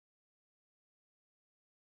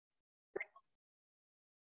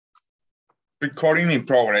Recording in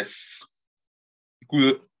progress.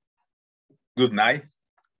 Good night.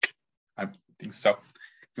 I think so.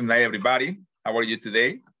 Good night, everybody. How are you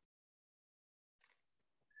today?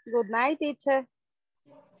 Good night, teacher.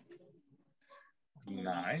 Good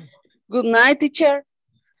night. Good night, teacher.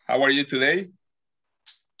 How are you today?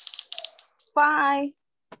 Fine.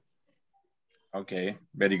 Okay,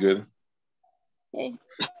 very good. Okay.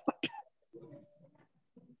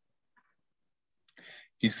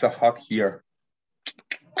 It's so hot here.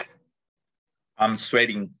 I'm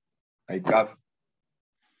sweating. My God.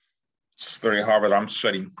 It's very hard, but I'm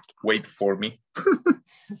sweating. Wait for me.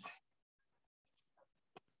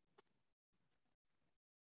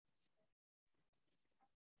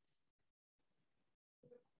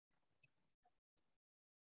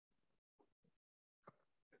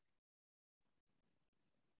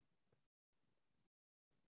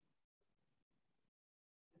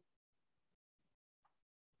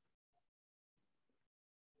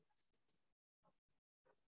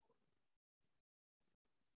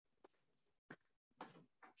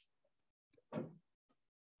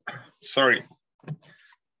 Sorry,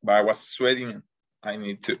 but I was sweating. I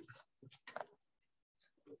need to.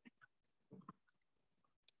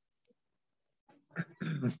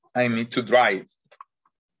 I need to dry.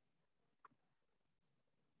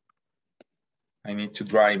 I need to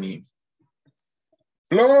dry me.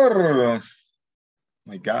 Flor.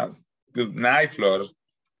 My God. Good night, Flor.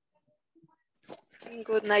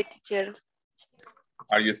 Good night, teacher.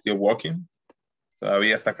 Are you still walking?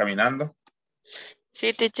 ¿Todavía está caminando?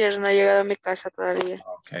 Sí, teacher, no he llegado a mi casa todavía.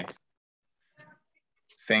 Okay.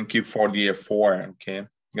 Thank you for the effort. Okay.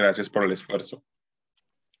 Gracias por el esfuerzo.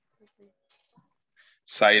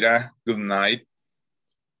 Zaira, good night.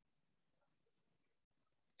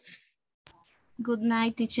 Good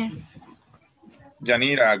night, teacher.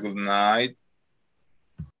 Yanira, good night.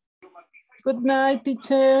 Good night,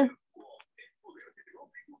 teacher.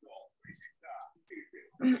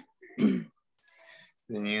 The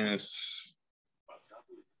news.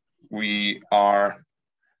 We are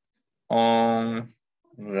online.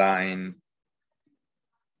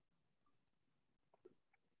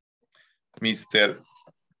 Mr.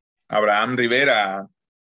 Abraham Rivera,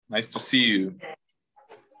 nice to see you.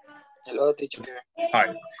 Hello, teacher.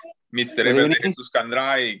 Hi. Mr. Good Ever de evening. Jesus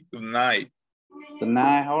Candray, good night. Good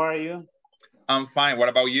night. How are you? I'm fine. What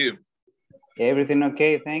about you? Everything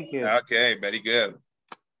okay? Thank you. Okay, very good.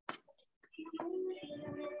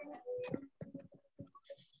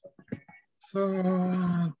 So,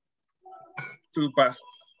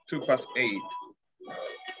 2:08.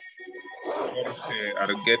 Jorge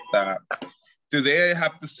Argueta. Today I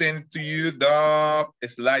have to send to you the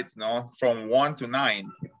slides, no, from 1 to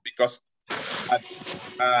 9, because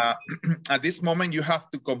at this moment you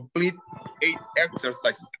have to complete 8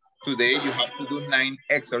 exercises. Today you have to do 9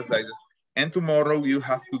 exercises, and tomorrow you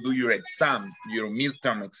have to do your exam, your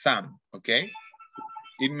midterm exam, okay?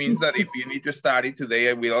 It means that if you need to study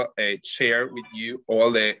today, I will share with you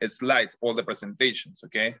all the slides, all the presentations,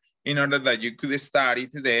 okay? In order that you could study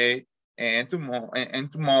today, and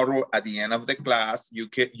tomorrow at the end of the class, you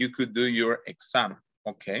could do your exam,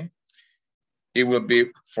 okay? It will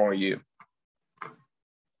be for you.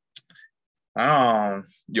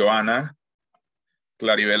 Joanna,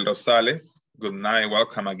 Claribel Rosales, good night,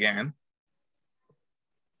 welcome again.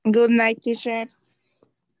 Good night, teacher.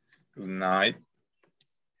 Good night.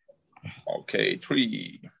 Okay,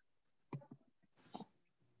 3.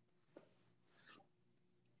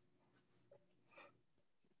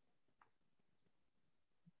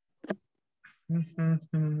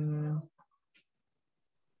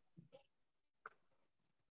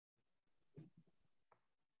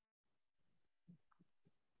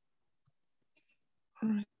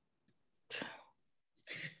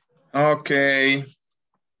 Okay,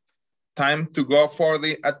 time to go for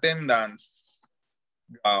the attendance,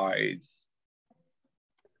 guys.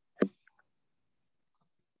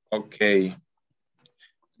 Okay,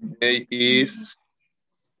 today is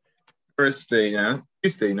Thursday, huh?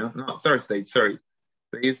 Tuesday, no, Thursday, sorry.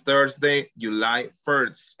 Today is Thursday, July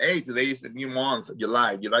 1st. Hey, today is the new month,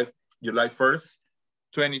 July 1st,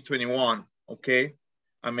 2021, okay?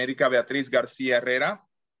 América Beatriz García Herrera.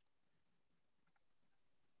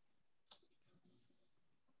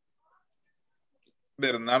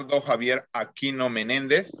 Bernardo Javier Aquino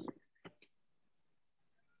Menéndez.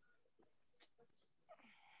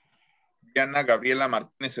 Diana Gabriela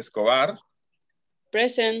Martínez Escobar.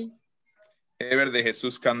 Present. Ever de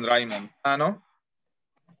Jesús Candray Montano.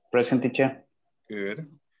 Present, teacher. Good.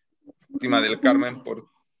 Fátima del Carmen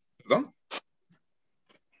perdón.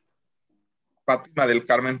 Fátima del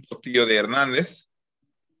Carmen Portillo de Hernández.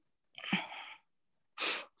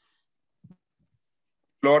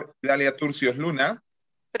 Flor Dalia Turcios Luna.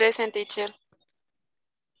 Present, teacher.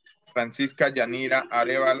 Francisca Yanira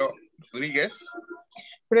Arevalo Rodríguez.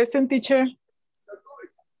 Present, teacher.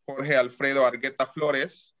 Jorge Alfredo Argueta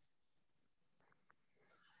Flores.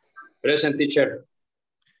 Present, teacher.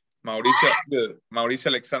 Mauricio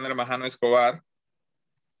Alexander Majano Escobar.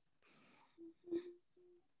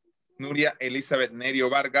 Nuria Elizabeth Nerio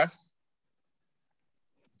Vargas.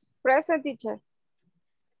 Present, teacher.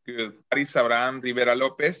 Good. Paris Abraham Rivera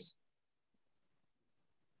López.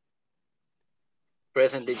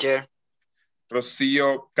 Present, teacher.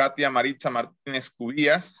 Rocío Katia Maritza Martínez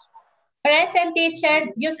Cubillas. Present, teacher.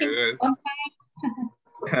 Using Good. on time.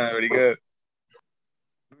 Very good.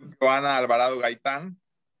 Joana Alvarado Gaitán.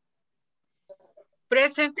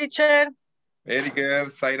 Present, teacher. Very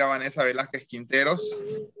good. Zaira Vanessa Velázquez Quinteros.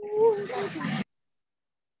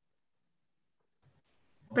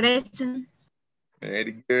 Present.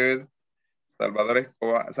 Very good.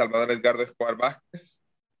 Salvador Edgardo Escobar Vázquez.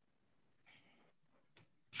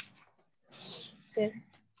 Good.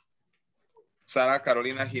 Sara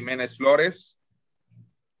Carolina Jiménez Flores.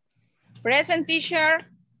 Present,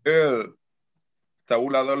 teacher. Good.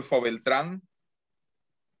 Saúl Adolfo Beltrán.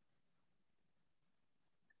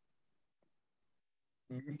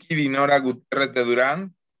 Vicky Dinora Gutiérrez de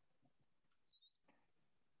Durán.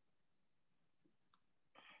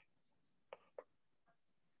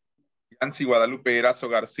 Yancy Guadalupe Erazo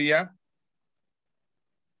García.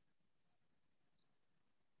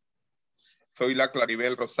 Soy la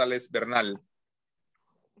Claribel Rosales Bernal.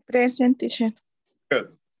 Present, teacher.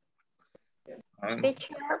 Good.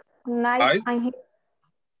 Teacher, night, Hi. I'm here.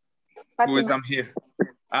 Who is Fatima. I'm here?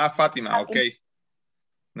 Fátima, okay.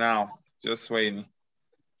 Now, just waiting.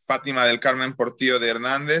 Fátima del Carmen Portillo de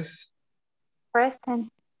Hernández.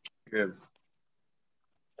 Present. Good.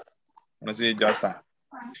 Let's see, ya está.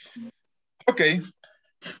 Okay.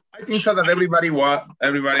 I think so that everybody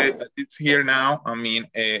that is here now, I mean,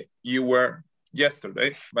 you were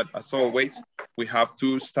yesterday, but as always, we have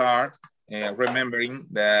to start remembering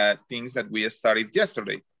the things that we studied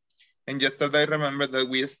yesterday. And yesterday, remember that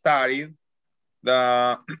we studied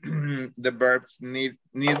the the verbs need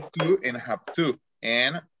to and have to.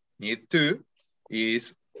 And need to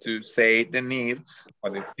is to say the needs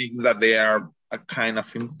or the things that they are kind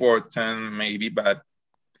of important, maybe, but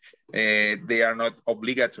they are not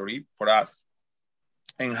obligatory for us.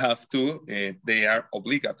 And have to, they are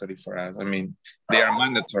obligatory for us. I mean, they are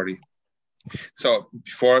mandatory. So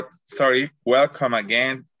welcome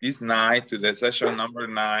again this night to the session number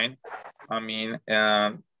 9. I mean,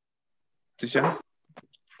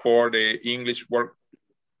 for the English work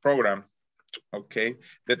program. Okay,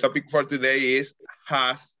 the topic for today is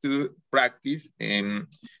has to practice, and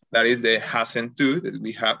that is the has and to that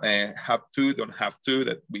we have to, don't have to,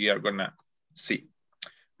 that we are gonna see.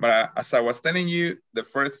 But as I was telling you, the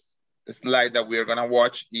first slide that we are gonna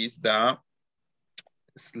watch is the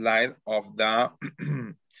slide of the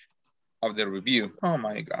of the review. Oh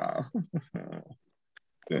my God.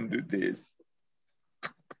 Don't do this.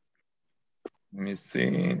 Let me see.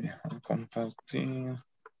 I'm composting.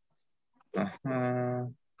 I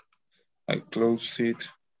close it.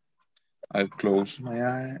 I close my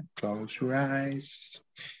eye. Close your eyes.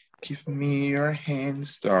 Give me your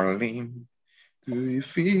hands, darling. Do you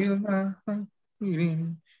feel my heart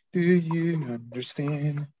beating? Do you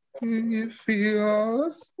understand? Do you feel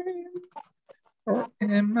the same? Or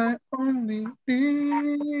am I only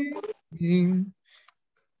dreaming?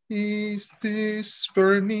 Is this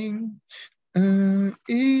burning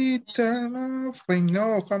eternal flame?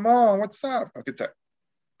 No, come on, what's up? Okay, sorry.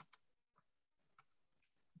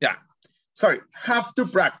 Yeah, sorry, have to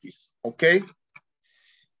practice, okay?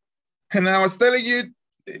 And I was telling you,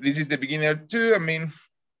 this is the beginner too, I mean,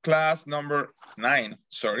 class number 9,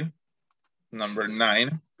 sorry. Number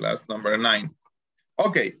 9, class number 9.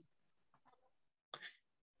 Okay.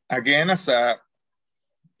 Again, as a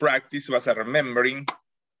practice, as a remembering,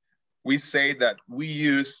 we say that we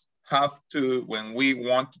use have to when we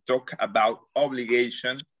want to talk about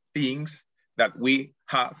obligation, things that we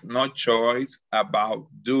have no choice about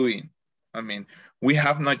doing. I mean, we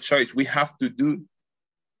have no choice, we have to do,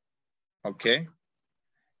 okay?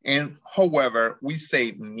 And however, we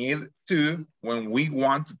say need to when we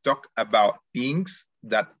want to talk about things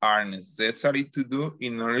that are necessary to do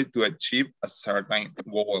in order to achieve a certain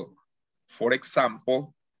goal. For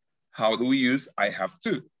example, how do we use I have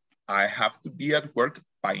to? I have to be at work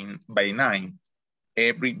by 9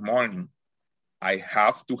 every morning. I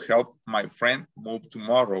have to help my friend move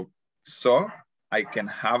tomorrow so I can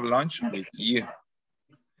have lunch with you.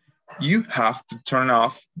 You have to turn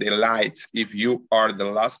off the lights if you are the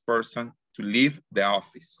last person to leave the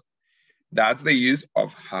office. That's the use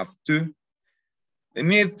of have to. I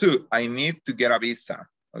need to get a visa.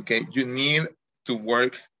 Okay, you need to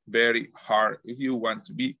work very hard if you want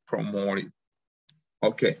to be promoted.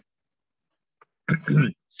 Okay.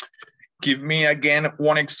 Give me again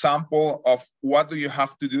one example of what do you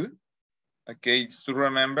have to do? Okay, just to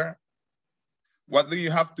remember. What do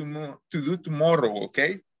you have to do tomorrow,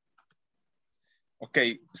 okay?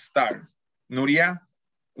 Okay, start. Nuria,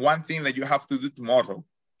 one thing that you have to do tomorrow,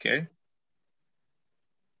 okay?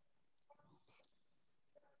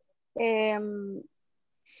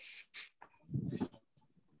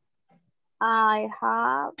 I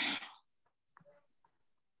have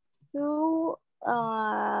to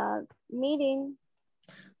meeting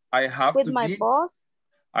I have with to my be, boss.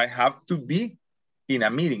 I have to be in a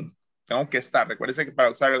meeting. Tengo que estar. Recuérdese que para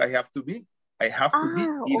usar el I have to be be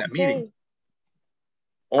in a meeting.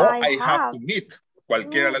 O I have to meet.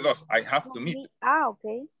 Cualquiera de las dos. I have to meet.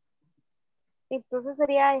 Ok. Entonces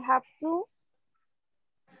sería I have to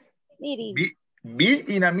meeting. Be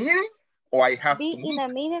in a meeting o I have be to meet. in a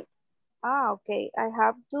meeting. Okay. I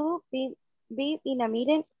have to be in a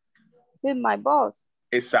meeting with my boss.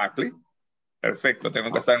 Exactly. Perfecto.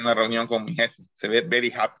 Tengo que estar en una reunión con mi jefe. Se ve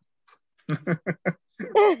very happy.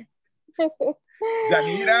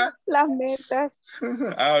 Yanira. Las metas.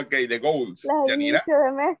 Okay, the goals. Las Yanira. inicio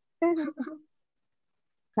de mes.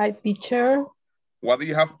 Hi, teacher. What do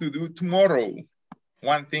you have to do tomorrow?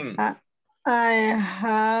 One thing. I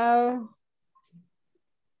have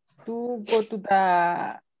to go to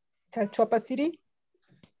the Chalchuapa City.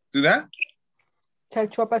 To that?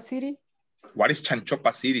 Chalchuapa City. What is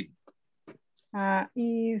Chanchopa City?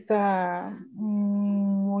 Is a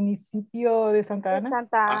municipio de Santa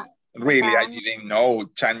Ana. Really, I didn't know.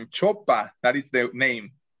 Chanchopa, that is the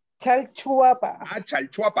name. Chalchuapa.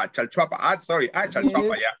 Chalchuapa. Sorry.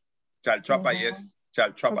 Chalchuapa, Yes. yeah. Chalchuapa, yes.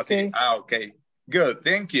 Chalchuapa Okay. City. Okay. Good,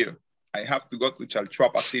 thank you. I have to go to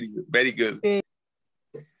Chalchuapa City. Very good. Okay.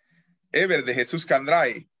 Ever de Jesús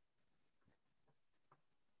Candray.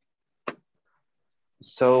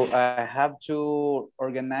 So I have to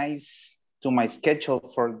organize to my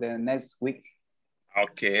schedule for the next week.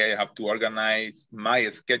 Okay, I have to organize my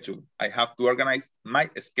schedule. I have to organize my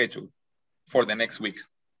schedule for the next week.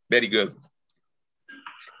 Very good.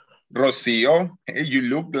 Rocio, you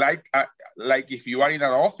look like if you are in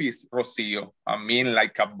an office, Rocio. I mean,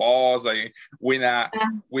 like a boss, with a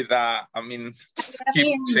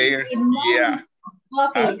skip chair. Yeah.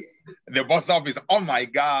 Office. The boss office. Oh my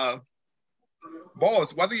God.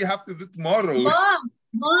 Boss, what do you have to do tomorrow?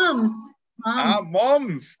 Moms.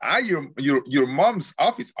 Moms. Your mom's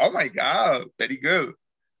office. Oh my God. Very good.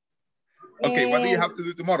 Okay, what do you have to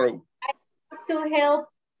do tomorrow? I have to help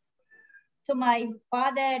to my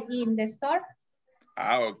father in the store.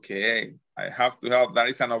 Okay. I have to help. That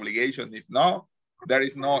is an obligation. If no, there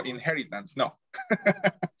is no inheritance. No.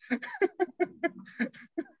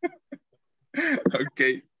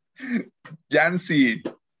 Okay. Jancy.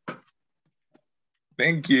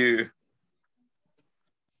 Thank you.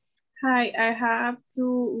 Hi, I have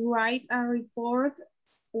to write a report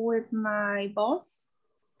with my boss.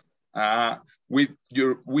 With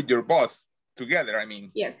your boss together, I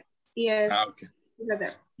mean. Yes. Okay.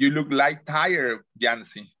 Together. You look like tired,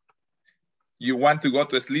 Jancy. You want to go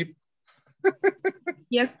to sleep?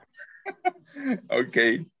 Yes.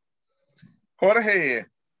 Okay. Jorge.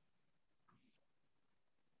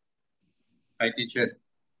 Hi, teacher.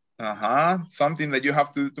 Something that you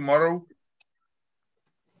have to do tomorrow?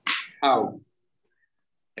 How?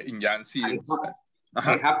 In Jancy. I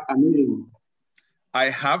have a meeting. I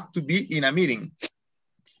have to be in a meeting.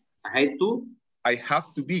 I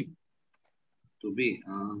have to be. To be.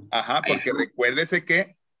 Porque recuérdese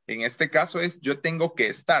que en este caso es yo tengo que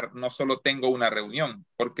estar, no solo tengo una reunión,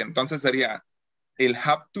 porque entonces sería el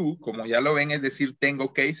have to, como ya lo ven, es decir,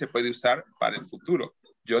 tengo que y se puede usar para el futuro.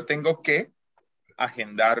 Yo tengo que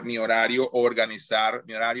agendar mi horario, organizar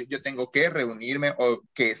mi horario, yo tengo que reunirme o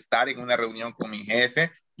que estar en una reunión con mi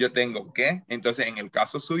jefe, yo tengo que, entonces en el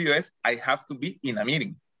caso suyo es I have to be in a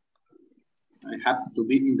meeting. I have to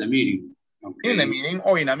be in the meeting. Okay. In a meeting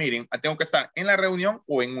o in a meeting. Tengo que estar en la reunión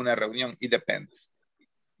o en una reunión. It depends.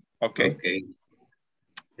 Okay. Okay.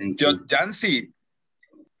 Thank Just you. Jancy.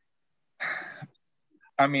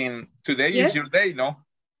 I mean, today Yes. is your day, no?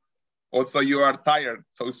 Also, you are tired.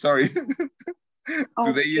 So sorry.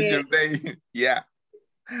 Today is your day. Yeah.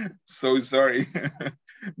 So sorry.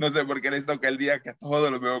 No sé por qué les toca el día que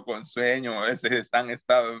todos los veo con sueño. A veces están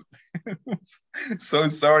estados. So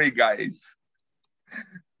sorry, guys.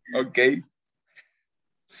 Okay.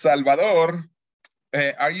 Salvador,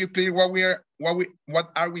 are you clear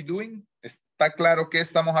what are we doing? ¿Está claro qué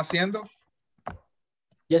estamos haciendo?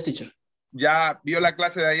 Yes, teacher. ¿Ya vio la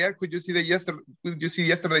clase de ayer? Could you see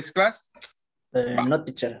yesterday's class? No,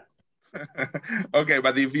 teacher. Okay,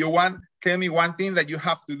 but if you want, tell me one thing that you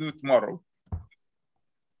have to do tomorrow.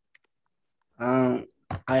 I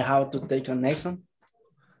have to take an exam.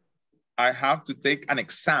 I have to take an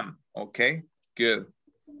exam. Okay, good.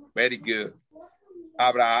 Very good.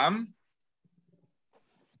 Abraham.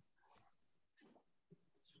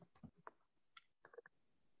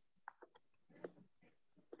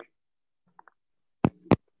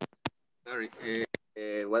 Sorry.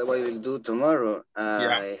 What I will do tomorrow?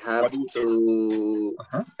 Yeah. I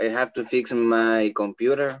have to fix my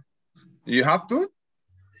computer. You have to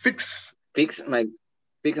fix my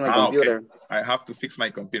computer. Okay. I have to fix my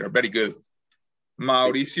computer. Very good.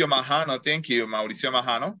 Mauricio Majano, thank you, Mauricio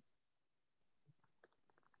Majano.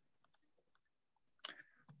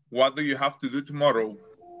 What do you have to do tomorrow?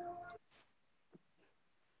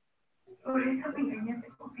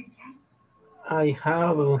 I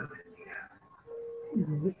have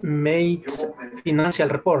made financial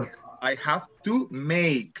report. I have to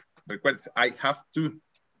make. I have to.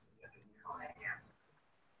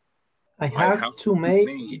 I have to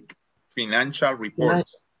make financial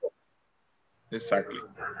reports. Exactly.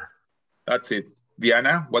 That's it.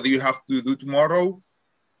 Diana, what do you have to do tomorrow?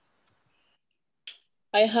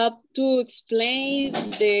 I have to explain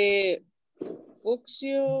the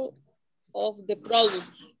function of the product.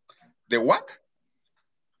 The what?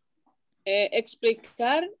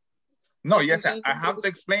 Explicar. No, yes, I have to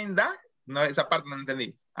explain that. No, esa parte no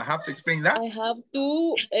entendí. I have to explain that. I have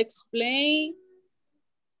to explain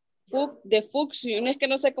the function. Es que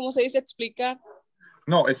no sé cómo se dice explicar.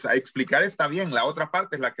 No, explicar está bien. La otra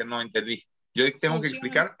parte es la que no entendí. Yo tengo que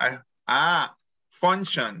explicar.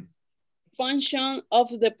 Function. Function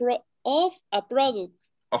of a product.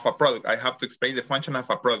 Of a product. I have to explain the function of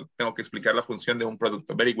a product. Tengo que explicar la función de un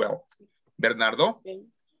producto. Very well. Bernardo? Okay.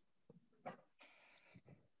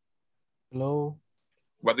 Hello.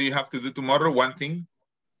 What do you have to do tomorrow? One thing?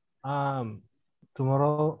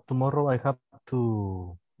 Tomorrow I have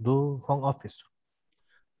to do home office.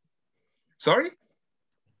 Sorry?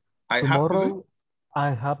 I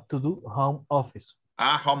have to do home office.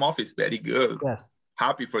 Home office. Very good. Yes.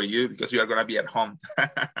 Happy for you because you are going to be at home.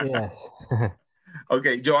 Yes.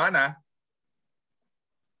 Okay, Joanna.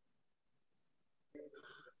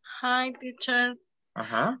 Hi, teacher.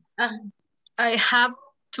 Uh-huh. I have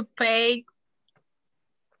to pay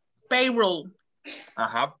payroll. I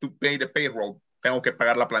have to pay the payroll. Tengo que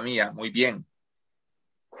pagar la planilla. Muy bien.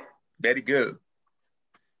 Very good.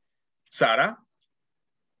 Sarah?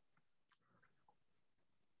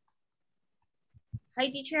 Hi,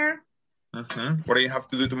 teacher. What do you have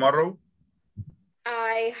to do tomorrow?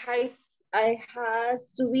 I have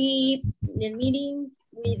to be in a meeting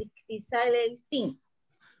with the sales team.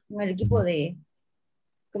 Con el equipo de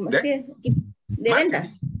ventas.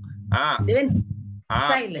 De ventas.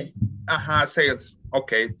 Sales. Sales.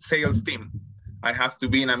 Okay, sales team. I have to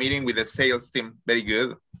be in a meeting with the sales team. Very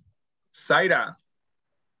good. Zaira,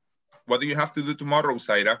 what do you have to do tomorrow,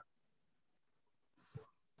 Zaira?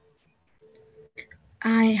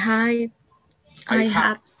 I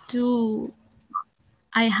had to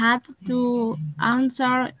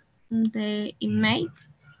answer the email.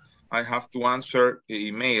 I have to answer the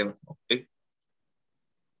email. Okay.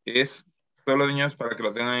 Es, todos los niños para que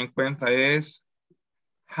lo tengan en cuenta es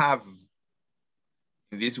have.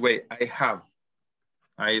 In this way, I have.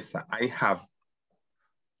 Ahí está, I have.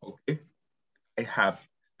 Okay. I have.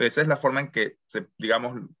 Pero esa es la forma en que,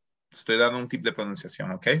 digamos, estoy dando un tip de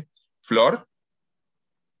pronunciación, ¿ok? Flor.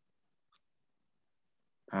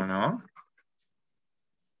 I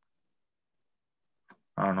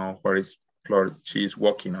don't know where is Flor. She's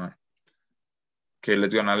walking on. Okay,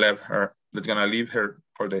 let's gonna leave her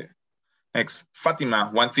for the next. Fatima,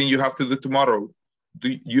 one thing you have to do tomorrow. Do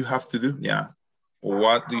you have to do? Yeah.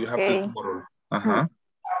 What do you have to do tomorrow?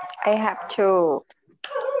 I have to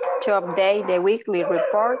update the weekly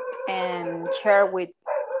report and share with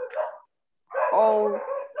all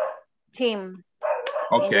team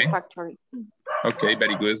in the factory. Okay,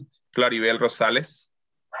 very good. Claribel Rosales.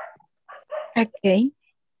 Okay.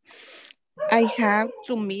 I have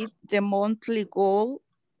to meet the monthly goal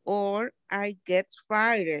or I get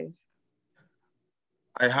fired.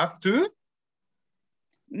 I have to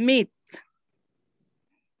meet.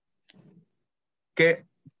 ¿Qué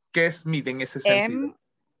es meet en ese sentido?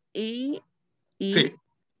 M-E-E.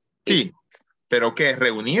 Sí. ¿Pero qué es?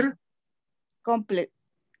 ¿Reunir? Completar.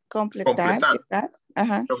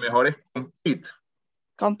 Lo mejor es complete.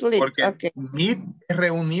 Complete, porque okay. meet es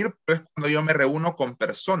reunir, pero es cuando yo me reúno con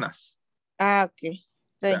personas. Ah, ok. O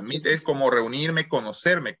sea, Thank meet you. es como reunirme,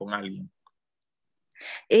 conocerme con alguien.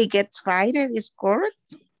 It gets fired, is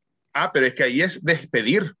correct. Ah, pero es que ahí es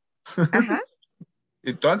despedir. Ajá.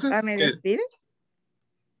 Entonces, ¿Me despide?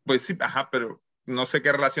 pues sí, ajá, pero no sé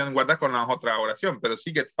qué relación guarda con la otra oración, pero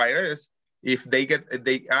sí get fired es if they get,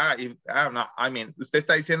 no, I mean, usted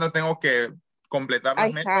está diciendo tengo que completar las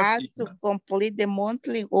I metas. had to complete the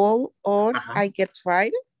monthly goal or I get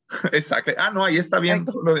fired. Exacto. Ah, no, ahí está bien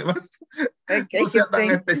todo lo demás. Okay, no sea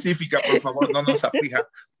tan específica, por favor, no nos aflija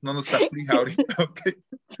ahorita, ok.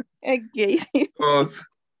 Ok.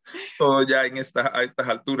 Todos ya a estas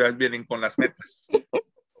alturas vienen con las metas.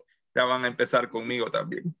 Ya van a empezar conmigo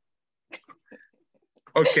también.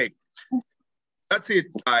 Okay, that's it,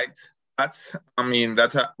 right? That's a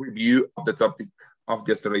review of the topic, of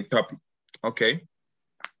yesterday's topic, okay?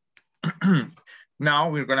 Now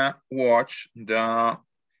we're gonna watch the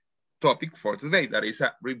topic for today. That is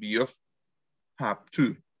a review of Have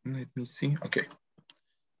 2. Let me see, okay.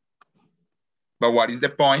 But what is the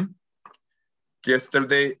point?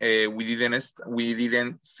 Yesterday, we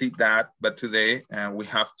didn't see that, but today we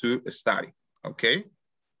have to study, okay?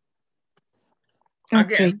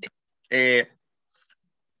 Again,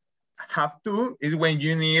 have to is when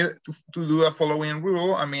you need to do a following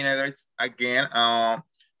rule. I mean, it's again, or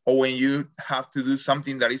when you have to do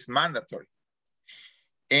something that is mandatory.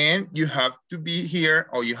 And you have to be here,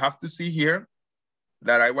 or you have to see here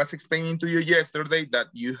that I was explaining to you yesterday that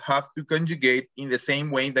you have to conjugate in the same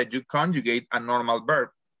way that you conjugate a normal verb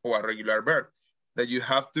or a regular verb. That you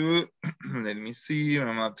have to, let me see, I'm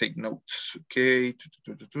gonna take notes, okay.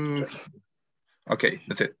 Okay,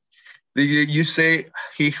 that's it. You say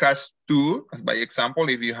he has to, as by example,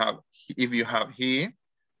 if you have he,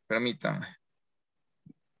 permítanme.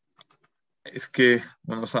 Es que,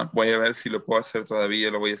 bueno, voy a ver si lo puedo hacer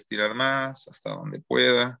todavía, lo voy a estirar más hasta donde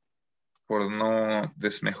pueda, por no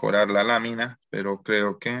desmejorar la lámina, pero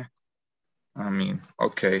creo que,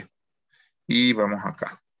 ok. Y vamos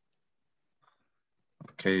acá.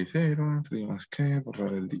 Ok, pero tenemos que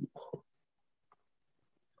borrar el dibujo.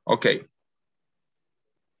 Ok.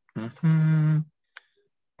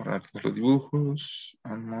 Borrar todos los dibujos.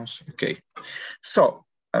 Vamos, ok. So,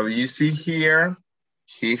 as you see here,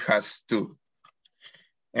 he has 2.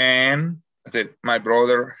 And that's it. My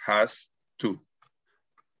brother has 2.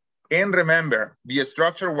 And remember, the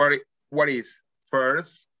structure, what is?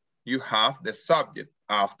 First, you have the subject.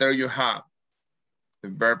 After you have the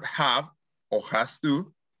verb have or has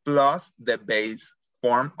to, plus the base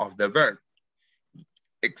form of the verb.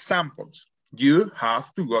 Examples, you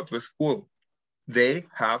have to go to school. They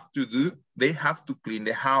have to clean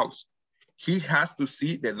the house. He has to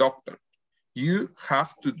see the doctor. You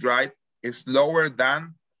have to drive slower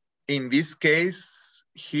than, in this case,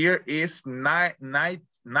 here is 90,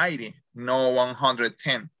 no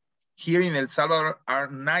 110. Here in El Salvador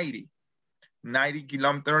are 90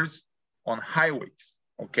 kilometers on highways,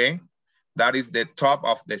 okay? That is the top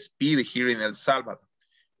of the speed here in El Salvador.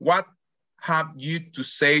 What have you to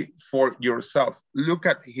say for yourself? Look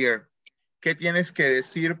at here. ¿Qué tienes que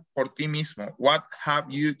decir por ti mismo? What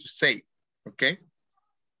have you to say? Okay.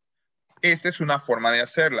 Esta es una forma de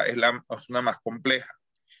hacerla, es una más compleja.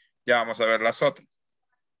 Ya vamos a ver las otras.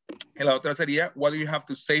 Y la otra sería, what do you have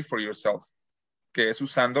to say for yourself? Que es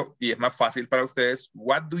usando, y es más fácil para ustedes,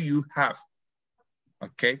 what do you have?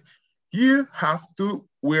 Okay. You have to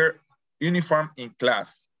wear uniform in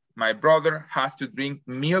class. My brother has to drink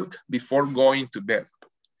milk before going to bed.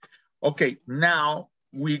 Okay, now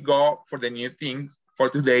we go for the new things for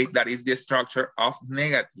today. That is the structure of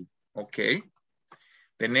negative, okay?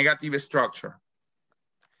 The negative structure.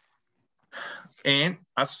 And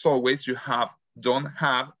as always, you have don't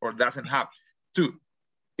have or doesn't have to.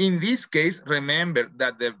 In this case, remember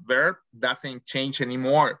that the verb doesn't change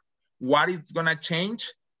anymore. What is gonna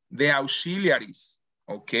change? The auxiliaries,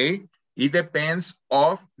 okay? It depends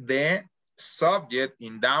of the subject.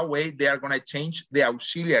 In that way, they are gonna change the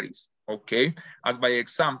auxiliaries, okay? As by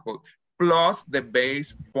example, plus the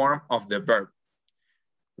base form of the verb.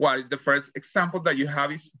 What is the first example that you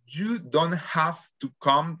have is you don't have to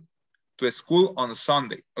come to school on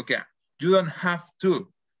Sunday, okay? You don't have to,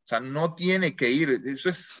 o sea, no tiene que ir, eso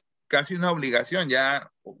es casi una obligación, ya,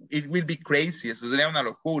 it will be crazy, eso sería una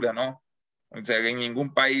locura, ¿no? O sea, en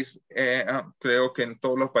ningún país, creo que en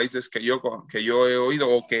todos los países que yo he oído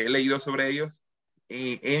o que he leído sobre ellos,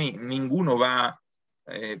 ninguno va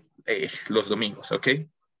los domingos, ¿ok?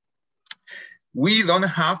 We don't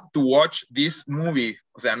have to watch this movie.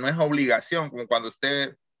 O sea, no es obligación, como cuando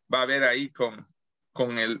usted va a ver ahí con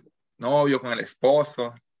el novio, con el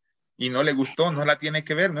esposo, y no le gustó, no la tiene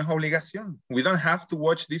que ver, no es obligación. We don't have to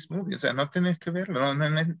watch this movie. O sea, no tienes que verlo,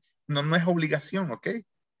 no es obligación, ¿ok?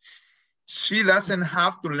 She doesn't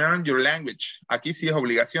have to learn your language. Aquí sí es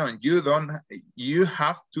obligación. You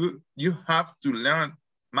have to learn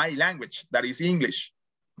my language, that is English.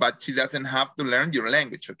 But she doesn't have to learn your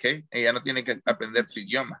language, ¿ok? Ella no tiene que aprender tu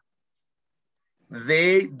idioma.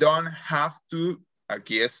 They don't have to,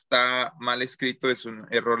 aquí está mal escrito, es un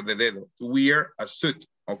error de dedo. Wear a suit,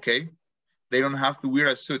 ¿ok? They don't have to wear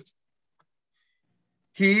a suit.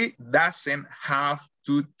 He doesn't have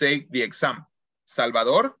to take the exam.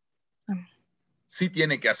 Salvador sí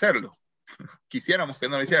tiene que hacerlo. Quisiéramos que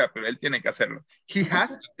no lo hiciera, pero él tiene que hacerlo. He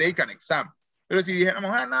has to take an exam. Pero si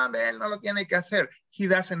dijéramos, no, él no lo tiene que hacer. He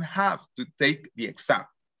doesn't have to take the exam.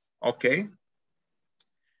 ¿Ok?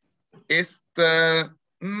 Esta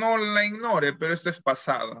no la ignore, pero esto es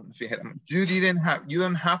pasado. Fíjate, you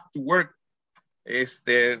don't have to work.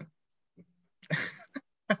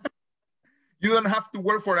 You don't have to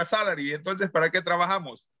work for a salary. Entonces, ¿para qué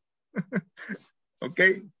trabajamos? ¿Ok?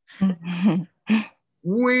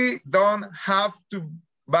 We don't have to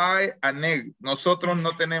buy an egg. Nosotros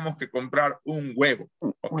no tenemos que comprar un huevo.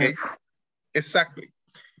 ¿Ok? Exactly.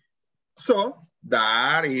 So,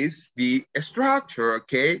 that is the structure,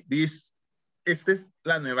 ¿ok? Esta es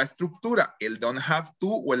la nueva estructura. El don't have to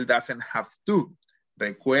o el doesn't have to.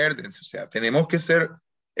 Recuérdense, o sea, tenemos que ser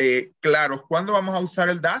claros. ¿Cuándo vamos a usar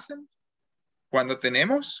el doesn't? Cuando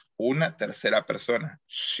tenemos una tercera persona.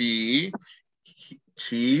 She,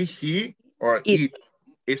 he, or it.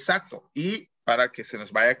 Exacto. Y para que se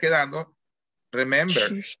nos vaya quedando,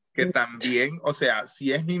 remember que también, o sea,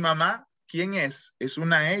 si es mi mamá, ¿quién es? Es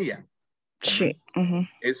una ella. Sí.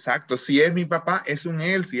 Exacto. Si es mi papá, es un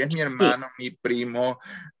él. Si es mi hermano, mi primo,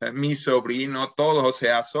 mi sobrino, todos. O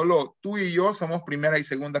sea, solo tú y yo somos primera y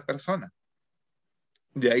segunda persona.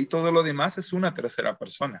 De ahí todo lo demás es una tercera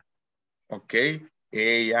persona. ¿Ok?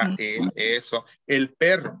 Ella, él, eso. El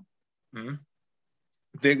perro.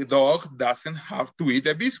 The dog doesn't have to eat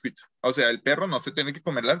a biscuit. O sea, el perro no se tiene que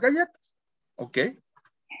comer las galletas. ¿Ok?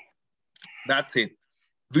 That's it.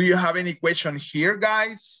 Do you have any question here,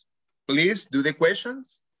 guys? Please do the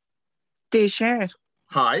questions. Teacher.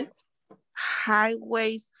 Hi.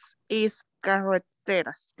 Highways is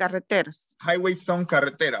carreteras. Highways son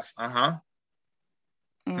carreteras. Ajá.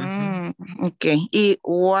 Ok. Y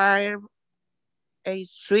where a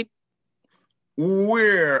suit.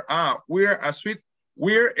 Wear a suit.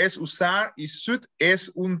 Wear es usar y suit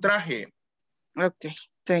es un traje. Ok,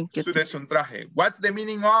 thank you. Suit es un traje. What's the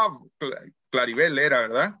meaning of? Claribel era,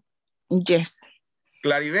 ¿verdad? Yes.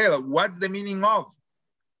 Claribel, what's the meaning of?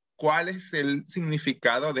 ¿Cuál es el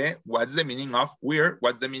significado de what's the meaning of wear?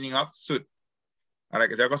 What's the meaning of suit? Para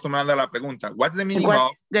que se acostumbrando a la pregunta. What's the meaning of?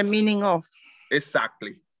 What's the meaning of?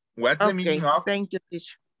 Exactly. What's the meaning of? Thank you,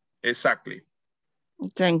 teacher. Exactly.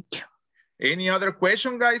 Thank you. Any other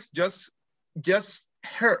question, guys? Just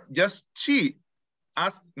she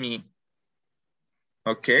asked me.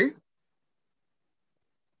 Okay.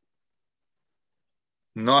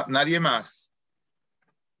 No, nadie más.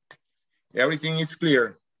 Everything is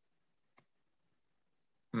clear.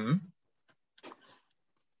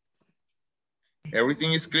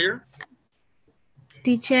 Everything is clear?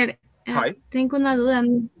 Teacher, tengo una duda,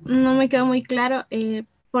 no me quedó muy claro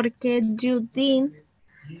por qué you didn't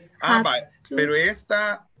vale. Pero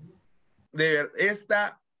esta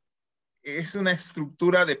es una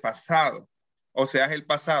estructura de pasado. O sea, es el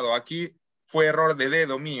pasado. Aquí fue error de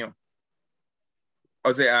dedo mío.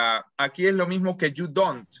 O sea, aquí es lo mismo que you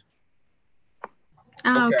don't.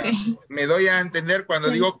 Okay. Me doy a entender cuando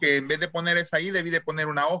digo que en vez de poner esa I, debí de poner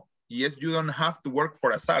una O. Y es you don't have to work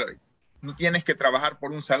for a salary. No tienes que trabajar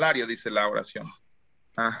por un salario, dice la oración.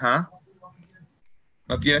 Ajá.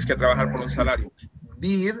 No tienes que trabajar por un salario.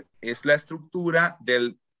 Did es la estructura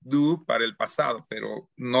del do para el pasado, pero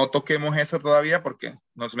no toquemos eso todavía porque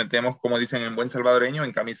nos metemos, como dicen en buen salvadoreño,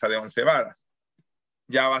 en camisa de 11 varas.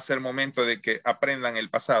 Ya va a ser momento de que aprendan el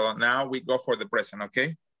pasado. Now we go for the present, ¿ok?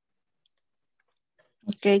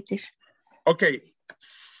 Ok, teacher. Ok.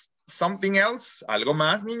 Something else, algo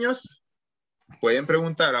más, niños. Pueden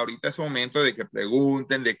preguntar, ahorita es momento de que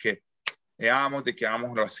pregunten, de que veamos, de que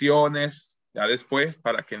hagamos oraciones, ya después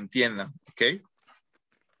para que entiendan, ¿ok?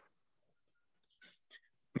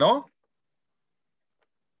 ¿No?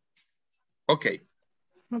 Ok.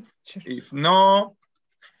 If no,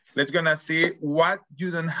 let's gonna see what you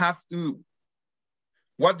don't have to do.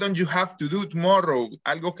 What don't you have to do tomorrow?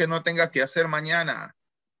 Algo que no tenga que hacer mañana.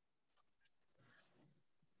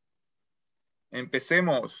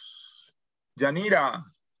 Empecemos. Yanira.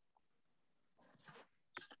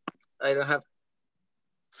 I don't have.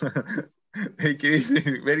 Take it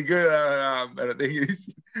easy. Very good. Pero take it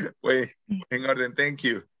easy. Wait, en orden, thank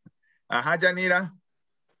you. Ajá, Yanira.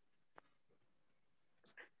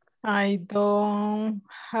 I don't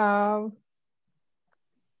have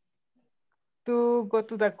to go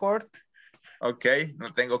to the court. Ok,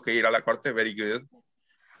 no tengo que ir a la corte. Very good.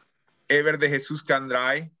 Ever de Jesús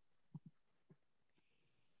Candray.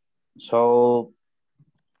 So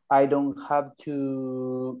I don't have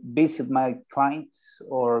to visit my clients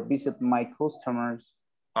or visit my customers.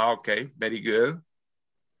 Okay, very good.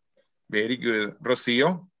 Very good.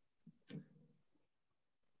 Rocío.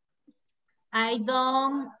 I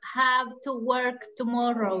don't have to work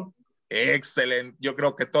tomorrow. Excelente. Yo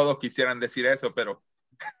creo que todos quisieran decir eso, pero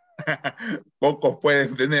pocos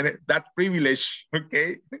pueden tener that privilege,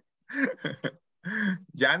 okay?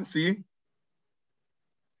 Yancy.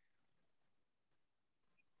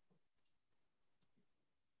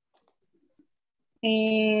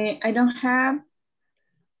 I don't have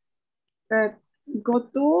go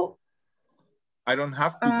to. I don't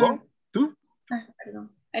have to go to? Pardon.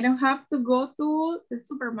 I don't have to go to the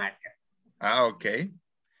supermarket. Ah, okay.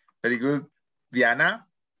 Very good. Diana?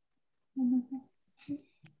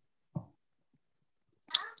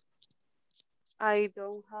 I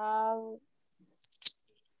don't have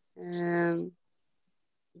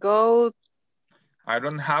go. I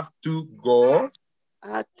don't have to go.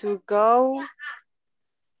 To go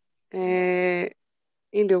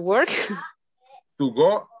in the work. To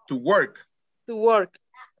go to work. To work.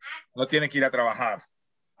 No tiene que ir a trabajar.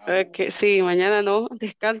 Okay, sí, mañana no,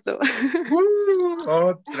 descanso.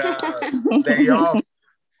 Otra. Day off.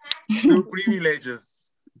 Two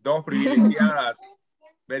privileges. Dos privilegiadas.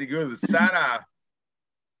 Very good. Sara.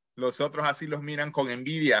 Los otros así los miran con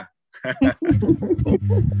envidia.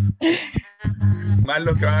 Más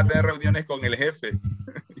los que van a tener reuniones con el jefe.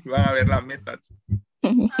 Y van a ver las metas.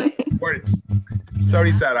 Words.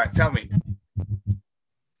 Sorry, Sara. Tell me.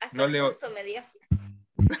 Hasta no leo. Susto me dio.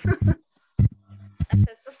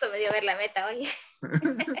 Hasta susto me dio ver la meta hoy.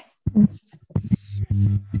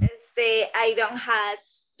 I don't have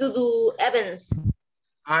to do events.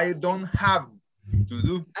 I don't have to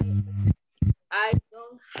do. I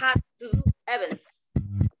don't have to do events.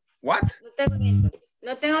 What? No tengo eventos.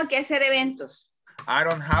 No tengo que hacer eventos. I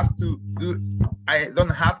don't have to do. I don't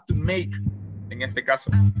have to make. En este caso.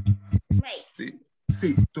 Make. Sí,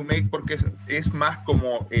 sí, to make porque es más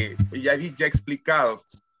como, ya he explicado.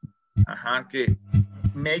 Ajá, que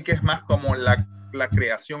make es más como la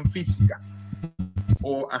creación física.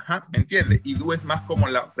 O, ajá, ¿me entiende? Y do es más como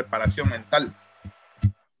la preparación mental.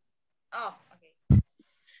 Oh, okay.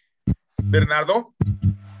 Bernardo.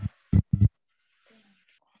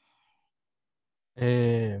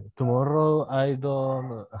 Tomorrow I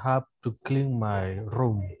don't have to clean my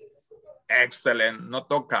room. Excellent. No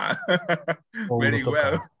toca. Oh, Very no toca.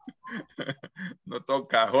 well. No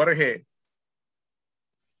toca. Jorge.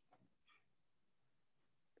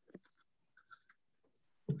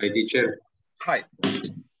 Hi, teacher. Hi.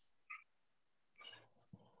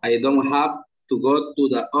 I don't have to go to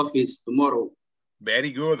the office tomorrow.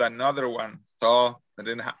 Very good. Another one. So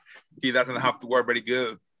he doesn't have to work. Very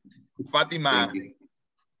good. Fatima.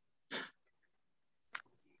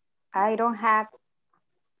 I don't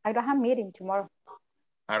have meeting tomorrow.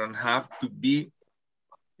 I don't have to be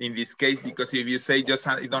in this case because if you say just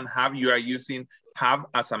I don't have, you are using have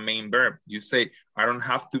as a main verb. You say I don't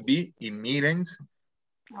have to be in meetings.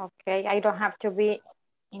 Okay, I don't have to be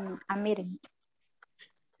in a meeting.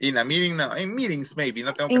 In a meeting, no. In meetings maybe.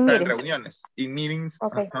 No tengo que estar en reuniones. In meetings.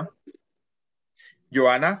 Okay.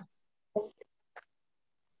 Joanna?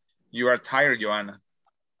 You are tired, Joanna.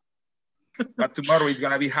 But tomorrow is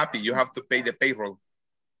going to be happy. You have to pay the payroll.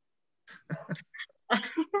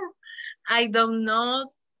 I don't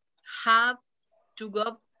know have to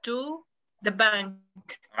go to the bank.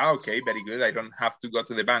 Ah, okay, very good. I don't have to go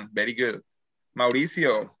to the bank. Very good.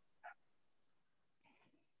 Mauricio.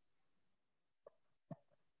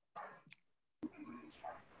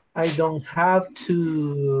 I don't have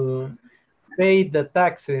to pay the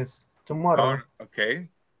taxes tomorrow. Oh, okay.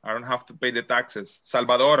 I don't have to pay the taxes.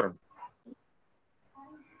 Salvador.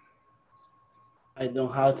 I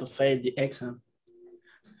don't have to fail the exam.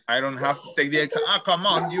 I don't have to take the exam. Ah, come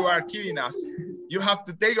on, you are kidding us. You have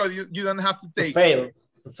to take or you don't have to take? To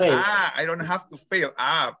fail. Ah, I don't have to fail.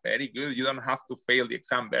 Ah, very good. You don't have to fail the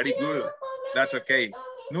exam. Very good. That's okay.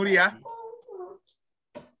 Nuria?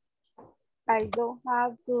 I don't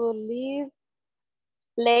have to leave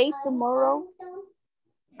late tomorrow.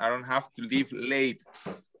 I don't have to leave late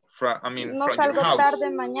from, No from salgo your house.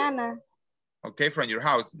 tarde mañana. Okay, from your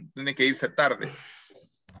house. Tiene que irse tarde.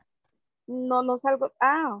 no salgo.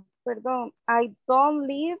 Ah, perdón. I don't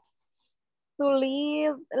leave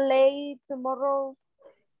late tomorrow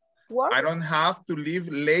work. I don't have to leave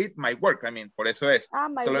late my work. I mean, por eso es.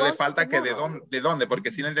 Solo le falta que de dónde,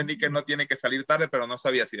 porque sí le entendí que no tiene que salir tarde, pero no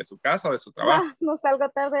sabía si de su casa o de su trabajo. No salgo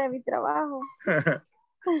tarde de mi trabajo.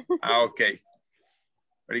 Ok.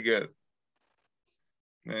 Very good.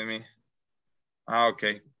 Ok.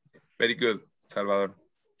 Very good, Salvador.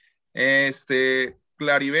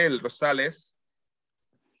 Claribel Rosales.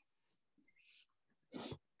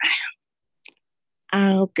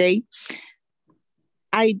 Okay.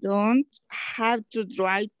 I don't have to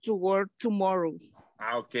drive to work tomorrow.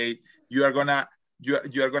 Okay. You are gonna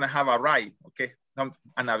have a ride. Okay. An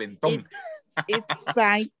aventón. It's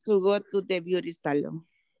time to go to the beauty salon.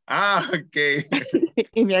 Okay.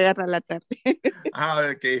 Y me agarra la tarde.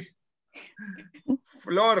 Okay.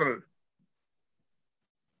 Flor.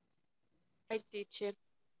 Hi, teacher.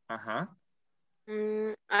 Uh-huh.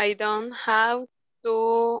 I don't have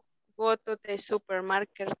to go to the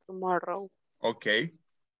supermarket tomorrow. Okay.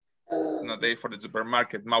 It's not day for the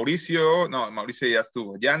supermarket. Mauricio ya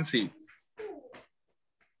estuvo. Yancy.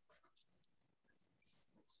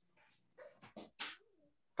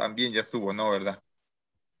 También ya estuvo, ¿no? ¿Verdad?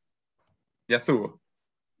 Ya estuvo.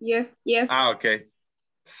 Yes. Okay.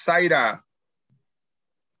 Zaira.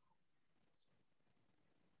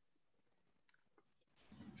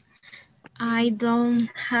 I don't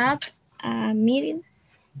have a meeting.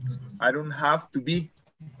 I don't have to be.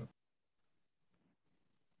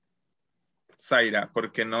 Zaira,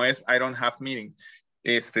 porque no es I don't have meeting.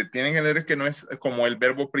 Tienen que leer que no es como el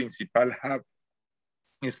verbo principal have.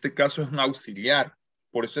 En este caso es un auxiliar.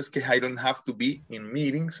 Por eso es que I don't have to be in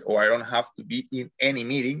meetings o I don't have to be in any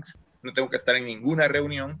meetings. No tengo que estar en ninguna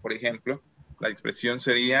reunión, por ejemplo. La expresión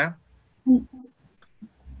sería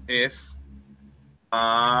es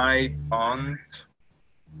I don't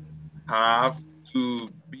have to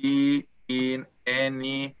be in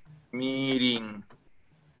any meeting.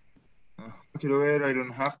 Quiero ver, I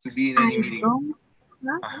don't have to be in any meeting.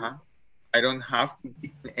 Ajá. I don't have to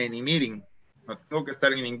be in any meeting. No tengo que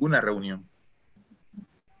estar en ninguna reunión.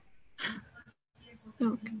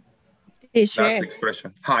 Okay. That's the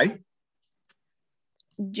expression. Hi.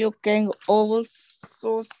 You can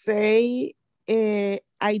also say,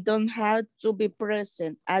 I don't have to be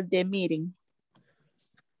present at the meeting.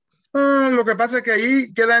 Lo que pasa es que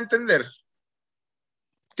ahí queda a entender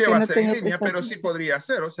que va a ser en línea, pero presente. sí podría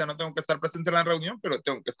ser. O sea, no tengo que estar presente en la reunión, pero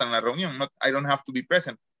tengo que estar en la reunión. I don't have to be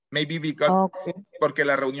present. Maybe because, porque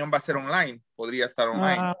la reunión va a ser online. Podría estar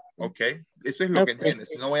online. Ok. Eso es lo que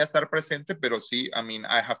entiendes. No voy a estar presente, pero sí, I mean,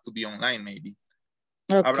 I have to be online, maybe.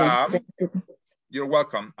 Okay. Abraham, you're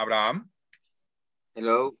welcome. Abraham.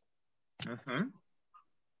 Hello. Uh-huh.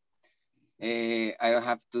 I don't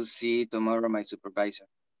have to see tomorrow my supervisor.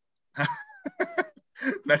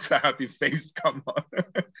 That's a happy face, come on.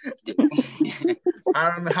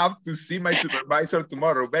 I don't have to see my supervisor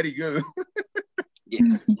tomorrow. Very good.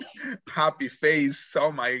 Yes. Happy face,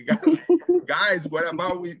 oh my God. Guys, what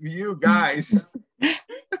about with you guys?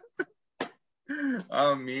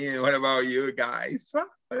 Oh man, what about you guys?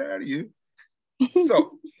 Where are you?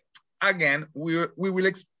 So, again, we will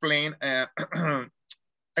explain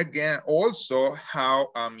again also how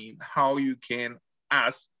you can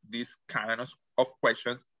ask these kind of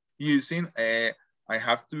questions using I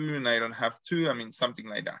have to and I don't have to, I mean something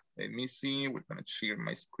like that. Let me see, we're gonna share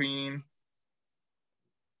my screen.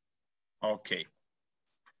 Okay,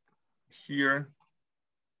 here.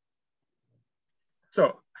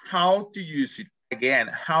 So how to use it? Again,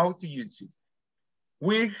 how to use it?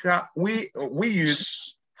 We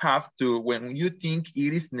use have to when you think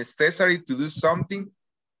it is necessary to do something.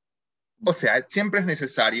 O sea, siempre es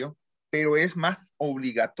necesario, pero es más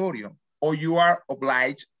obligatorio. Or you are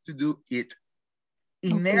obliged to do it.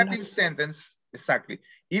 In negative sentence, exactly.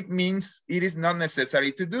 It means it is not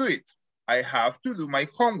necessary to do it. I have to do my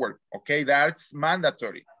homework. Okay, that's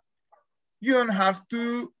mandatory. You don't have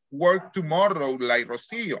to work tomorrow like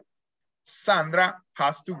Rocio. Sandra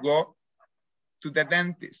has to go to the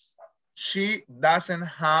dentist. She doesn't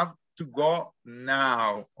have to go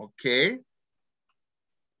now, okay?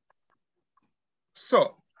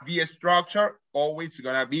 So the structure always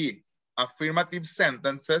gonna be affirmative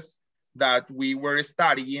sentences that we were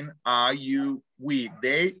studying, are, you, we,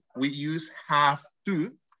 they. We use have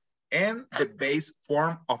to and the base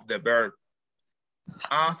form of the verb.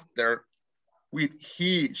 After, with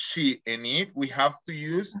he, she, and it, we have to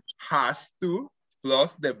use has to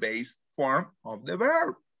plus the base form of the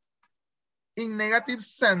verb. In negative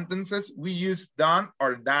sentences, we use done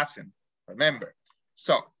or doesn't, remember.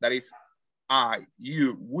 So that is I,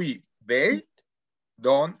 you, we, They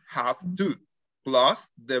don't have to, plus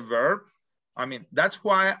the verb. I mean, that's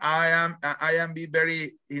why I am be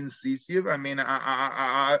very incisive. I mean,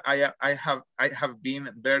 I have been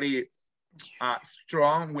very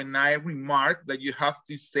strong when I remark that you have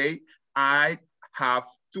to say I have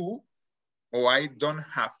to or I don't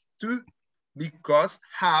have to, because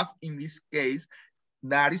have in this case,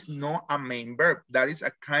 that is not a main verb. That is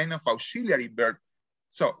a kind of auxiliary verb.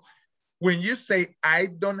 So when you say I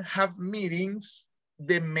don't have meetings,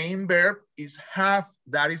 the main verb is have.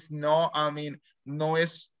 That is no, I mean, no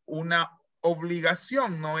es una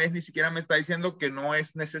obligación, no es, ni siquiera me está diciendo que no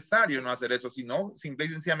es necesario no hacer eso, sino simple y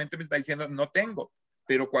sencillamente me está diciendo no tengo.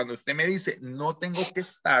 Pero cuando usted me dice no tengo que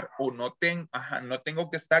estar o no tengo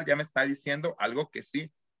que estar, ya me está diciendo algo que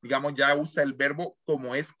sí. Digamos, ya usa el verbo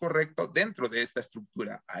como es correcto dentro de esta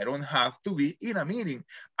estructura. I don't have to be in a meeting.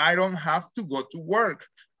 I don't have to go to work.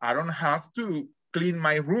 I don't have to clean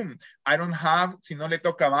my room. I don't have, si no le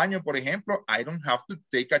toca baño, por ejemplo, I don't have to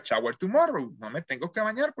take a shower tomorrow. No me tengo que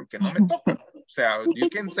bañar porque no me toca. O sea, you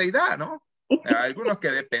can say that, ¿no? Algunos que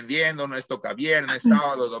dependiendo, no les toca viernes,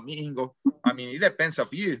 sábado, domingo. I mean, it depends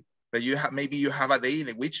of you. But you have, maybe you have a day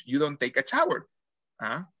in which you don't take a shower.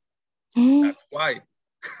 Huh? That's why.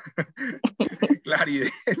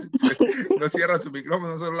 Claridel. No cierra su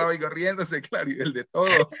micrófono, solo hablaba y corriéndose. Claridel de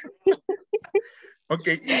todo.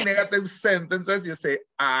 Okay, in negative sentences, you say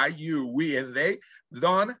I, you, we, and they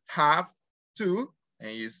don't have to,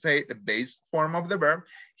 and you say the base form of the verb.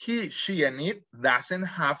 He, she, and it doesn't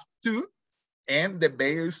have to, and the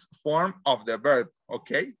base form of the verb,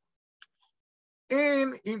 okay?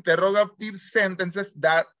 In interrogative sentences,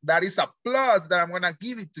 that is a plus that I'm gonna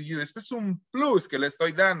give it to you. Este es un plus que le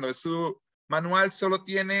estoy dando. Su manual solo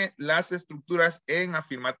tiene las estructuras en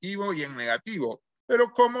afirmativo y en negativo.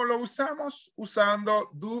 Pero ¿cómo lo usamos? Usando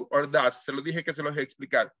do or does. Se lo dije que se los voy a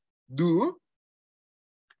explicar. Do,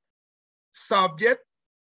 subject,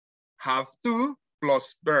 have to,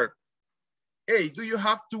 plus verb. Hey, do you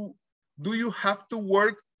have to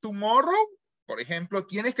work tomorrow? Por ejemplo,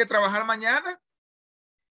 ¿tienes que trabajar mañana?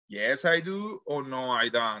 Yes, I do, or no, I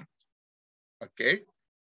don't. Okay.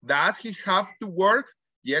 Does he have to work?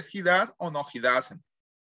 Yes, he does, or no, he doesn't.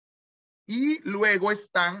 Y luego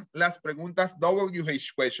están las preguntas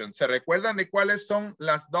WH questions. ¿Se recuerdan de cuáles son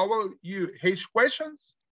las WH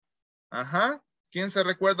questions? Ajá. ¿Quién se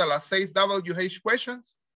recuerda las 6 WH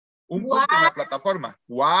questions? Un punto en la plataforma.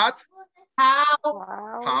 What?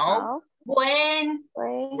 How? When?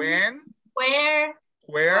 Where?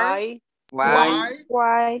 Why?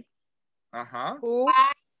 Ajá. Who?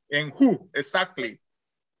 And who, exactly.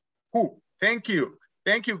 Who. Thank you.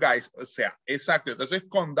 Thank you, guys. O sea, exacto. Entonces,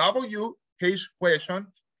 con WH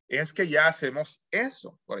question es que ya hacemos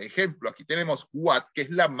eso. Por ejemplo, aquí tenemos what, que es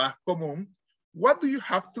la más común. What do you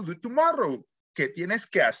have to do tomorrow? ¿Qué tienes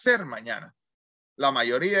que hacer mañana? La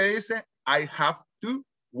mayoría dice, I have to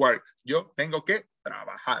work. Yo tengo que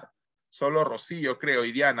trabajar. Solo Rocío, creo,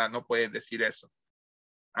 y Diana no pueden decir eso.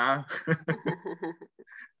 Ah.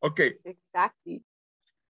 Okay.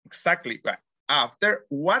 Exactly. Right. After,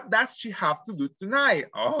 what does she have to do tonight?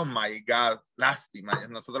 Oh my God, lástima.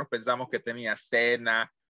 Nosotros pensamos que tenía cena,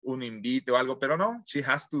 un invito o algo, pero no. She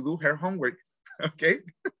has to do her homework. Okay.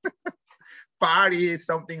 Party,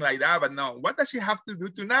 something like that, but no. What does she have to do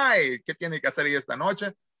tonight? ¿Qué tiene que hacer esta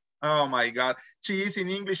noche? Oh my God. She is in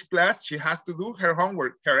English class. She has to do her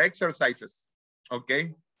homework, her exercises.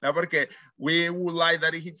 Okay. No, porque we would like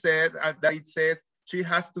that it says she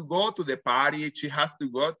has to go to the party. She has to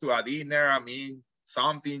go to a dinner. I mean,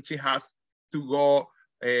 something. She has to go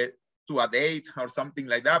to a date or something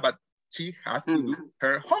like that. But she has to do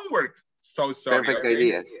her homework. So sorry. Perfect okay?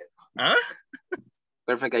 ideas. Huh?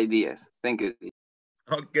 Perfect ideas. Thank you.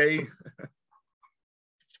 Okay.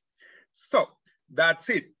 So that's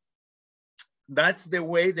it. That's the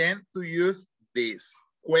way then to use this.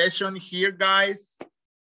 Question here, guys.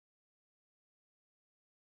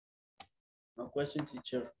 No question,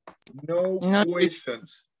 teacher. No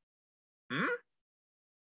questions. Hmm?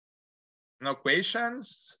 No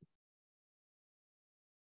questions?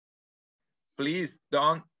 Please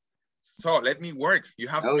don't. So let me work. You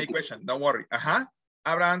have to make question. Don't worry.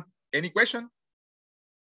 Abraham, any question?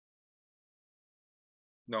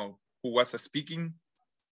 No. Who was speaking?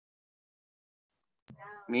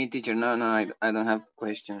 Me, teacher. No, I don't have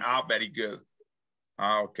questions. Ah, very good.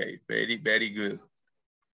 Okay, very, very good.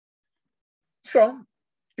 So,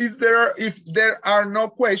 if there are no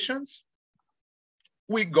questions,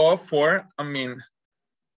 we go for,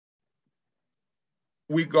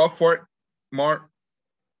 we go for more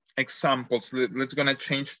examples. Let's gonna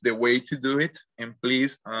change the way to do it, and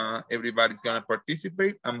please, everybody's gonna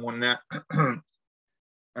participate. I'm gonna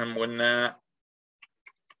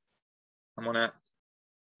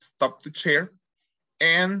stop the share,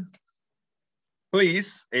 and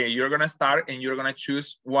please, you're gonna start and you're gonna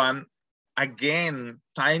choose one. Again,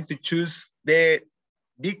 time to choose the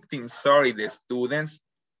victims, sorry, the students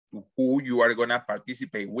who you are gonna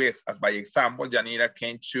participate with. As by example, Janira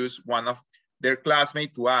can choose one of their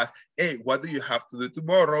classmates to ask, hey, what do you have to do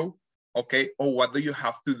tomorrow? Okay, or what do you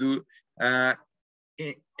have to do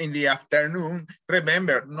in the afternoon?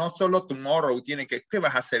 Remember, no solo tomorrow, tiene que, ¿qué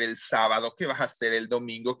vas a hacer el sábado? ¿Qué vas a hacer el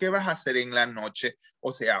domingo? ¿Qué vas a hacer en la noche?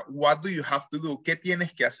 O sea, what do you have to do? ¿Qué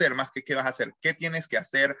tienes que hacer? Más que qué vas a hacer, ¿qué tienes que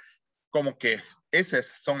hacer? Como que esas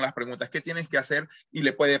son las preguntas. ¿Qué tienes que hacer? Y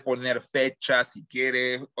le puede poner fecha si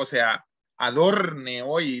quiere. O sea, adorne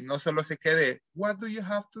hoy. No solo se quede, what do you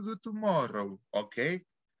have to do tomorrow? Ok.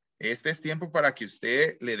 Este es tiempo para que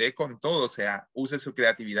usted le dé con todo. O sea, use su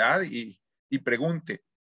creatividad y pregunte.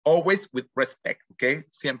 Always with respect. Ok.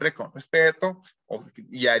 Siempre con respeto.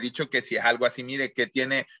 Ya he dicho que si es algo así, mire, que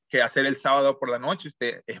tiene que hacer el sábado por la noche,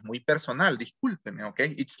 usted es muy personal. Discúlpeme. Ok.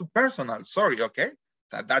 It's too personal. Sorry. Ok.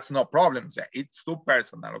 That's no problem. It's too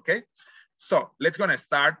personal, okay? So let's gonna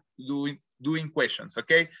start doing questions,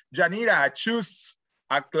 okay? Janira, choose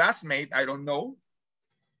a classmate. I don't know.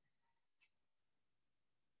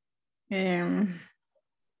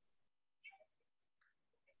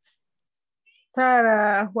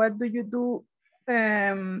 Sarah, what do you do?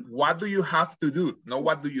 What do you have to do? No,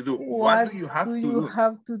 what do you do? What do you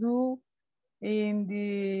have to do in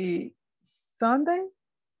the Sunday?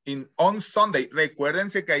 On Sunday,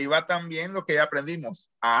 recuérdense que ahí va también lo que ya aprendimos.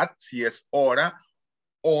 At, si es hora.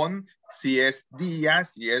 On, si es día,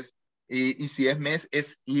 si es, y si es mes,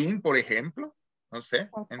 es in, por ejemplo. No sé.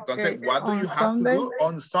 Entonces, what do you have to do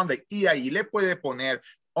on Sunday? Y ahí le puede poner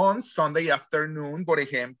on Sunday afternoon, por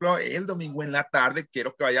ejemplo, el domingo en la tarde,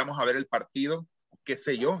 quiero que vayamos a ver el partido, qué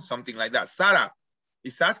sé yo, something like that. Sara,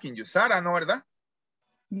 is asking you. Sara, ¿no, verdad?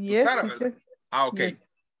 Yes, Sara, teacher. Ah, ok. Yes.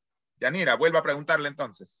 Yanira, vuelva a preguntarle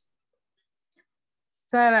entonces.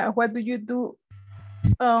 Sarah, what do you do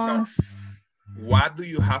on... No. What do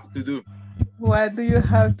you have to do? What do you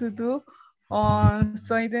have to do on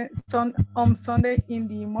Sunday, on Sunday in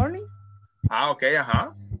the morning? Ah, ok,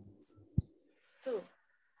 ajá.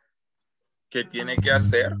 ¿Qué tiene que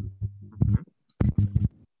hacer?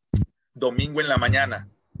 Domingo en la mañana.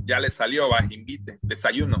 Ya le salió, va, invite,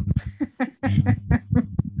 desayuno.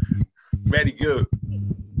 Very good.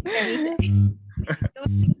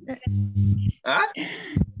 ¿Ah?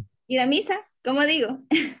 ¿Ir a misa? ¿Cómo digo?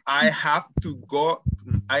 I have to go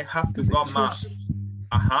mass.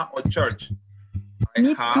 Ajá, o church.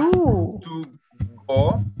 Me too. To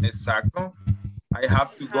go, exacto. I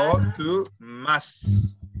have to go to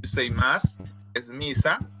mass. You say mass, es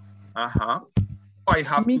misa. Ajá. O I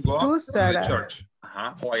have to go to the church.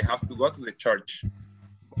 Ajá. O I have to go to the church.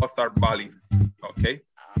 Both are valid. Okay.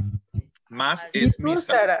 Mass is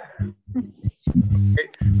misa. Okay.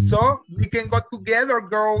 So we can go together,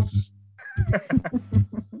 girls.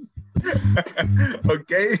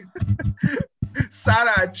 Okay.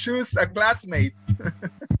 Sarah, choose a classmate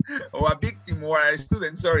or a victim or a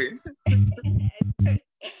student, sorry.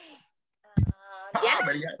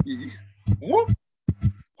 Who?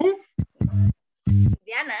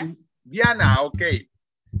 Diana. Diana, okay.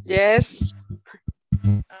 Yes.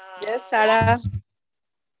 Yes, Sarah.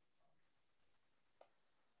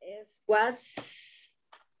 What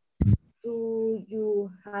do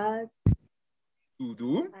you have to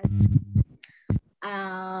do?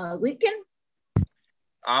 Weekend.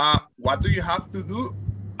 What do you have to do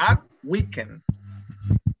at weekend?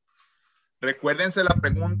 Recuérdense la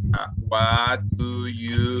pregunta. What do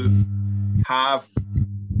you have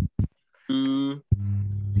to do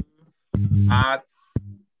at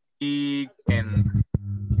weekend?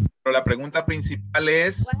 Pero la pregunta principal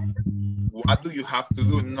es what do you have to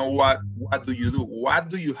do? No, what do you do? What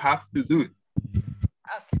do you have to do?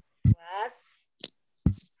 Okay.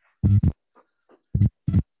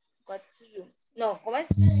 What do you? No, ¿cómo es?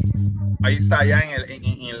 Ahí está, ya en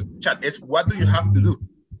el chat. Es what do you have to do?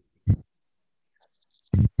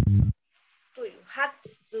 Do you have to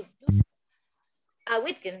do a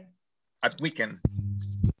weekend? At weekend.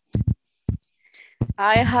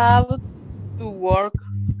 I have to work.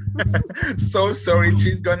 So sorry,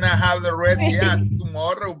 she's gonna have the rest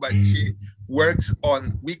tomorrow, but she works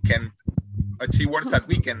on weekend. But she works at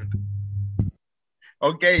weekend.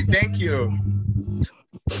 Okay, thank you.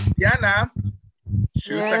 Diana,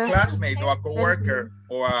 choose a classmate or a coworker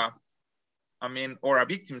or a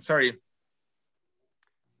victim, sorry.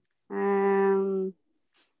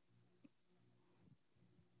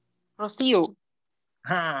 Rocío.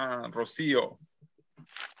 Ah, Rocío.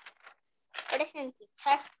 Present.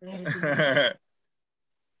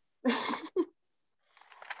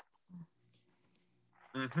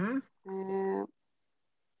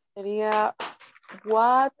 Sería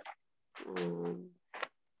what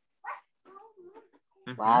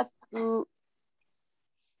what do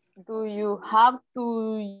you have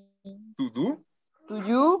to do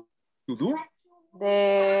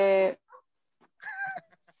the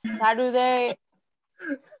Saturday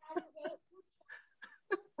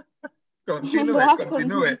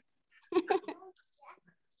Continúe.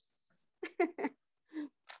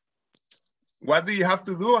 What do you have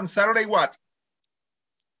to do on Saturday? What?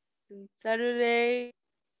 Saturday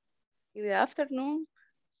in the afternoon.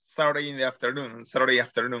 Saturday in the afternoon. Saturday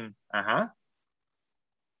afternoon. I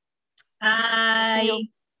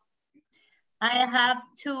have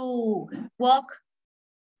to walk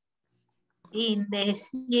in the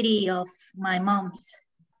city of my mom's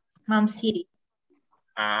city.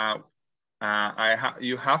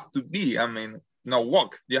 You have to be, I mean, no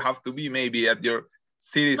walk. You have to be maybe at your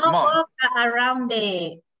city's No, mom. walk around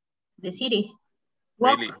the city.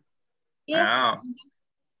 Walk. Really? Yes.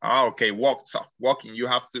 Okay, walk. So walking, you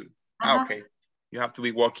have to. Okay, you have to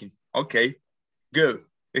be walking. Okay, good.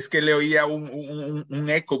 Es que le oía un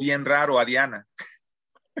eco bien raro a Diana.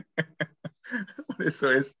 Por eso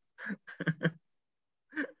es.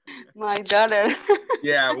 My daughter.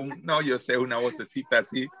 Yeah, no, yo sé, una vocecita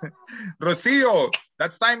así. Rocío,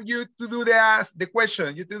 that's time you to do the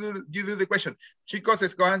question. You do the question. Chicos,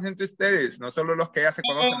 escojan entre ustedes, no solo los que ya se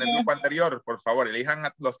conocen del grupo anterior, por favor, elijan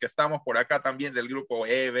a los que estamos por acá también del grupo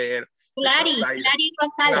Ever. Clary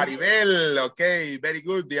Rosales. Claribel, okay, very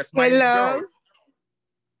good. The smiling girl.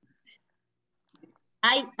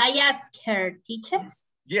 I asked her, teacher.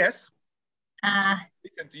 Yes.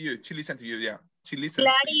 Listen to you. She listened to you, yeah. She listens.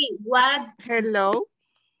 Clary, Hello.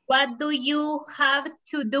 What do you have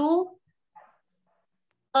to do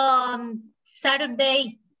on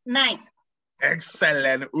Saturday night?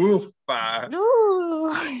 Excellent. Ufa.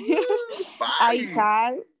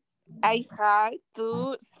 I had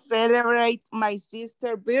to celebrate my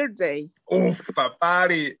sister's birthday. Ufa,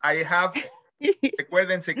 party. I have.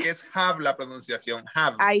 Recuérdense que es have la pronunciación.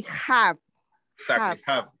 Have. I have. Exactly.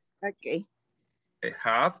 Have. Okay.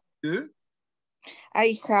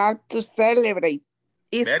 I have to celebrate.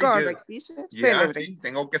 Is correct, teacher? Celebrate. Sí,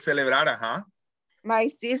 tengo que celebrar, My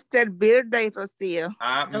sister's birthday, Rocío.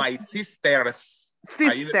 My sisters.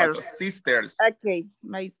 Sisters. Okay,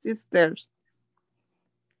 my sisters.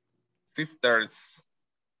 Sisters.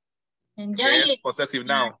 Enjoy yes, it. Possessive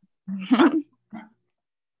now.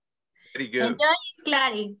 Very good. Enjoy it,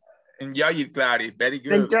 Clary. Enjoy it, Clary. Very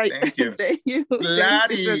good. Thank you.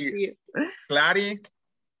 Clary. Clary.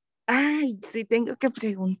 Ay, sí tengo que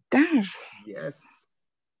preguntar. Yes.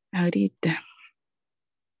 Ahorita.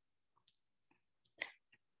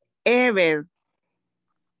 Ever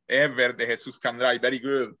de Jesús Candray. Very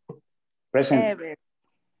good. Present. Ever.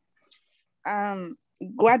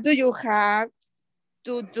 What do you have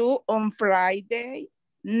to do on Friday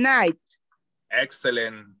night?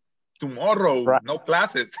 Excellent. Tomorrow, no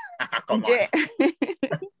classes. Come on.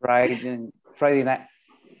 Friday night.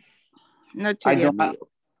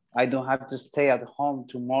 I don't have to stay at home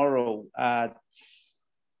tomorrow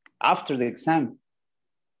after the exam.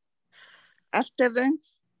 After the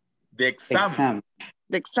exam.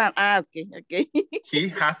 The exam. Okay. He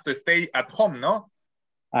has to stay at home, no?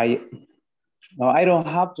 No, I don't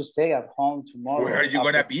have to stay at home tomorrow. Where are you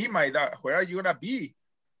gonna be, my dad? Where are you gonna be?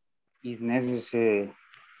 It's necessary.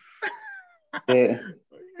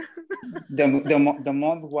 the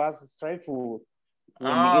month was stressful.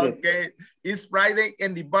 Okay. It's Friday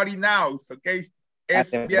and the body knows, okay?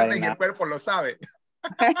 Es viernes y el cuerpo lo sabe.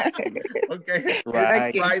 Okay.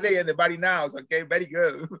 Right. Friday and the body knows, okay? Very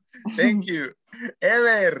good. Thank you.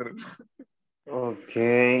 Ever.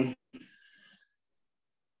 Okay.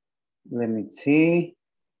 Let me see.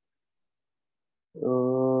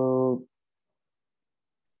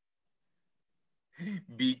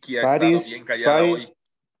 Vicky ha estado bien callada hoy.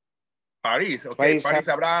 Paris, okay. Paris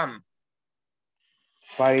Abraham.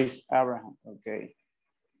 Paris Abraham, okay.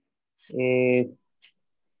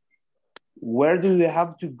 Where do you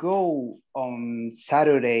have to go on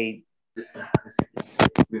Saturday?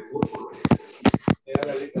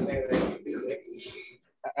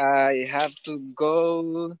 I have to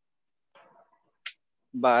go,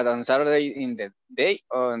 but on Saturday in the day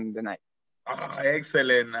or on the night?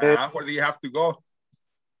 Excellent. Where do you have to go?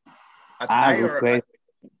 At night or okay.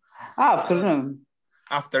 Afternoon.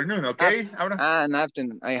 Afternoon, okay? An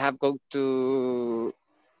afternoon. I have to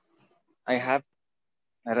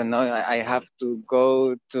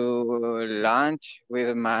go to lunch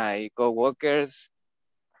with my co-workers.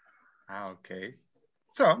 Okay.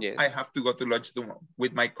 So yes. I have to go to lunch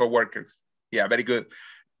with my co-workers. Yeah, very good.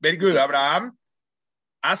 Very good, Abraham.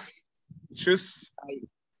 Ask, choose.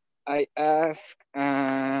 I ask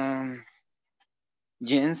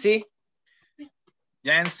Yancy.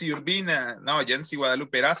 Yancy Urbina. No, Yancy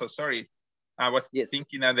Guadalupe Erazo, sorry. I was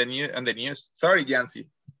thinking on the news. Sorry, Yancy.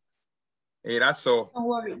 Erazo. Don't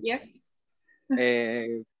worry, yes.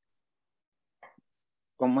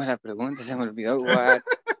 ¿Cómo es la pregunta? Se me olvidó.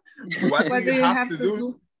 What do you have to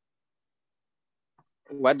do?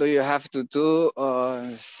 What do you have to do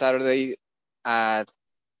on Saturday at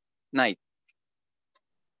night?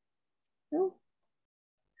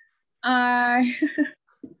 I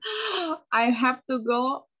have to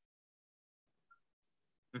go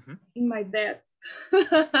in my bed.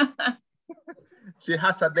 She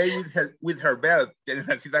has a day with her bed. She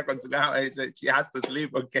has to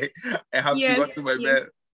sleep, okay? I have to go to my bed.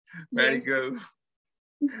 Very good.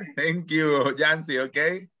 Thank you, Yancy,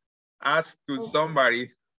 okay? Ask to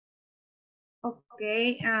somebody.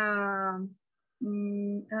 Okay.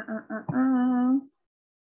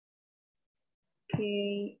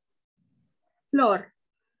 Okay. Flor.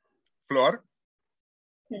 Flor?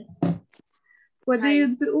 What do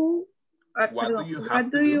you do?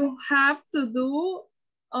 What do you have to do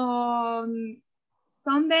on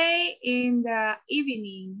Sunday in the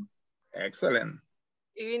evening? Excellent.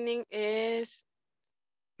 Evening is...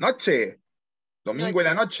 Noche. Domingo en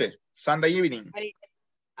la noche. Sunday evening.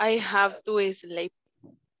 I have to sleep.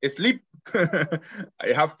 Sleep.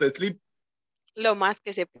 I have to sleep. Lo más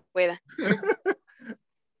que se pueda.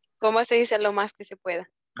 ¿Cómo se dice lo más que se pueda?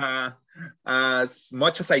 As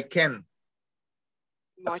much as I can.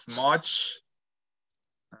 As much,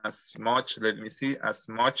 let me see, as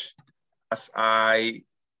much as I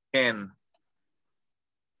can.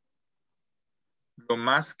 Lo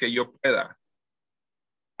más que yo pueda.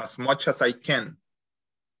 As much as I can.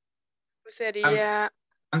 Sería...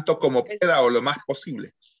 Tanto como pueda o lo más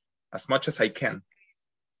posible. As much as I can.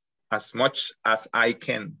 As much as I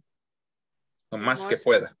can. Lo más que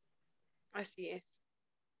pueda. Así es.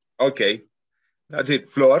 Okay. That's it.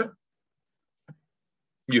 Flor,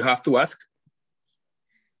 you have to ask.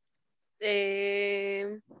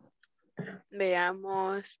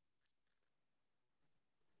 Veamos.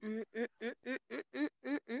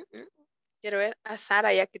 Quiero ver a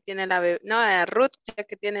Sara ya que tiene la bebé. No, a Ruth ya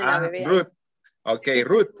que tiene la bebé. Ruth. Okay,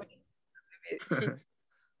 Ruth.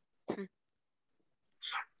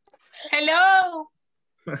 Hello.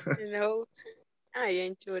 Hello. Ay,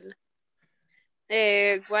 bien chula.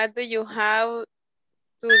 What do you have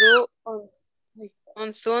to do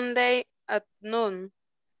on Sunday at noon?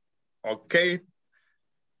 Okay.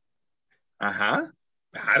 Ajá.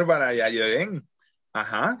 Bárbara, ya ven.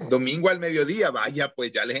 Ajá. Domingo al mediodía. Vaya,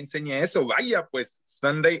 pues ya les enseñé eso. Vaya, pues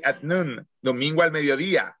Sunday at noon. Domingo al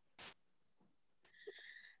mediodía.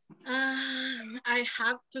 I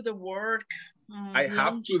have to the work. I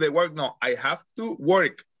have to the work. No, I have to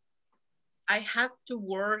work. I have to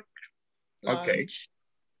work. Okay.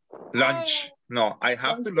 Lunch. No, I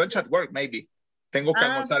have to lunch at work, maybe. Tengo que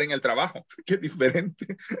almorzar en el trabajo. Qué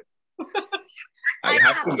diferente. I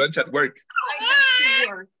have to lunch at work. I have to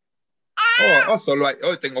work. Oh, solo hay,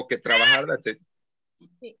 tengo que trabajar, that's it.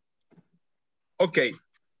 Sí. Okay.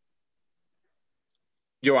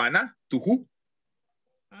 Joana, ¿tú who?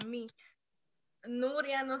 A mí.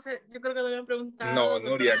 Nuria, no sé, yo creo que te habían preguntado. No,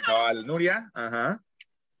 Nuria, cabal. Nuria, ajá.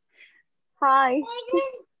 Hi.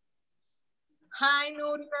 Hi,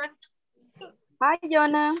 Nuria. Hi,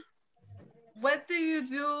 Jonah. What do you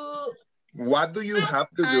do? What do you have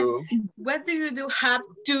to do? What do you have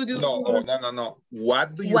to do? No.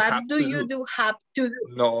 What do you have to do? Have to do?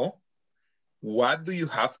 No. What do you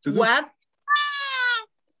have to do? What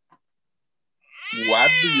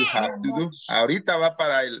do you have to do? Ahorita va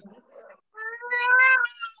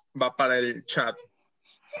para el chat.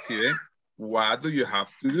 ¿Sí ve? What do you have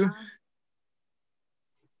to do?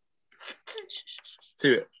 ¿Sí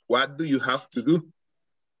ve? What do you have to do?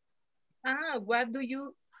 What do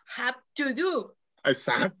you have to do?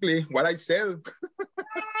 Exactly what I said.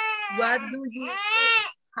 What do you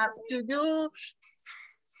have to do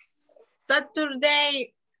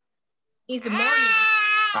Saturday in the morning?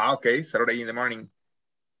 Okay, Saturday in the morning.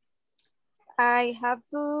 I have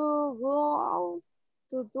to go out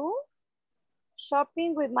to do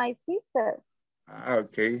shopping with my sister.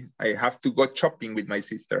 Okay, I have to go shopping with my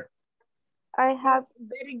sister. I have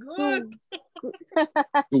very good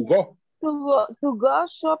to go. to go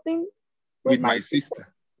shopping with my sister.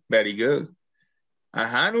 Very good.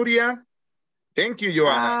 Ajá, Nuria. Thank you,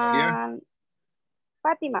 Joanna. Nuria.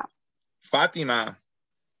 Fatima. Fatima.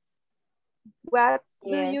 What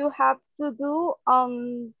do you have to do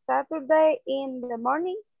on Saturday in the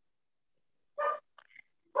morning?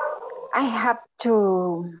 I have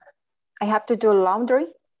to do laundry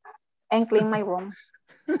and clean my room.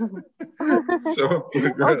 So,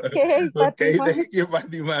 okay, okay, thank you,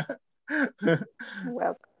 Fatima.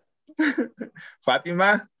 Welcome.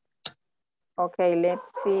 Fatima. Okay,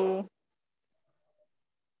 let's see.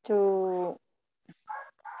 To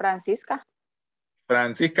Francisca.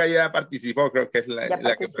 Francisca ya participó, creo que es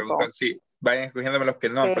la que pregunta. Sí, vayan escogiéndome los que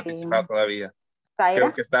no han participado todavía. Zaira.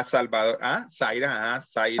 Creo que está Salvador. Ah, Zaira,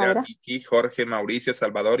 Zaira, Vicky, Jorge, Mauricio,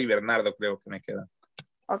 Salvador y Bernardo, creo que me quedan.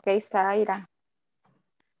 Ok, Zaira.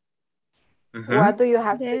 What do you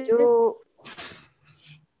have to do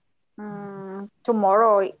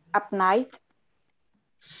tomorrow at night?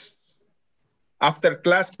 After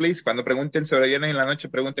class, please. Cuando pregunten sobre viernes en la noche,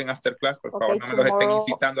 pregunten after class, por favor. No me los estén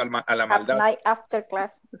incitando a la maldad. At night after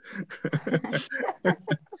class.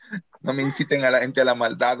 No me inciten a la gente a la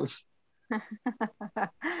maldad.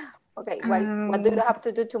 Okay, well, what do you have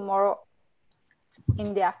to do tomorrow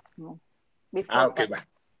in the afternoon? Okay, va.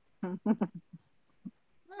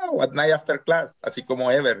 What night after class, así como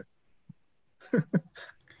ever.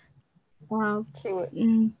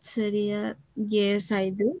 Sería, yes, I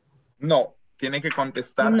do. No, tiene que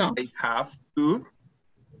contestar, no. I have to.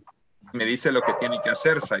 Me dice lo que tiene que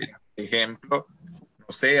hacer, Zaira. Ejemplo, no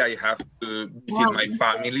sé, I have to visit my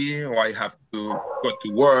family, or I have to go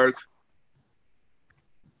to work.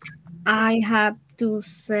 I have to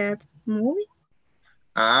set movie.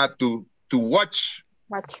 To watch.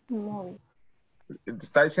 Watch movie.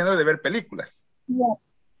 Está diciendo de ver películas. Yeah.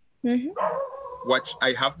 Watch.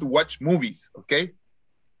 I have to watch movies, okay?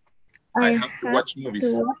 I have to watch movies.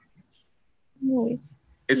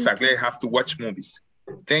 Exactly, I have to watch movies.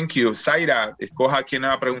 Thank you. Zaira, escoja quién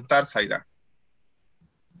va a preguntar, Zaira.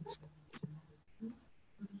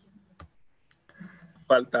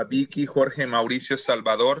 Falta Vicky, Jorge, Mauricio,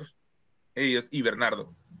 Salvador, ellos y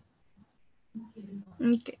Bernardo.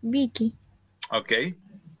 Okay. Vicky. Ok.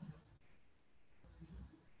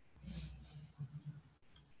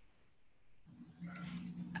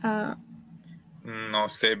 No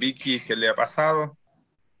sé, Vicky, ¿qué le ha pasado?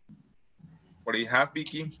 What do you have,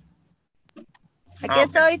 Vicky? Aquí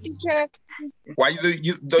estoy, teacher. Why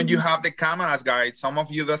don't you have the cameras, guys? Some of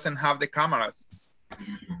you doesn't have the cameras.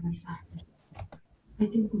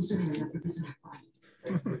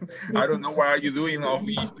 I don't know what are you doing, or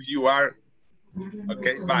if you are.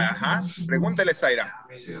 Okay, bye. Ajá. Pregúntele, Zaira.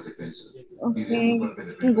 Okay.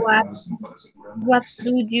 What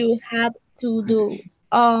do you have to do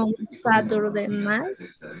on Saturday night?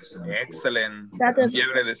 Excellent. Saturday.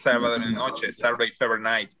 Fiebre de sábado en la noche. Saturday fever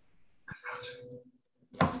night.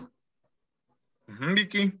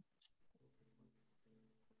 Vicky.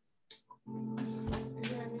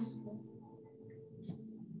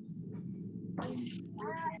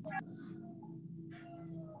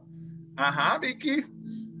 Ajá, Vicky.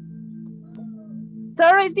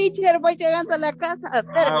 Sorry, teacher, voy llegando a la casa.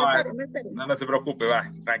 Espérame. No se preocupe,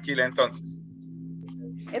 va. Tranquila, entonces.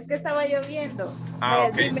 Es que estaba lloviendo.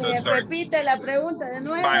 Okay, si me repite la pregunta de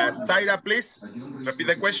nuevo. Zaira, please. Repeat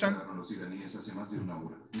the question.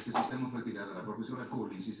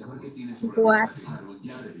 What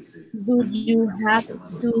do you have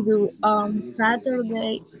to do on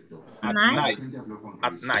Saturday night?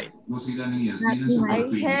 At night.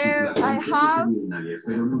 I have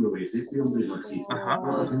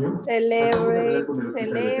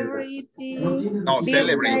celebrity. No,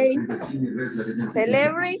 celebrate.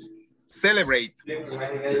 Celebrate the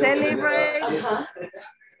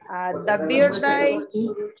birthday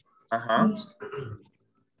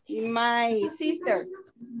my sister.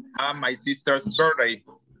 My sister's birthday.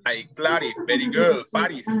 Clary, very good.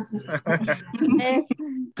 Paris.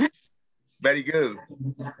 Very good.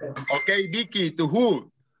 Okay, Vicky, to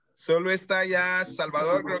who? Solo está ya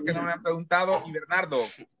Salvador, creo que no me han preguntado, y Bernardo.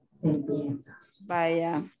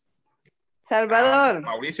 Vaya. Salvador.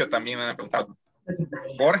 Mauricio también me han preguntado.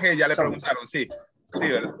 Jorge ya le preguntaron, sí. Sí,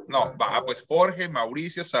 ¿verdad? No, va, pues Jorge,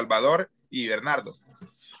 Mauricio, Salvador y Bernardo.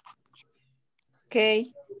 Ok.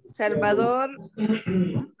 Salvador.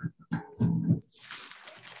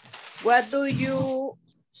 What do you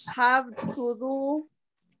have to do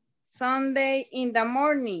Sunday in the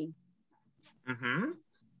morning?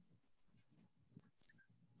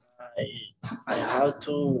 I have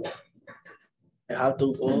to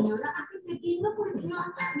go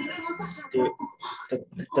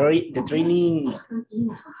The training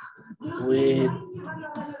with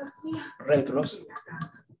Red Cross.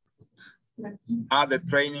 The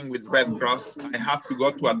training with Red Cross. I have to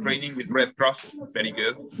go to a training with Red Cross. Very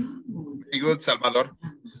good. Very good, Salvador.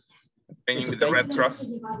 Training with the Red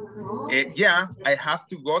Cross. Yeah, I have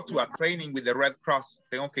to go to a training with the Red Cross.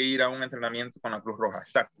 Tengo que ir a un entrenamiento con la Cruz Roja.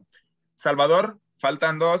 Exacto. Salvador,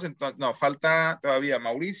 faltan dos. Entonces, no, falta todavía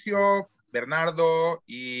Mauricio, Bernardo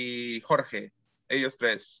y Jorge. Ellos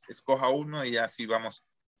tres. Escoja uno y así vamos a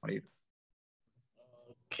morir.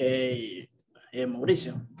 Ok.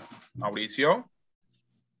 Mauricio. Mauricio.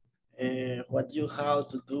 What you have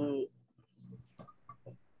to do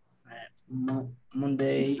on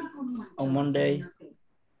Monday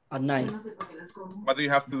at night? What do you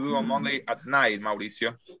have to do on Monday at night,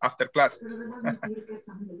 Mauricio, after class?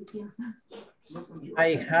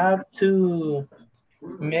 I have to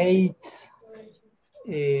make,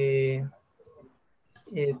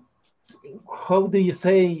 how do you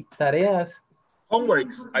say tareas?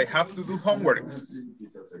 Homeworks. I have to do homeworks.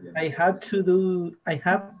 I have to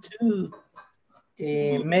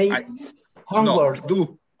make homework. No,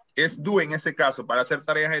 do. Es do en ese caso. Para hacer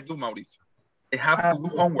tareas es do, Mauricio. I have to do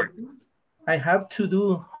homework. I have to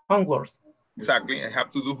do homework. Exactly. I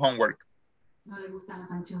have to do homework.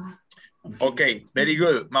 Okay, very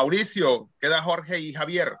good. Mauricio, queda Jorge y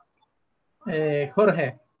Javier.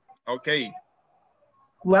 Jorge. Okay.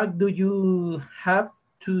 What do you have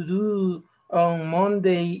to do on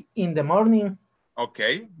Monday in the morning?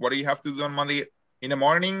 Okay. What do you have to do on Monday in the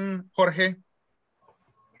morning, Jorge?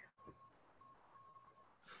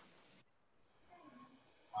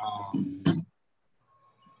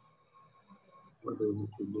 What do you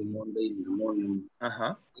have to do Monday in the morning?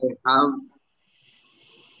 Uh-huh.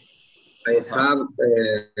 I have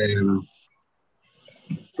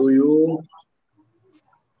to you.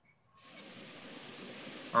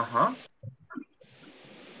 Uh-huh.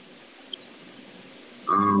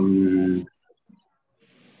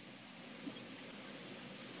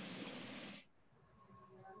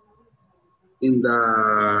 In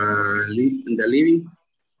the living.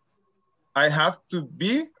 I have to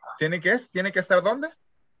be. ¿Tiene que estar dónde?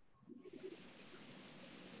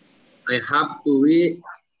 I have to be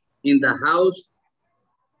in the house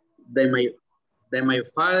that my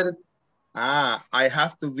father. I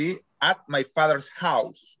have to be at my father's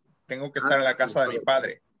house. Tengo que estar en la casa de mi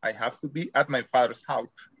padre. I have to be at my father's house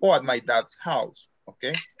or at my dad's house.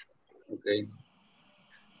 Okay. Okay.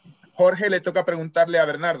 Jorge, le toca preguntarle a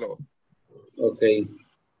Bernardo. Okay.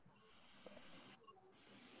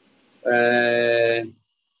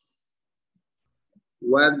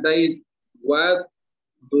 What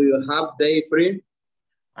do you have day free?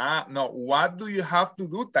 No. What do you have to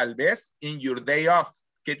do, tal vez, in your day off?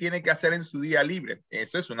 ¿Qué tiene que hacer en su día libre?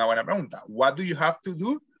 Esa es una buena pregunta. What do you have to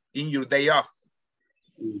do in your day off?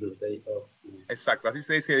 In your day off. Exacto, así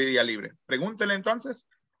se dice día libre. Pregúntele entonces.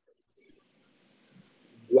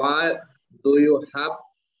 What do you have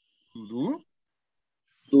to do?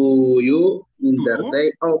 To you in the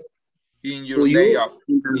day off? In your day off.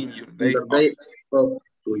 In your day off.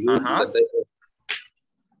 To you in the day off.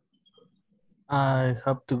 I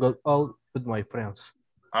have to go out with my friends.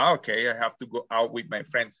 Okay, I have to go out with my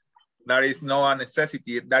friends. That is not a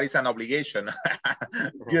necessity, that is an obligation.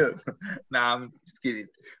 Good. No, I'm just kidding.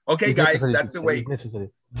 Okay, it's guys, that's the way. It's necessary.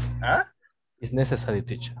 Huh? It's necessary,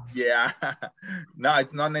 teacher. Yeah. No,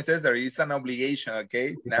 it's not necessary. It's an obligation,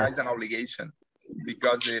 okay? Now it's an obligation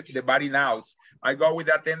because the body knows. I go with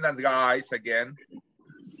the attendance, guys, again.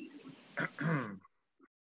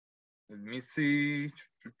 Let me see.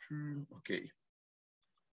 Okay.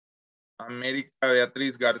 América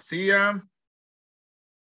Beatriz García.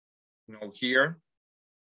 No here.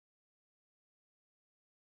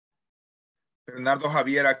 Bernardo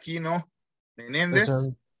Javier Aquino Menéndez.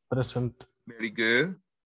 Present. Very good.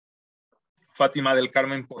 Fátima del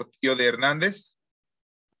Carmen Portillo de Hernández.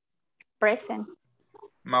 Present.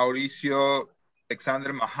 Mauricio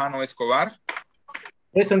Alexander Majano Escobar.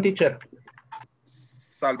 Present, teacher.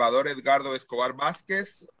 Salvador Edgardo Escobar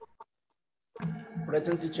Vázquez.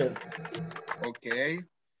 Present, teacher. Ok.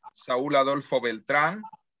 Saúl Adolfo Beltrán.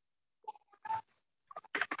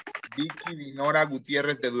 Vicky Dinora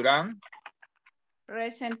Gutiérrez de Durán.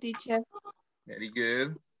 Present, teacher. Very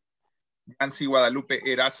good. Nancy Guadalupe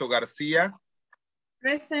Erazo García.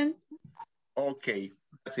 Present. Ok.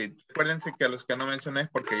 That's it. Acuérdense que a los que no mencioné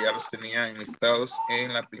porque ya los tenía enlistados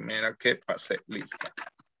en la primera que pasé lista.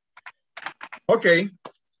 Ok.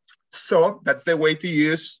 So, that's the way to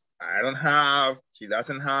use I don't have, she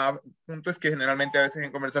doesn't have. El punto es que generalmente a veces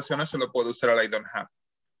en conversaciones solo puedo usar el I don't have.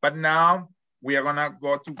 But now we are gonna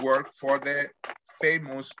go to work for the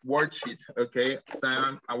famous worksheet, okay?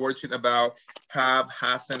 Sam, a worksheet about have,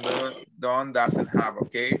 hasn't, done, doesn't have,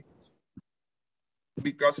 okay?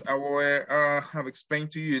 Because I will have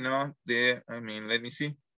explained to you, you know, let me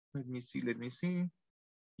see.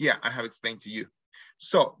 Yeah, I have explained to you.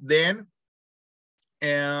 So then,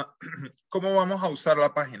 ¿cómo vamos a usar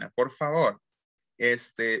la página? Por favor,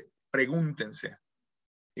 pregúntense.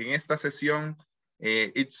 En esta sesión,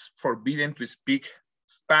 it's forbidden to speak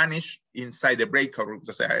Spanish inside the breakout rooms.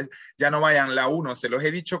 O sea, ya no vayan la 1, se los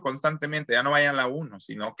he dicho constantemente, ya no vayan la 1,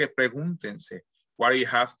 sino que pregúntense. What do you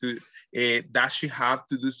have to, does she have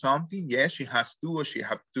to do something? Yes, she has to or she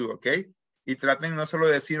have to, okay? Y traten no solo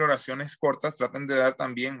de decir oraciones cortas, traten de dar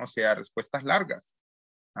también, o sea, respuestas largas.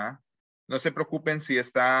 ¿Ah? No se preocupen si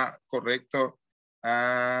está correcto.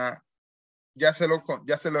 Ya se lo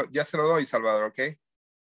doy, Salvador, ¿ok?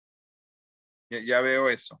 Ya veo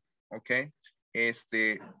eso, ¿ok?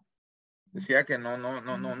 Decía que no,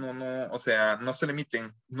 o sea, no se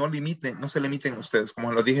limiten ustedes.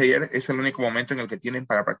 Como lo dije ayer, es el único momento en el que tienen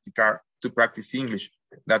para practicar, to practice English.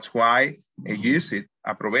 That's why use it,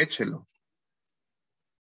 aprovechelo.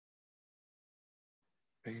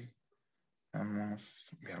 Okay. Vamos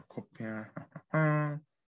a ver copia.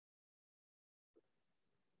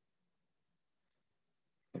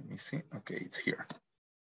 Let me see. Okay, it's here.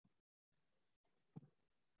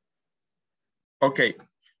 Okay,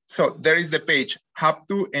 so there is the page. Have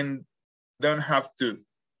to and don't have to.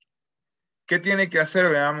 ¿Qué tiene que hacer?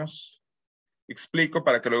 Veamos. Explico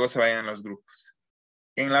para que luego se vayan a los grupos.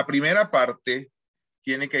 En la primera parte,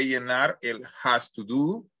 tiene que llenar el has to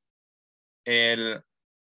do, el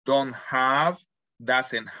don't have,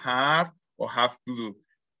 doesn't have o have to do.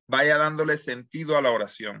 Vaya dándole sentido a la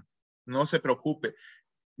oración. No se preocupe.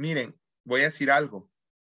 Miren, voy a decir algo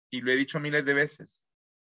y lo he dicho miles de veces.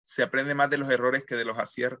 Se aprende más de los errores que de los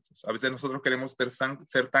aciertos. A veces nosotros queremos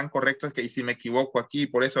ser tan correctos que si me equivoco aquí,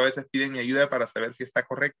 por eso a veces piden mi ayuda para saber si está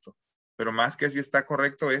correcto. Pero más que si está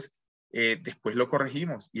correcto es, después lo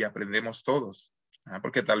corregimos y aprendemos todos.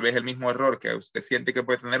 Porque tal vez el mismo error que usted siente que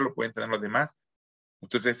puede tener, lo pueden tener los demás.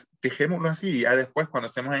 Entonces, dejémoslo así y ya después cuando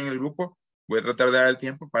estemos en el grupo, voy a tratar de dar el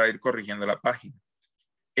tiempo para ir corrigiendo la página.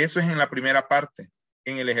 Eso es en la primera parte.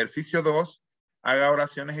 En el ejercicio 2, haga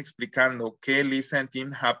oraciones explicando qué Lisa and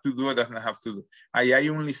Tim have to do or doesn't have to do. Ahí hay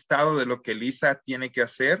un listado de lo que Lisa tiene que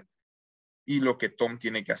hacer y lo que Tom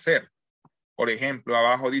tiene que hacer. Por ejemplo,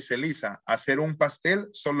 abajo dice Lisa, hacer un pastel,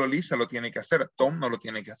 solo Lisa lo tiene que hacer, Tom no lo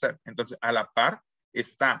tiene que hacer. Entonces, a la par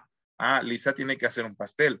está, Lisa tiene que hacer un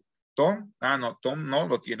pastel. Tom, no, Tom no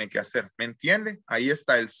lo tiene que hacer. ¿Me entiende? Ahí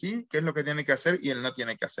está el sí, que es lo que tiene que hacer y el no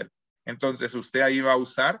tiene que hacer. Entonces, usted ahí va a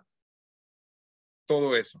usar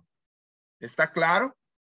todo eso. ¿Está claro?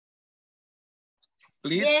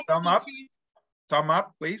 Please, yes, thumb up. Thumb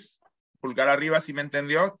up, please. Pulgar arriba si me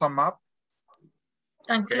entendió. Thumb up.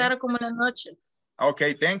 Tan claro como la noche. Ok,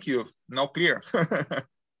 thank you. No clear.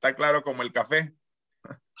 Está claro como el café.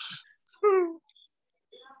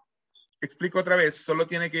 Explico otra vez. Solo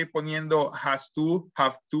tiene que ir poniendo has to,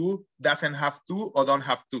 have to, doesn't have to o don't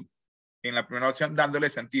have to. En la primera opción dándole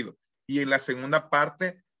sentido. Y en la segunda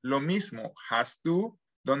parte lo mismo. Has to,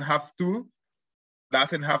 don't have to,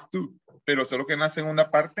 doesn't have to. Pero solo que en la segunda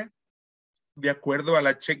parte, de acuerdo a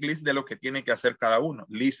la checklist de lo que tiene que hacer cada uno.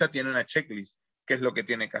 Lisa tiene una checklist. ¿Qué es lo que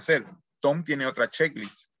tiene que hacer? Tom tiene otra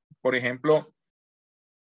checklist. Por ejemplo,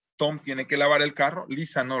 Tom tiene que lavar el carro.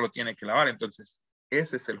 Lisa no lo tiene que lavar. Entonces,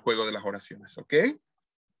 ese es el juego de las oraciones. ¿Ok?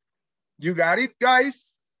 You got it,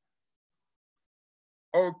 guys?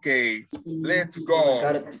 Ok. Let's go.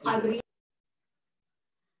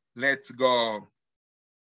 Let's go.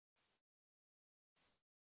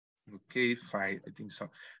 Ok, fine. I think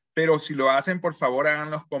so. Pero si lo hacen, por favor,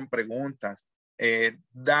 háganlos con preguntas.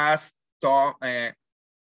 Does Tom,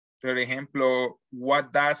 por ejemplo,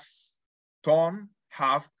 what does Tom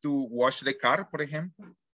have to wash the car, por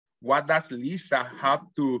ejemplo? What does Lisa have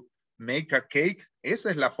to make a cake?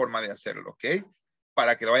 Esa es la forma de hacerlo, ¿ok?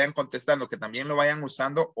 Para que lo vayan contestando, que también lo vayan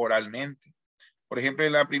usando oralmente. Por ejemplo,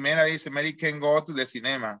 en la primera dice, Mary can go to the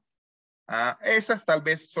cinema. Esas tal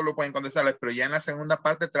vez solo pueden contestarlas, pero ya en la segunda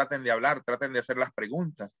parte traten de hablar, traten de hacer las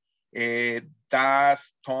preguntas.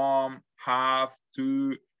 Does Tom have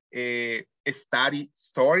to study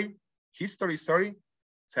history story?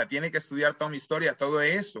 O sea, tiene que estudiar Tom historia, todo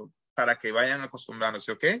eso, para que vayan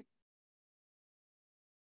acostumbrándose, ¿ok?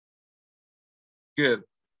 Good,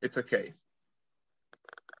 it's okay.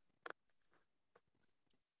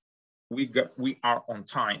 We are on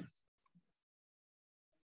time.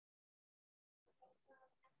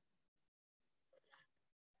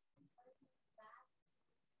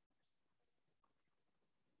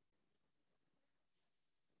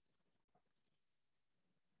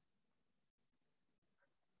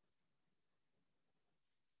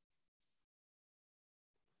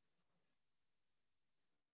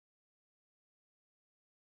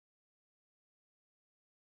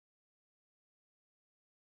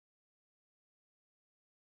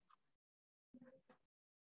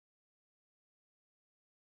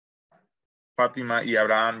 Fatima y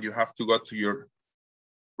Abraham, you have to go to your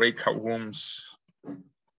breakout rooms.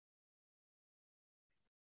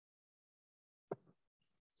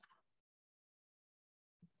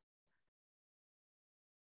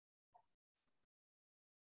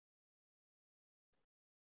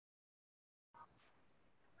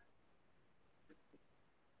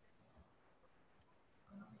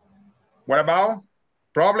 What about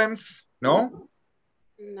problems? No?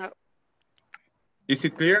 No. Is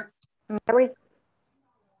it clear? Mary,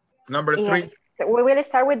 Number 3. so we will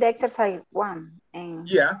start with the exercise 1. And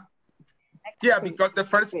Yeah. Yeah, because the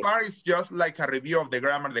first part is just like a review of the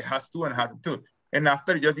grammar, the has to and has to. And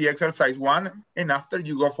after just the exercise 1, and after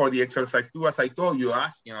you go for the exercise 2, as I told you,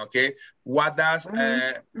 asking, okay, what does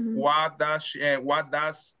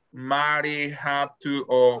Mary have to,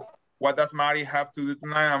 or what does Mary have to do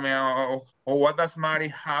tonight? I mean, or what does Mary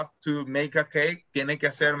have to make a cake? Tiene que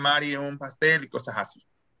hacer Mary un pastel y cosas así.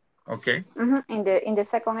 Okay. In the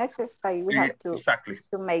second exercise, we have to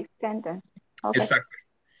make sentence. Okay. Exactly.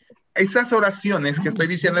 Esas oraciones que estoy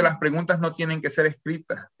diciendo, las preguntas no tienen que ser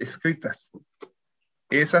escritas.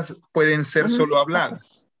 Esas pueden ser solo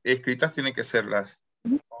habladas. Escritas tienen que ser las.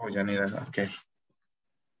 Oh, Yanira, ok.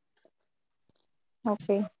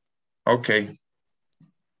 Okay. Okay.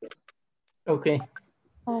 Okay.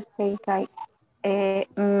 Okay, guys.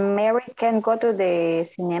 Mary can go to the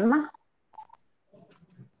cinema.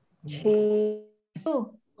 She.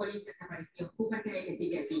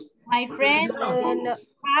 My friend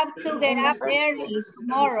have to get up early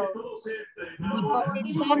tomorrow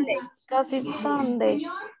because it's Sunday.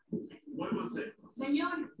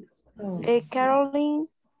 Caroline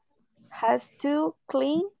has to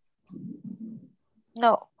clean.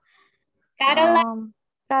 No. Caroline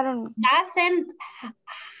doesn't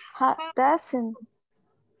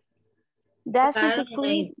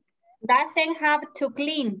have to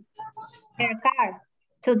clean her car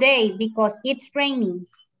today because it's raining.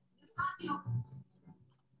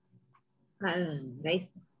 Nice.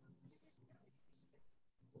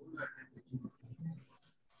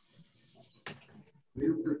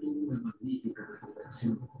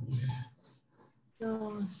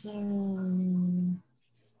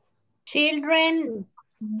 Children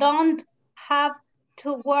don't have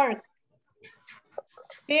to work.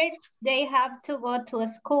 First, they have to go to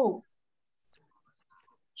school.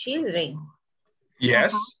 Children.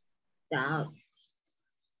 Yes.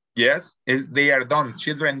 Yes, they are done.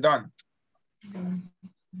 Children done.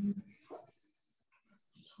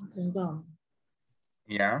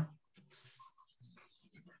 Yeah.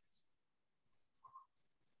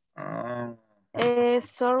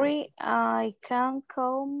 Sorry, I can't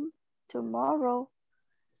come tomorrow.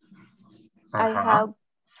 I have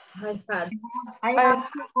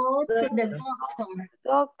to go to the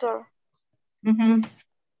doctor.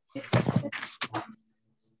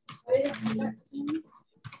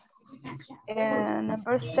 And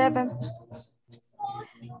number 7,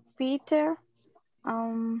 Peter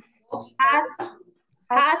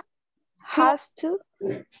has to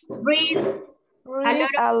read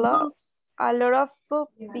a lot of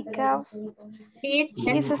books because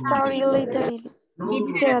he's studying literature.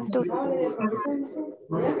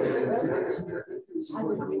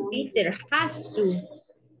 Peter has to.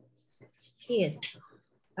 Yes.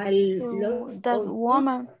 That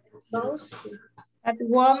woman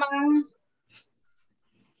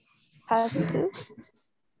has to.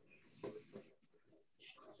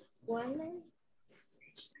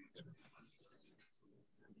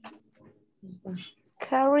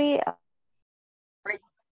 Carry.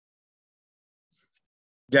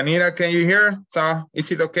 Yanira, can you hear? So, is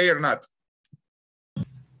it okay or not?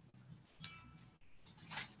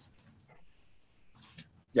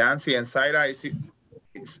 Yancy and Zaira, is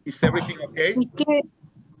everything okay?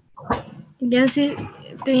 Yancy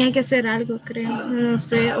tenía que hacer algo, creo. No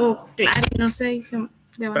sé, o claro, no sé.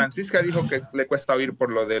 Francisca dijo que le cuesta oír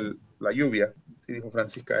por lo de la lluvia. Sí, dijo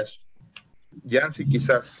Francisca eso. Yancy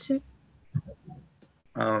quizás. Sí.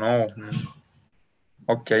 I don't know.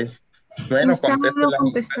 Ok. Bueno,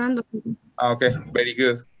 contestando. Ok, very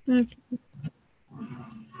good.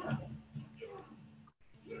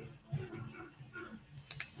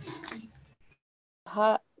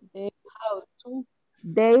 Okay.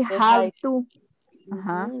 They have to.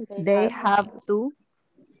 They have to.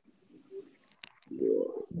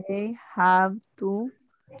 They have to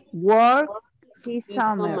work this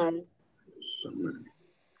summer.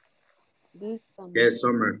 Yes,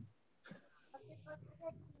 summer.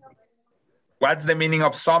 What's the meaning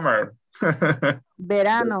of summer?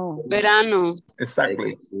 Verano. Verano.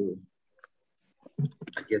 Exactly.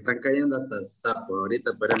 Aquí están cayendo hasta sapo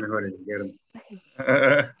ahorita, pero es mejor el invierno.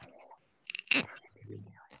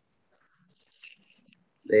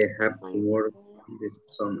 They have to work this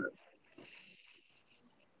summer.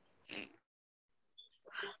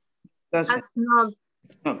 Doesn't. Not.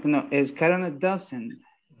 No, it's Carolina doesn't.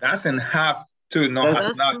 Doesn't have to, no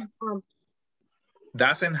has not.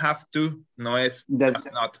 Doesn't have to, no es has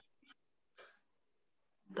not.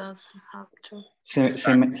 Doesn't have to.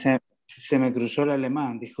 Se me cruzó el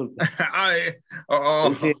alemán, disculpe.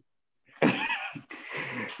 Sí.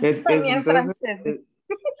 También francés.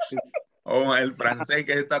 El francés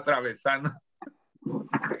que está atravesando.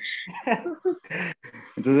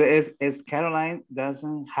 Entonces es Caroline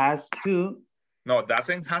doesn't has to. No,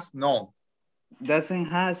 doesn't has no. Doesn't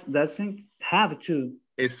have to.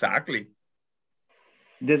 Exactly.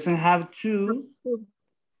 Doesn't have to.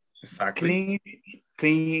 Exactly.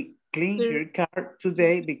 Clean your car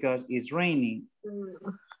today because it's raining.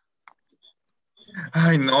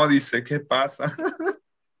 Ay, no, dice, ¿qué pasa?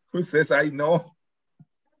 Usted ay, no.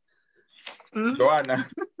 Joana.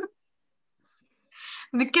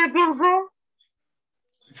 ¿De qué piensa?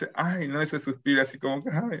 Dice, ay, no, ese suspiro así como que,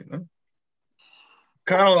 ay, no.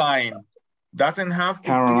 Caroline doesn't have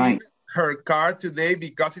to clean her car today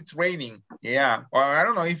because it's raining. Yeah, or I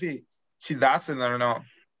don't know if she doesn't, I don't know.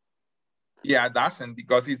 Yeah, doesn't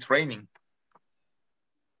because it's raining.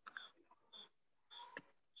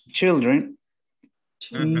 Children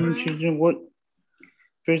what?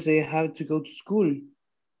 First they have to go to school.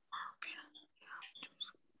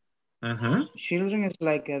 Children is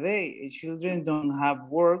like a day. Children don't have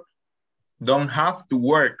work. Don't have to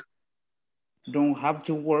work. Don't have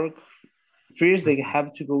to work. First they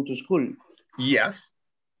have to go to school. Yes.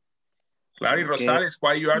 Clary Rosales,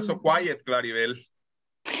 why you are so quiet, Claribel?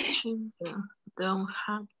 Children don't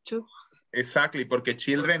have to. Exactly, porque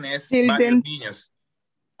children es varios niños.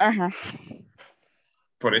 Ajá.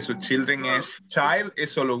 Por eso children es, child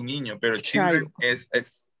es solo un niño, pero children es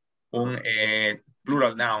un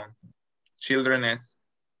plural noun. Children es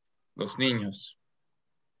los niños.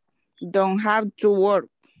 Don't have to work.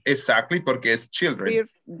 Exactly, porque es children.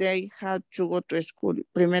 First they have to go to school.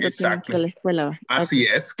 Primero tienen que ir a la escuela. Así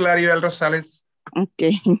es, Claribel Rosales. Ok.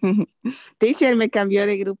 Teacher me cambió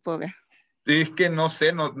de grupo, ¿ve? Es que no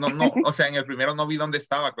sé, no, o sea, en el primero no vi dónde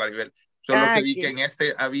estaba Claribel. Solo que vi que en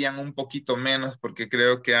este habían un poquito menos porque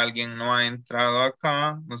creo que alguien no ha entrado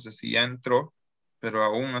acá. No sé si ya entró, pero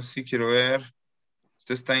aún así quiero ver.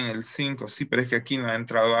 Usted está en el 5, sí, pero es que aquí no ha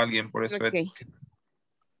entrado alguien, por eso. Okay.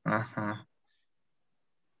 Ajá.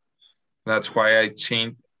 That's why I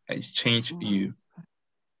changed you.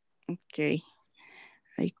 Okay.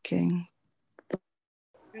 I can.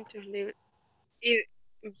 ¿Y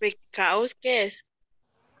because qué es?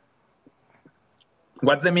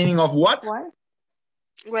 What's the meaning of what?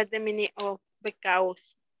 What's the meaning of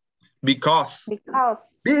because? Because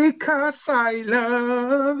I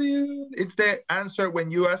love you. It's the answer when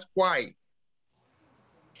you ask why.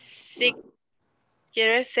 Sí,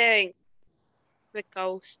 quiero decir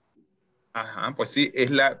because. Ajá, pues sí, es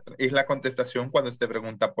la contestación cuando usted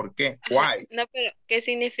pregunta por qué. Why. No, pero ¿qué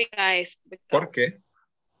significa eso? ¿Por qué?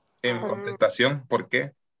 En contestación, ¿por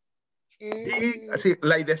qué? Así,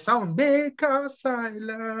 like the sound, because I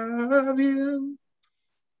love you.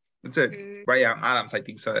 That's it. Brian Adams, I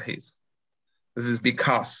think so. This is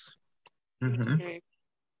because. Entonces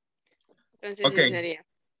Okay. sí sería.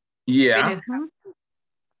 Yeah.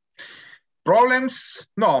 Problems?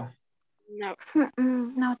 No. No.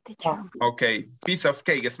 No, teacher. Okay. Piece of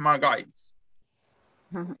cake, smart guys.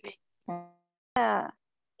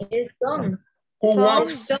 It's done. Who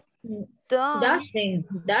walks? Dashing.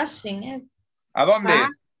 ¿A dónde?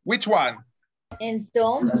 Which one? En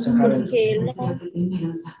Tom, porque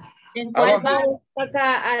 ¿en cuál va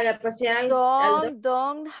a pasear al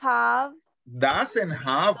don't have. Doesn't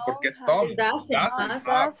have, porque es Tom.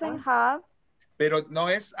 Doesn't have. Pero no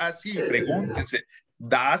es así, pregúntense.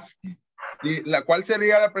 ¿Cuál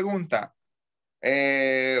sería la pregunta?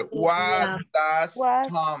 What does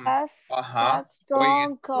Tom have to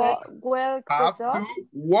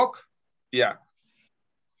walk? Yeah.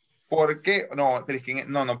 ¿Por qué? No, pero es que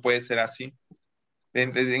no puede ser así.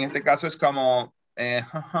 En este caso es como,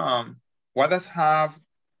 what does have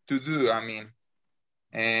to do? I mean,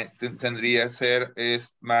 tendría que ser,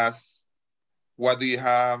 es más, what do you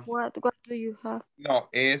have? What do you have? No,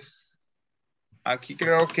 es, aquí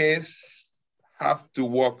creo que es have to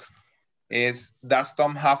walk. Es, does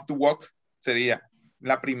Tom have to walk? Sería,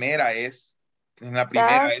 la primera es, no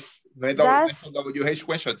es WH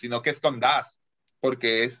question, sino que es con does.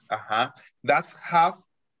 Porque es, does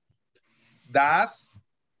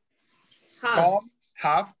Tom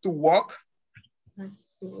have to walk?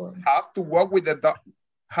 Have to walk with the dog.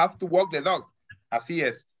 Have to walk the dog. Así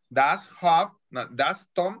es. Does have No,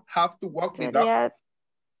 does Tom have to walk the dog?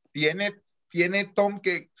 ¿Tiene Tom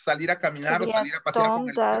que salir a caminar o salir a pasear con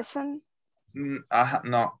el doesn't. Ajá,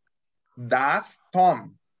 no. Does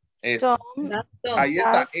Tom. Ahí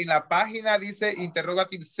está. En la página dice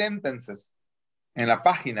interrogative sentences. En la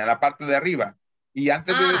página, en la parte de arriba. Y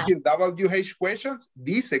antes de decir WH questions,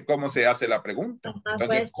 dice cómo se hace la pregunta.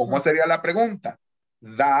 Entonces, ¿cómo sería la pregunta?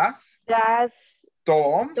 Does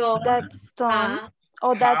Tom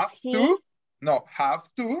o have to? No, have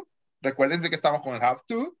to. Recuérdense que estamos con el have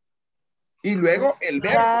to. Y luego el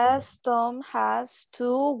verbo. Does Tom has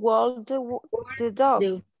to walk the dog?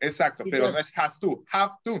 Exacto, pero no es has to.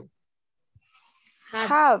 Have to.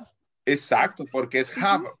 Have. Exacto, porque es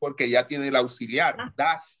have, porque ya tiene el auxiliar.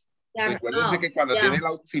 Does. Recuérdense que cuando tiene el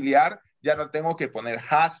auxiliar, ya no tengo que poner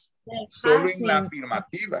has, solo en la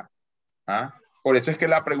afirmativa. ¿Ah? Por eso es que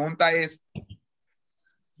la pregunta es,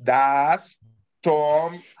 does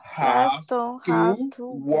Tom have to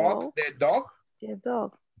walk the dog? The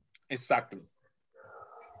dog. Exacto.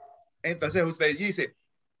 Entonces usted dice,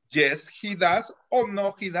 yes, he does, o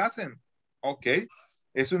no, he doesn't. Ok.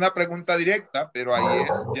 Es una pregunta directa, pero ahí es,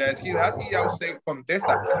 yes, he does, y ya usted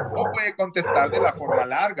contesta. O puede contestar de la forma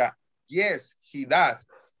larga. Yes, he does.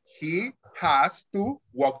 He has to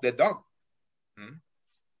walk the dog.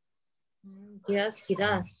 Yes, he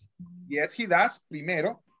does. Yes, he does,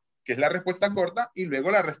 primero, que es la respuesta corta, y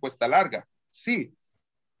luego la respuesta larga. Sí,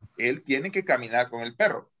 él tiene que caminar con el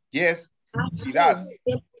perro. Yes, he does.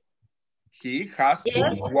 He has to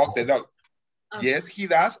walk the dog. Yes, he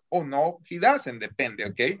does o no, he doesn't, depende,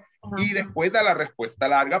 ¿ok? Y después da la respuesta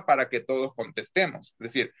larga para que todos contestemos. Es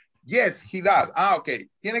decir, yes, he does. Ah, ok.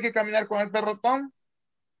 ¿Tiene que caminar con el perro Tom?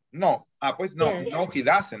 No. Ah, pues no, no, he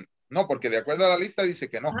doesn't. No, porque de acuerdo a la lista dice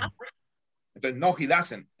que no. Entonces, no, he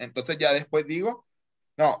doesn't. Entonces ya después digo,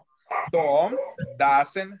 no, Tom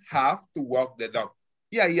doesn't have to walk the dog.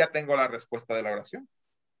 Y ahí ya tengo la respuesta de la oración.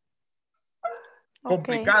 Okay.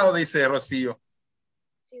 Complicado, dice Rocío.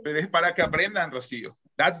 Pero es para que aprendan, Rocío.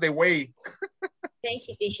 That's the way. Thank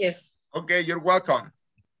you, teacher. Okay, you're welcome.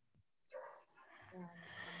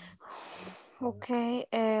 Okay,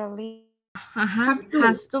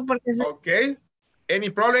 has to porque okay. Any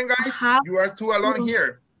problem, guys? You are two alone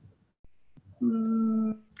here.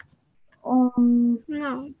 No.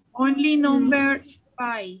 No. Only number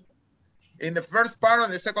 5. In the first part or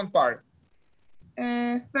the second part?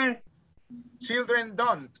 First. Children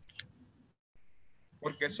don't.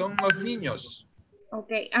 Porque son los niños.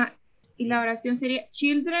 Ok, y la oración sería,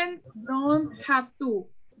 children don't have to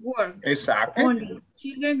work. Exacto. Only.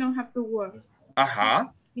 Children don't have to work.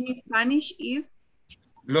 Ajá. In Spanish is?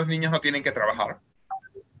 Los niños no tienen que trabajar.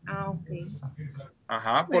 Ah, ok.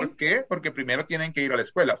 Ajá, ¿por qué? Porque primero tienen que ir a la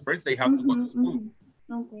escuela. First they have to go to school.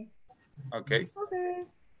 Ok. Ok. Ok.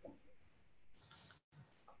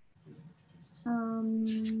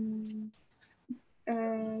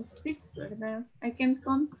 6, ¿verdad? I can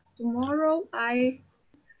come tomorrow. I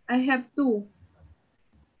have 2.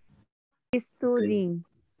 Studying.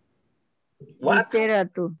 What?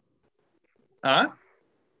 Literature. ¿Ah?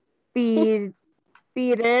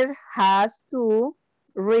 Peter has to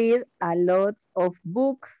read a lot of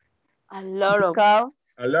books. A lot of.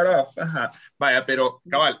 Ajá. Vaya, pero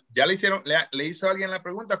cabal, ya le hicieron, le hizo alguien la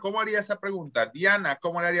pregunta. ¿Cómo haría esa pregunta? Diana,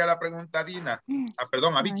 ¿cómo le haría la pregunta a Dina? Ah,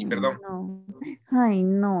 perdón, a Vicky, perdón. No. Ay,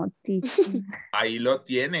 no, teacher. Ahí lo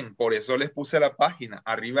tienen, por eso les puse la página.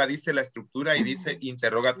 Arriba dice la estructura y dice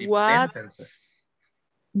interrogative sentences.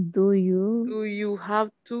 Do you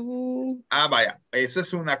have to? Ah, vaya, eso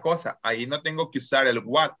es una cosa. Ahí no tengo que usar el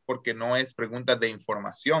what porque no es preguntas de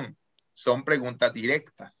información. Son preguntas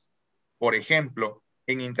directas. Por ejemplo,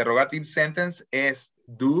 en interrogative sentence es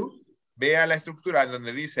do. Vea la estructura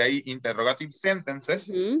donde dice ahí interrogative sentences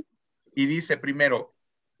y dice primero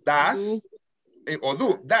does o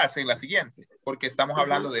do, does en la siguiente porque estamos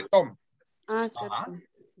hablando de Tom. Ah,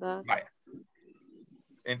 cierto. Vaya.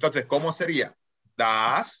 Entonces, ¿cómo sería?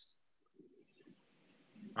 Does.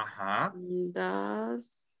 Ajá.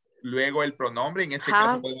 Does. Luego el pronombre, en este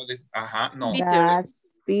caso podemos decir, ajá, no. Does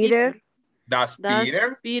Peter. Does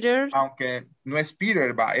Peter. Aunque no es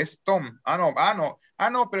Peter, va, es Tom.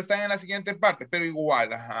 No, pero están en la siguiente parte, pero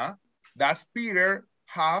igual, ajá. Does Peter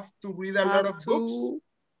have to read a lot of books?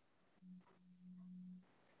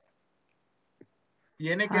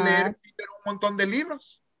 ¿Tiene que leer Peter un montón de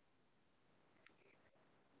libros?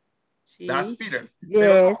 Sí. Does Peter. Yes.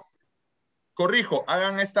 Pero no. Corrijo,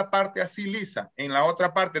 hagan esta parte así lisa. En la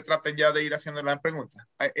otra parte traten ya de ir haciendo la pregunta.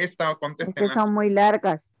 Esta contesten. Es que son muy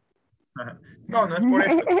largas. No, no es por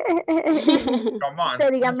eso. Come on.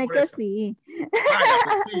 Usted dígame no es que eso. sí. Vaya,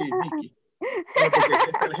 pues sí, Vicky. Pero porque aquí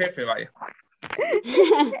está el jefe, vaya.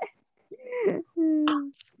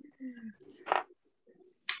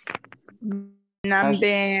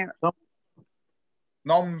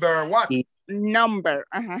 Number what? Number.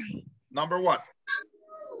 Number what?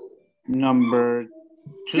 Number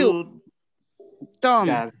 2. Tom.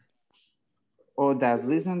 Does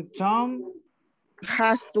listen Tom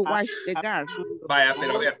has to wash the car. Vaya,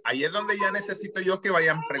 pero a ver, ahí es donde ya necesito yo que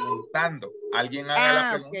vayan preguntando. Alguien haga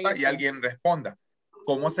la pregunta y alguien responda.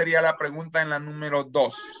 ¿Cómo sería la pregunta en la número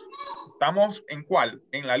 2? ¿Estamos en cuál?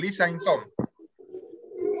 ¿En la Lisa y Tom?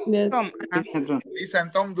 Yes. Tom. Lisa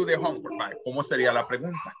and Tom do the homework. Vale. ¿Cómo sería la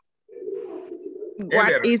pregunta? What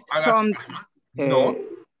Ever, is Tom? No.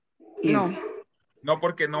 No,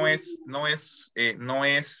 porque no es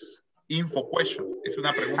info question. Es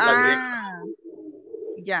una pregunta directa.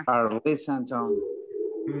 Ya. Lisa Tom.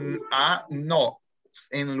 No.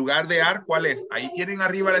 En lugar de are, ¿cuál es? Ahí tienen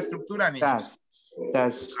arriba la estructura, niños.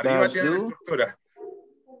 Arriba tienen la estructura.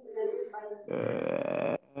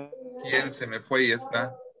 ¿Quién se me fue y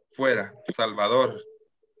está fuera? Salvador.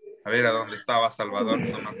 A ver, ¿a dónde estaba Salvador?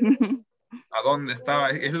 ¿A dónde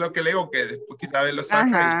estaba? Es lo que leo, que después quizá lo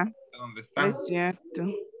saca y ¿a dónde está? Es cierto.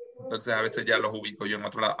 Entonces a veces ya los ubico yo en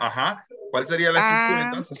otro lado. Ajá. ¿Cuál sería la estructura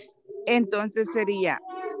entonces? Entonces sería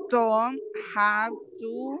Tom have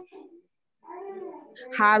to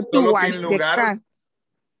watch the car.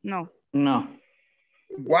 No.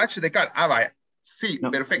 Watch the car. Vaya. Sí,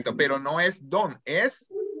 perfecto. Pero no es don, es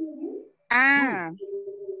do.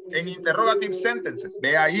 En interrogative sentences.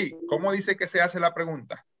 Ve ahí. ¿Cómo dice que se hace la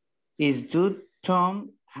pregunta? Is do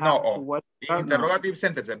Tom have to watch the car? En interrogative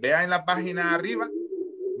sentences. Vea en la página arriba.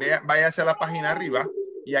 Vaya hacia la página arriba.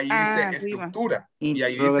 Y ahí dice estructura. Y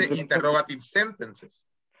ahí dice interrogative sentences.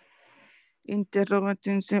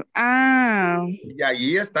 Interrogative. Y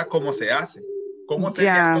ahí está cómo se hace. ¿Cómo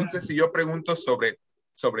sería entonces si yo pregunto sobre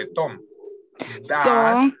Tom?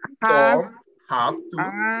 Does Tom have to?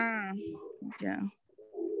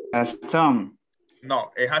 Does Tom.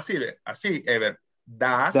 No, es así, así, Ever.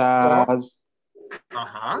 Does Tom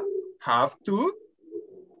have to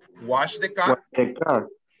wash the car?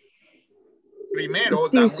 Primero,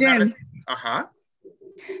 damos una respuesta.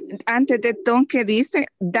 Antes de Tom, ¿qué dice?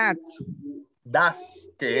 Das,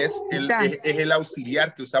 que es el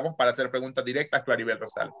auxiliar que usamos para hacer preguntas directas, Claribel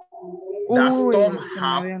Rosales. Does Tom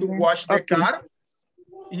have to wash the car?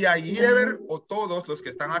 Y ahí, Ever, o todos los que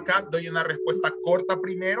están acá, doy una respuesta corta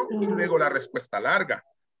primero y luego la respuesta larga.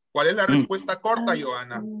 ¿Cuál es la respuesta corta,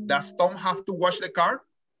 Johanna? Does Tom have to wash the car?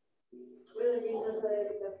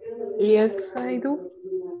 Yes, I do.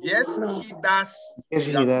 Yes, he does. Yes,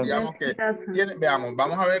 he does. Digamos que veamos,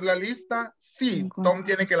 vamos a ver la lista. Sí, Tom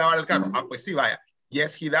tiene que lavar el carro. Pues sí, vaya.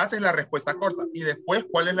 Yes, he does es la respuesta corta. Y después,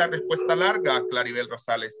 ¿cuál es la respuesta larga, Claribel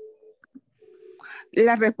Rosales?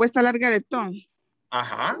 La respuesta larga de Tom.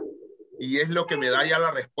 Ajá. Y es lo que me da ya la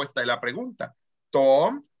respuesta de la pregunta.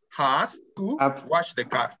 Tom has to wash the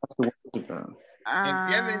car.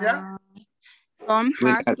 ¿Entienden ya? Tom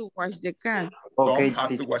has to wash the car. Tom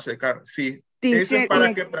has to wash the car. Sí. Eso es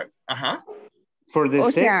para que... Ajá.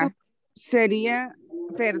 O sea, sería...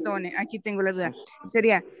 Perdone, aquí tengo la duda.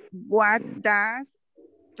 Sería, what does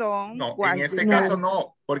Tom wash en este the car? caso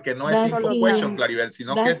no, porque no es info question, Claribel,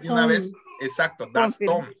 sino que es de una vez, exacto, does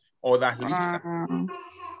Tom o does Lisa.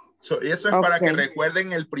 Eso es para que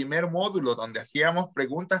recuerden el primer módulo donde hacíamos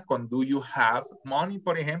preguntas con do you have money,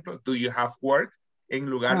 por ejemplo, do you have work. En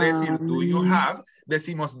lugar de decir do you have,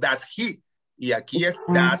 decimos does he. Y aquí es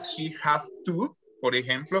does he have to, por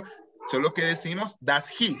ejemplo, solo que decimos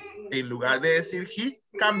does he. En lugar de decir he,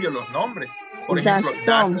 cambio los nombres. Por ejemplo,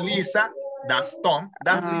 does Lisa, does Tom,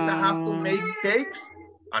 does Lisa have to make cakes?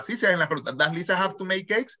 Así se ven las preguntas. Does Lisa have to make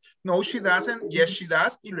cakes? No, she doesn't. Yes, she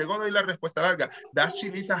does. Y luego doy la respuesta larga. Does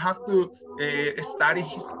Lisa have to study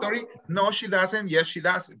history? No, she doesn't. Yes, she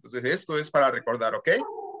does. Entonces, esto es para recordar, ¿ok?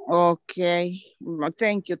 Ok.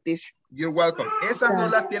 Thank you, teacher. You're welcome. Esas no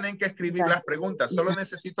las tienen que escribir las preguntas. Solo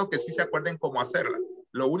necesito que sí se acuerden cómo hatenerlas.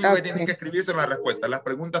 Lo único que tienen que escribir son las respuestas. Las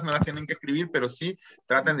preguntas no las tienen que escribir, pero sí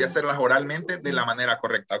traten de hacerlas oralmente de la manera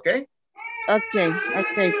correcta, ¿ok?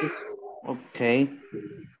 Ok.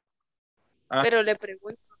 Pero le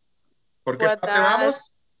pregunto. ¿Por qué parte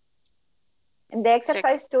vamos? The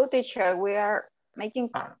exercise 2, teacher, we are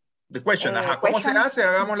making... the question, ¿Cómo se hace?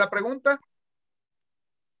 Hagamos la pregunta.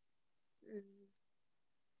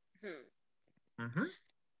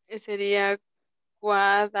 Sería,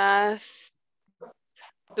 what does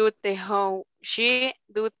she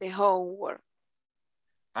do the homework?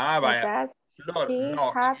 Vaya. Flor,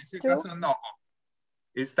 no, en ese caso no.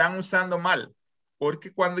 Están usando mal.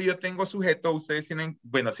 Porque cuando yo tengo sujeto, ustedes tienen,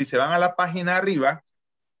 bueno, si se van a la página arriba,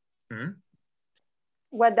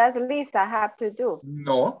 What does Lisa have to do?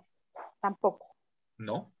 No. Tampoco.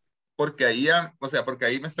 No. Porque ahí, o sea, porque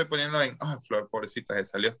ahí me estoy poniendo en... Ah, Flor, pobrecita, se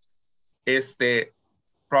salió.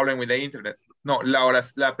 Problem with the internet. No,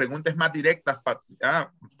 la pregunta es más directa.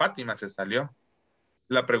 Fátima se salió.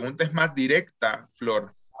 La pregunta es más directa,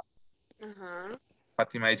 Flor.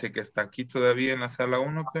 Fátima dice que está aquí todavía en la sala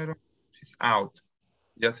 1, pero she's out.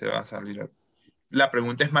 Ya se va a salir. La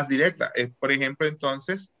pregunta es más directa. Por ejemplo,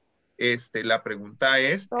 entonces, la pregunta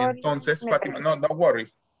es, entonces, Fátima, no, don't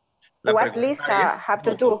worry. La What pregunta Lisa es, have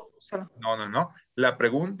to do? No. La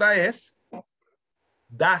pregunta es,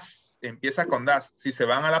 does, empieza con does. Si se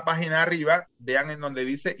van a la página arriba, vean en donde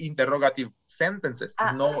dice interrogative sentences,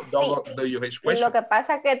 no double WH question. Lo que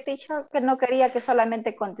pasa que teacher que no quería que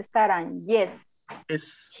solamente contestaran yes.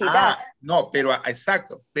 No, pero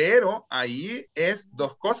exacto, pero ahí es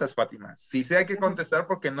dos cosas, Fátima. Sí hay que contestar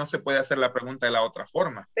porque no se puede hacer la pregunta de la otra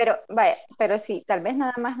forma. Pero vaya, pero sí, tal vez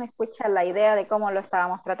nada más me escucha la idea de cómo lo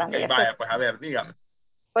estábamos tratando. Okay, vaya, pues a ver, dígame.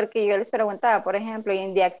 Porque yo les preguntaba, por ejemplo,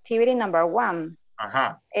 en the activity number 1,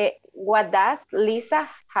 what does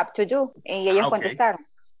Lisa have to do? Y ellos contestaron,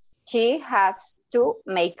 she has to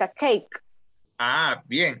make a cake.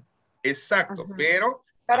 Bien, exacto, pero...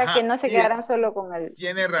 Para que no se quedaran solo con el...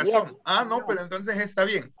 Tiene razón. No, pero entonces está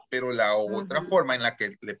bien. Pero la otra forma en la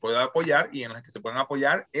que le puedo apoyar y en la que se pueden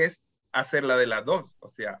apoyar es hacerla de las dos. O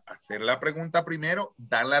sea, hacer la pregunta primero,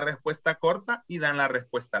 dan la respuesta corta y dan la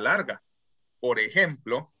respuesta larga. Por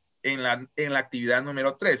ejemplo, en la actividad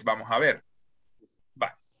número 3, vamos a ver.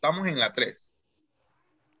 Estamos en la 3.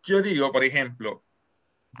 Yo digo, por ejemplo,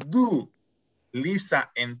 do Lisa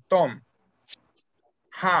and Tom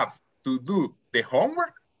have to do the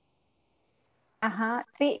homework?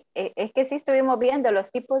 Sí, es que sí estuvimos viendo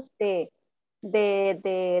los tipos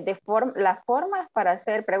las formas para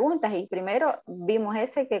hacer preguntas y primero vimos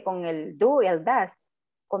ese que con el do y el does,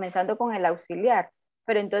 comenzando con el auxiliar,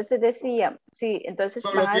 pero entonces decía, sí, entonces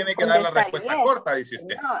solo tiene que dar la respuesta corta, dice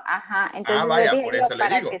usted. Entonces vaya, dije, por eso le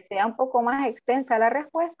digo. Para que sea un poco más extensa la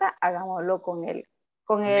respuesta, hagámoslo con el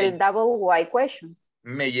double why questions.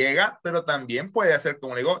 Me llega, pero también puede hacer,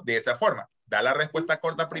 como le digo, de esa forma. Da la respuesta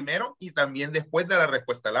corta primero y también después da la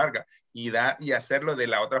respuesta larga. Y hacerlo de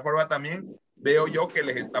la otra forma también, veo yo que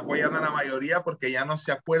les está apoyando a la mayoría porque ya no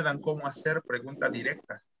se acuerdan cómo hacer preguntas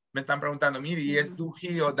directas. Me están preguntando, mire, ¿y es do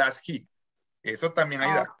he o does he? Eso también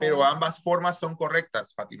ayuda. Pero ambas formas son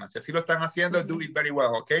correctas, Fátima. Si así lo están haciendo, do it very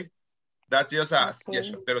well, ¿ok? That's just a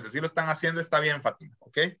suggestion. Pero si así lo están haciendo, está bien, Fátima,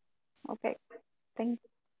 ¿ok? Ok, thank you.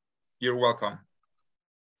 You're welcome.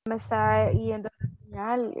 Me está yendo la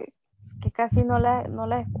señal, es que casi no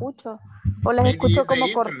la escucho, o las escucho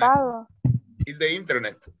como cortado. It's the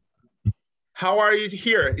internet. How are you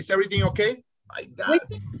here? Is everything okay? My God.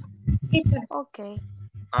 Okay.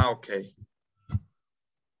 Okay.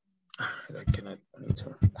 I cannot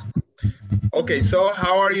answer. Okay, so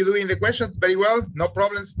how are you doing the questions? Very well. No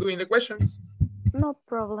problems doing the questions? No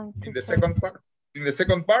problem, teacher. In the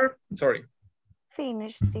second part? Sorry.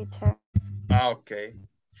 Finish, teacher. Okay.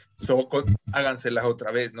 So, háganselas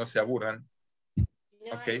otra vez, no se aburran. No,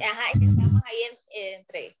 okay. Estamos ahí en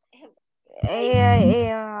 3.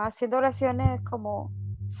 Haciendo oraciones como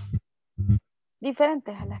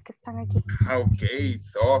diferentes a las que están aquí. Okay,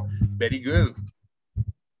 so, very good.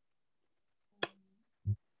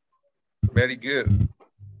 Very good.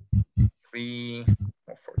 3,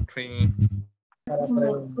 4, 3.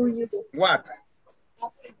 What?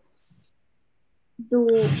 Do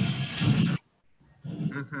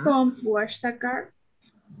Tom wash the car?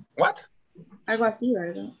 What? Algo así,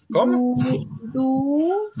 ¿verdad? ¿Cómo?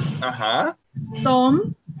 Do Ajá.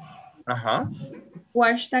 Tom Ajá.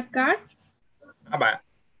 wash the car? Va.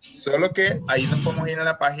 Solo que ahí nos podemos ir a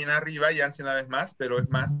la página arriba, ya una vez más, pero es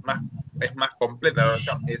más completa la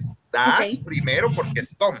oración. Es das primero porque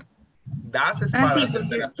es Tom. Das es para la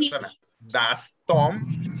tercera persona. Das Tom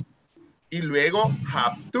y luego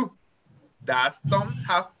have to. Does Tom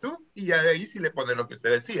have to? Y ya de ahí sí le pone lo que usted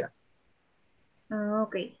decía.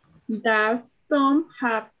 Ok. Does Tom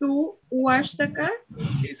have to wash the car?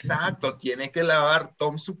 Exacto. Tiene que lavar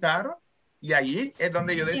Tom su carro. Y ahí es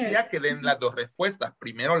donde yo decía que den las dos respuestas.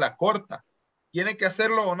 Primero la corta. ¿Tiene que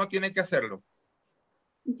hacerlo o no tiene que hacerlo?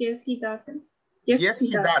 Yes, he doesn't. Yes, he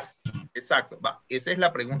does. Exacto. Va. Esa es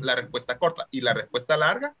la respuesta corta. Y la respuesta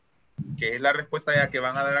larga, que es la respuesta ya que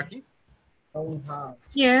van a dar aquí.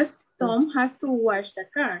 Yes, Tom has to wash the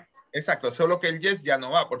car. Exacto, solo que el yes ya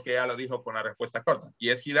no va porque ya lo dijo con la respuesta corta.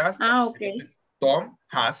 Yes, he does. Okay. Tom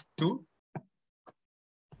has to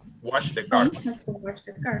wash the car. Tom has to wash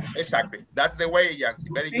the car. Exactly. That's the way, Yancy.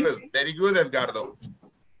 Very good. Very good, Edgardo.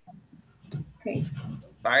 Okay.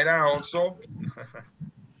 Tyra also.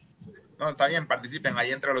 No, está bien, participen.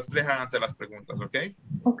 Ahí entre los tres háganse las preguntas, ¿ok?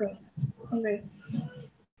 Ok.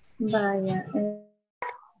 Vaya.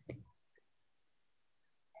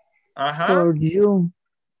 Ajá. For you.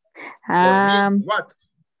 For me, what?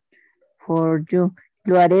 For you.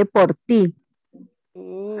 Lo haré por ti.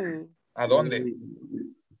 ¿A dónde?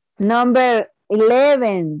 Number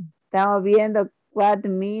 11. Estamos viendo what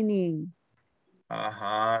meaning.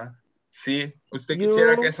 Ajá. Sí, usted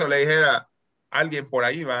quisiera que eso le dijera a alguien por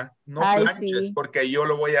ahí, ¿va? No planches, sí. porque yo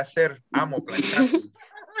lo voy a hacer. Amo planchar.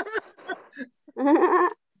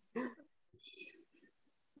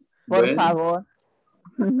 Por favor.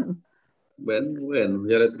 Bueno,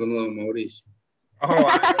 ya le tronó a Mauricio. Oh,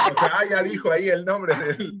 o sea, ya dijo ahí el nombre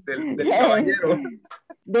del caballero.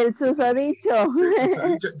 Del susodicho.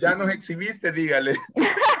 Ya nos exhibiste, dígale.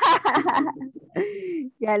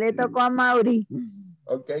 Ya le tocó a Mauri.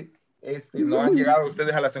 Ok. No han llegado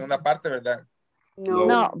ustedes a la segunda parte, ¿verdad?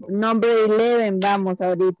 No, number 11 vamos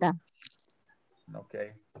ahorita. Ok.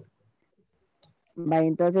 Va,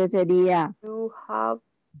 entonces sería you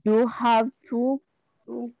have to.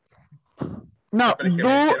 No,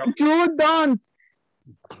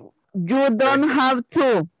 you don't have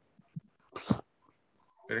to.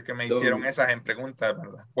 Pero es que me hicieron esas en preguntas,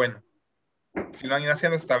 ¿verdad? Bueno, si lo han ido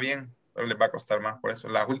haciendo está bien, pero les va a costar más por eso.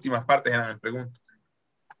 Las últimas partes eran en preguntas.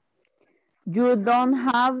 You don't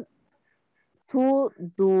have to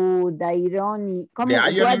do the ironing. ¿Cómo?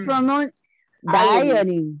 Ironing.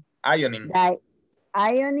 Ironing. Ironing.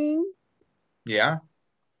 Ironing. Yeah.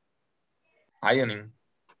 Ironing.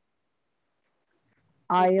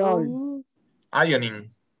 Ironing.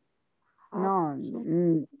 No,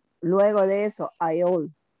 luego de eso,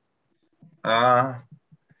 you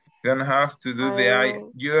don't have to do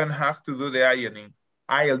you don't have to do the ironing.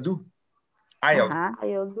 I'll do. I'll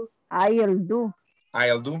do.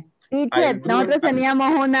 Teacher, nosotros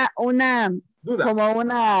teníamos una duda. Como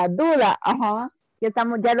una duda,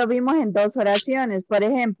 ya lo vimos en dos oraciones. Por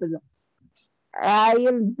ejemplo,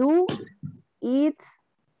 I'll do it.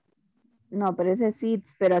 No, pero ese es it,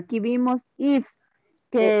 pero aquí vimos if,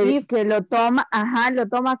 que lo toma, lo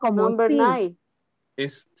toma como Number sí. 9.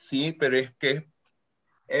 Sí, pero es que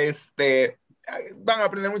van a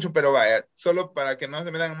aprender mucho, pero vaya, solo para que no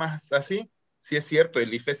se me dan más así, sí es cierto,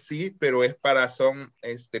 el if es sí, pero es para,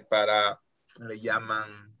 le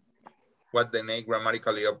llaman, what's the name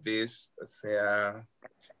grammatically of this? O sea,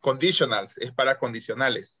 conditionals, es para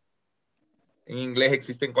condicionales. En inglés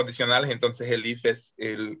existen condicionales, entonces el if es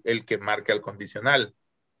el que marca el condicional.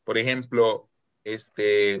 Por ejemplo,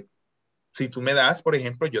 si tú me das, por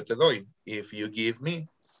ejemplo, yo te doy. If you give me,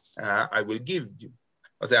 I will give you.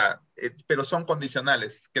 O sea, pero son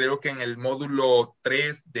condicionales. Creo que en el módulo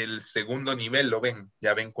 3 del segundo nivel lo ven,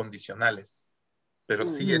 ya ven condicionales. Pero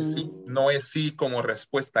sí es sí, no es sí como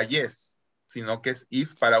respuesta yes, sino que es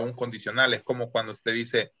if para un condicional. Es como cuando usted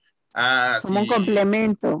dice, como un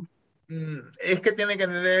complemento. Es que tiene que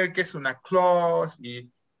entender que es una clause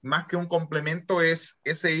y más que un complemento ese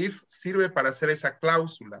if sirve para hacer esa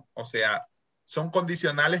cláusula. O sea, son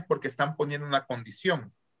condicionales porque están poniendo una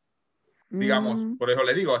condición. Digamos, por eso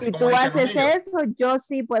le digo, así si como tú dicen los haces niños. eso, yo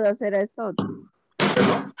sí puedo hacer esto.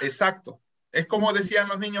 ¿Perdón? Exacto. Es como decían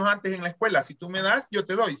los niños antes en la escuela, si tú me das, yo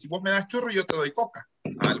te doy. Si vos me das churro, yo te doy coca.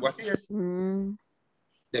 Algo así es.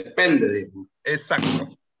 Depende, digo.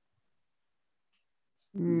 Exacto.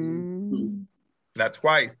 That's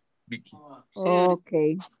why, Vicky.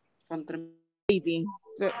 Okay. Tidy.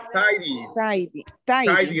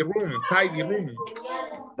 Tidy room.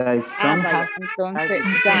 Entonces, Gaston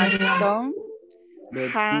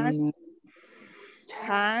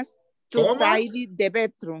has to tidy the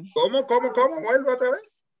bedroom. ¿Cómo? ¿Vuelvo otra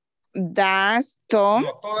vez? Gaston.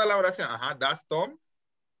 No, toda la oración. Gaston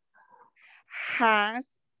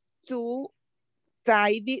has to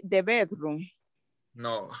tidy the bedroom.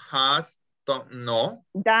 No, no.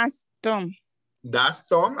 Gaston.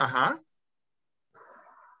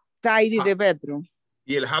 Tidy the bedroom.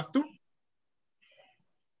 ¿Y el have to?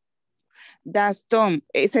 Gaston,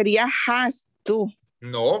 sería has to.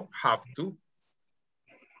 No, have to.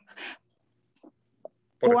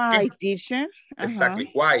 Why, teacher? Exactly,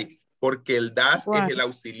 why? Porque el das es el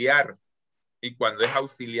auxiliar. Y cuando es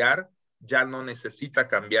auxiliar, ya no necesita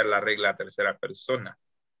cambiar la regla a tercera persona.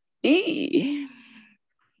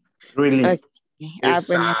 Really?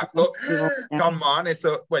 Exacto. Come on,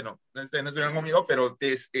 eso, bueno, no estuvieron conmigo, pero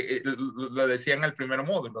lo decía en el primer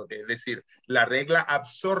módulo, es decir, la regla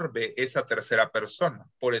absorbe esa tercera persona.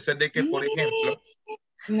 Por eso es de que, por ejemplo,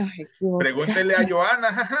 pregúntele a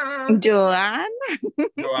Joana.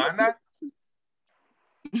 Joana.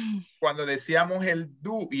 Cuando decíamos el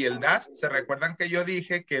do y el das, se recuerdan que yo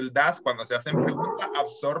dije que el das, cuando se hacen preguntas,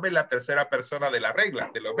 absorbe la tercera persona de la regla,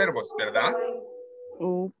 de los verbos, ¿verdad?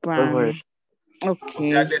 Opa. Ok. O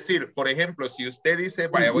sea, es decir, por ejemplo, si usted dice,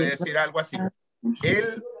 vaya, voy a decir algo así,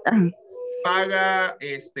 él paga,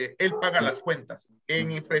 él paga las cuentas.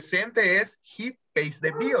 En el presente es he pays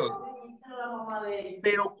the bill.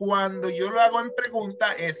 Pero cuando yo lo hago en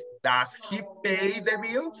pregunta es does he pay the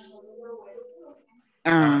bills?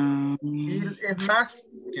 Y es más,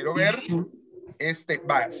 quiero ver,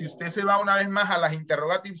 si usted se va una vez más a las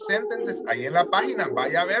interrogative sentences, ahí en la página,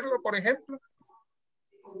 vaya a verlo, por ejemplo.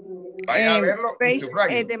 Vaya a verlo y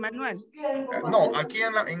subraye. ¿De manual? No, aquí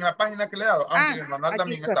en la página que le he dado, aunque en el manual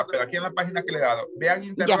también está, pero aquí en la página que le he dado, vean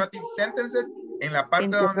interrogative sentences en la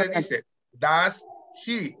parte donde dice does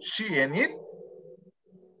he, she, and it.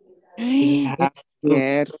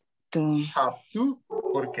 Cierto. Have to,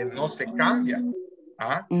 porque no se cambia.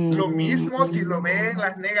 Lo mismo si lo ve en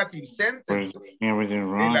las negative sentences.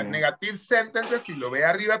 En las negative sentences, si lo ve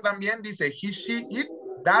arriba también, dice he, she, it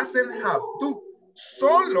doesn't have to.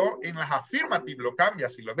 Solo en las affirmative lo cambia.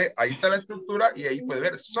 Si lo ve, ahí está la estructura y ahí puede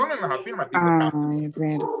ver. Solo en las affirmative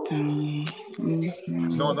lo cambia.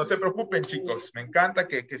 No se preocupen, chicos. Me encanta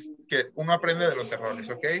que uno aprende de los errores,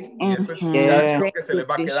 ¿ok? Y eso es ya lo que se les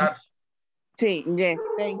va a quedar. Sí, yes,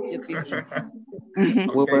 thank you, teacher.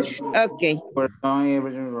 Okay. We're doing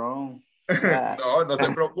everything wrong. No se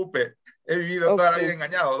preocupe. He vivido toda la vida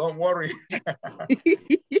engañado, don't worry.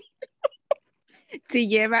 Si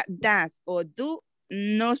lleva das o do,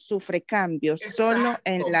 no sufre cambios, solo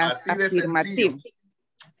en las afirmativas.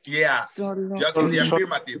 Yeah, just in the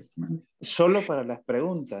affirmative. Solo para las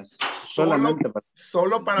preguntas.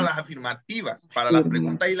 Solo para las afirmativas. Para las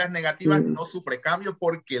preguntas y las negativas no sufre cambio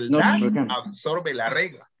porque el das absorbe la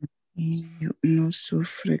regla. No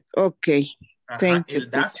sufre. Ok. El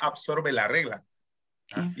das absorbe la regla.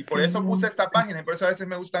 Y por eso puse esta página y por eso a veces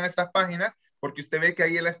me gustan estas páginas porque usted ve que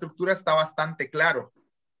ahí en la estructura está bastante claro.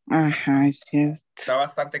 Ajá, es cierto. Está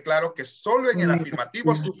bastante claro que solo en el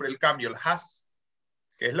afirmativo sufre el cambio, el has.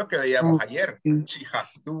 Que es lo que veíamos ayer. She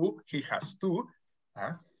has to, he has to.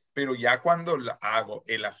 Pero ya cuando hago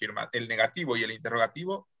el negativo y el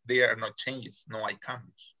interrogativo, there are no changes, no hay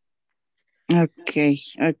cambios. Okay.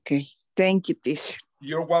 Thank you, teacher.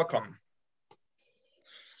 You're welcome.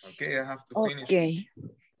 Okay, I have to finish. Okay.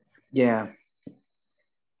 Yeah.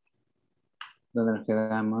 ¿Dónde nos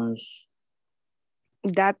quedamos?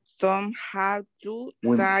 That Tom have to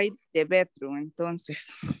tidy the bedroom, entonces.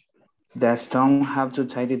 Does Tom have to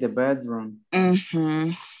tidy the bedroom?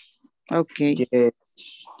 Okay.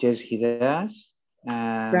 Yes, he does.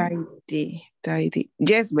 Tidy.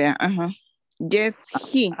 Yes, vea. Yes,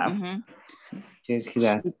 he. Yes, he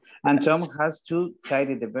does. And Tom has to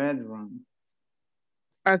tidy the bedroom.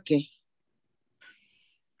 Okay.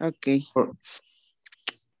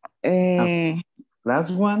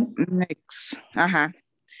 Last one. Next.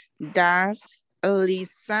 Does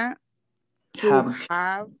Lisa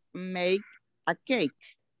have make a cake?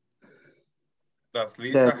 Does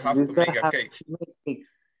Lisa have to make a cake?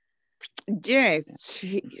 Yes,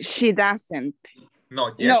 she doesn't.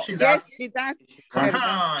 No, yes, she does. Yes, she does.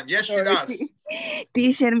 Yes, she does.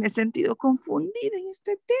 Teacher, me he sentido confundida en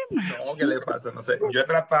este tema. No, ¿qué le pasa? No sé. Yo he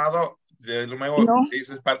tratado,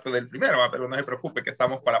 eso es parte del primero, pero no se preocupe que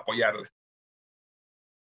estamos para apoyarle.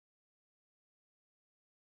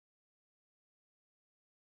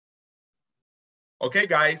 Okay,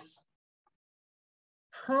 guys.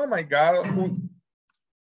 Oh my God.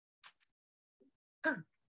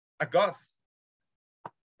 A ghost.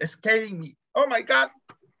 It's scaring me. Oh my God.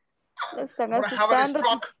 Están I'm gonna have a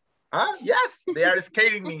stroke. Yes, they are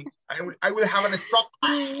scaring me. I will have a stroke.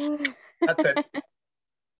 That's it.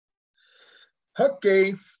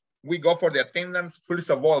 Okay, we go for the attendance first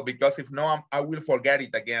of all, because if no, I will forget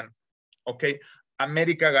it again. Okay,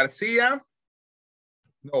 America Garcia.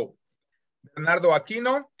 No. Bernardo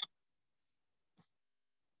Aquino.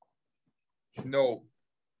 No.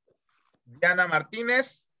 Diana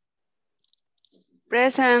Martinez.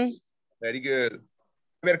 Present. Very good.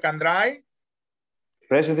 Bercandray.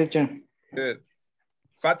 Present, teacher. Good.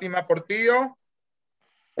 Fátima Portillo.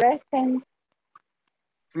 Present.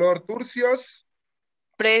 Flor Turcios.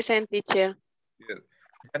 Present, teacher. Good.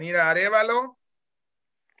 Yanira Arevalo.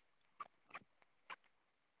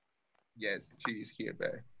 Yes, she is here,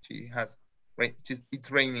 but she has,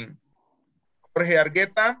 it's raining. Jorge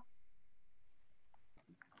Argueta.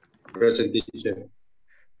 Present, teacher.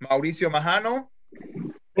 Mauricio Majano.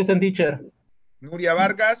 Present, teacher. Nuria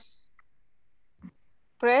Vargas.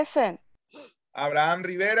 Present. Abraham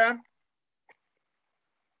Rivera.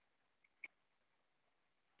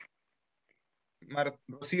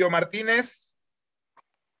 Rocío Martínez.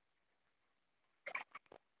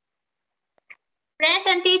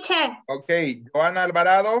 Present, teacher. Ok, Joana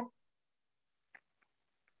Alvarado.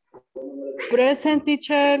 Present,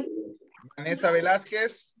 teacher. Vanessa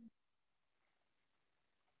Velázquez.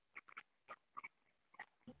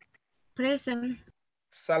 Present.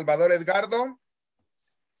 Salvador Edgardo.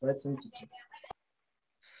 Present, teacher.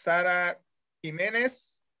 Sara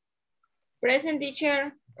Jiménez. Present,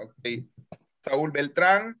 teacher. Ok. Saúl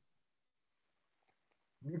Beltrán.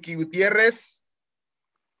 Vicky Gutiérrez.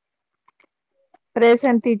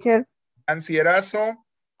 Present, teacher. Nancy Erazo.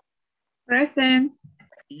 Present.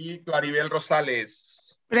 Y Claribel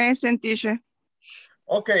Rosales. Present, teacher.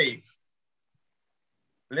 Okay.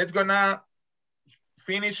 Let's gonna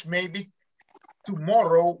finish maybe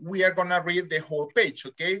tomorrow. We are gonna read the whole page,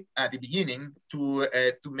 okay? At the beginning to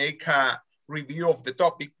make a review of the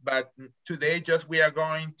topic, but today just we are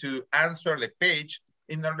going to answer the page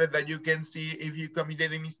in order that you can see if you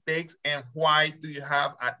committed any mistakes and why do you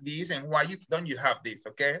have this and why don't you have this,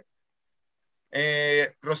 okay?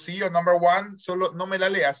 Rocío, number 1, solo no me la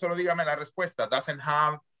lea, solo dígame la respuesta. Doesn't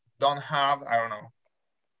have, don't have, I don't know.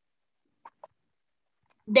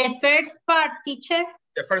 The first part, teacher.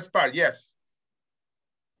 The first part, yes.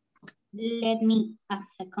 Let me a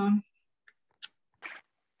second.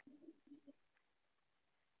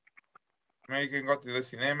 American go to the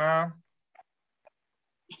cinema.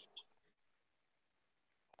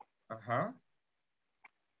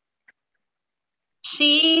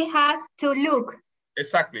 She has to look.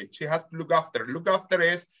 Exactly. She has to look after. Look after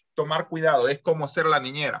es tomar cuidado. Es como ser la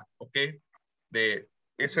niñera, ¿ok?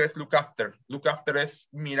 Eso es look after. Look after es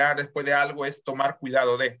mirar después de algo, es tomar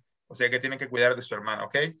cuidado de. O sea que tiene que cuidar de su hermana,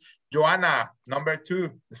 ¿ok? Joanna, number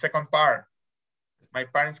 2, the second part. My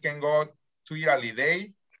parents can go to Italy.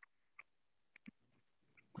 They.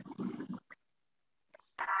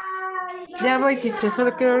 Ya voy, teacher.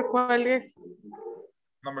 Solo quiero ver cuál es.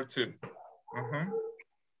 Number 2.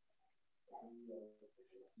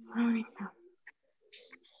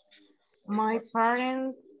 My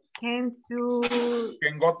parents can go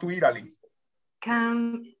to Italy.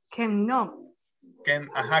 Cannot.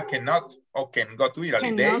 Cannot or can go to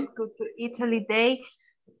Italy. Cannot go to Italy.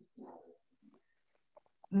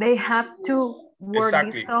 They have to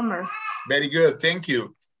work this summer. Very good. Thank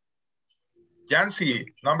you.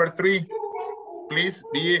 Yancy, number 3. Please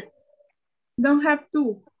be. Don't have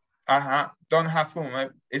to. Don't have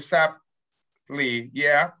to. Exactly.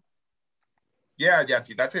 Yeah. Yeah,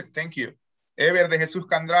 Yancy, that's it. Thank you. Ever de Jesús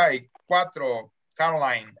Candray, 4.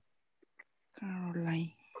 Caroline.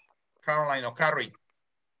 Caroline or Carrie.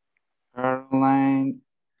 Caroline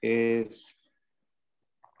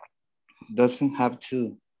doesn't have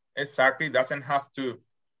to. Exactly, doesn't have to.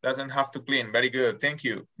 Doesn't have to clean. Very good. Thank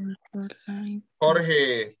you.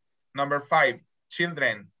 Jorge, number 5.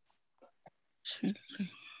 Children.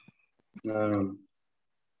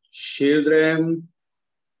 Children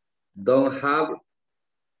don't have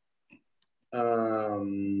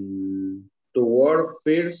to work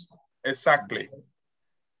first. Exactly.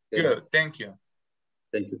 Okay. Good. Thank you.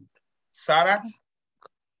 Thank you. Sarah?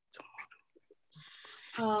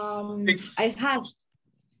 I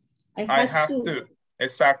have to.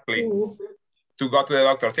 Exactly. To go to the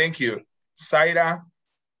doctor. Thank you. Zaira,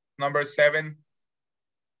 number 7.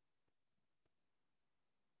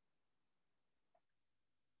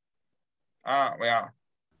 Yeah.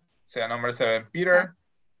 So number 7. Peter?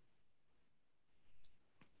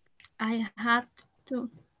 I had to.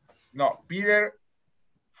 No, Peter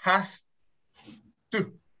has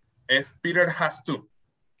to. Peter has to.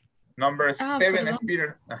 Number 7 is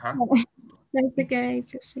Peter. Pensé que había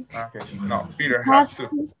dicho sí. Okay. No, Peter has to.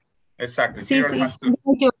 Exactly. Sí, Peter has to.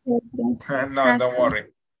 No, don't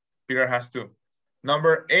worry. Peter has to.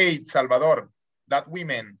 Number 8, Salvador. That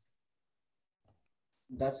women.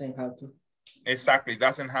 Doesn't have to. Exactly.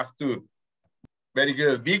 Doesn't have to. Very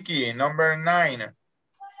good. Vicky, number 9.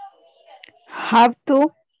 Have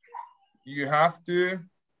to. You have to.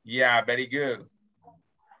 Yeah, very good.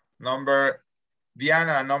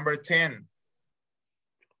 Diana, number 10.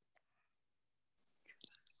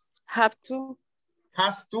 Have to.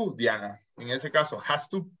 Has to, Diana. En ese caso, has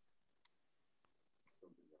to.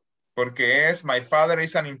 Porque my father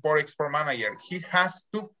is an import-export manager. He has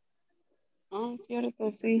to. Oh, cierto,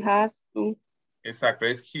 sí, has to. Exacto,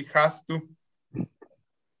 he has to.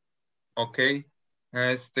 Okay.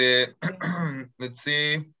 Let's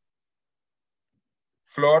see.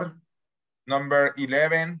 Flor, number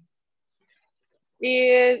 11.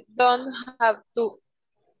 You don't have to.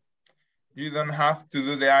 You don't have to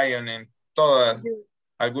do the ironing. Todas,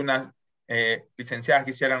 algunas Licenciadas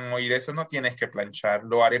quisieran oír eso, no tienes que planchar,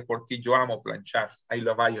 lo haré por ti, yo amo planchar, I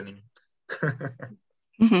love ironing.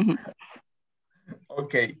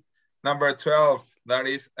 Okay, number 12, that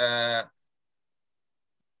is,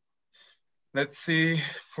 let's see,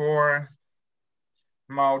 for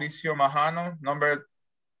Mauricio Majano, number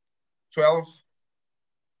 12.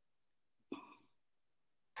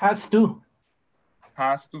 Has to.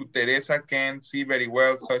 Has to. Teresa can see very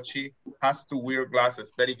well, so she has to wear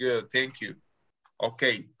glasses. Very good, thank you.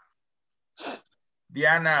 Okay.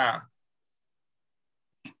 Diana.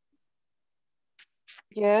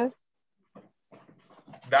 Yes.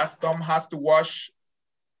 Does Tom have to wash?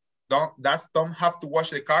 Does Tom have to wash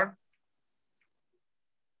the car?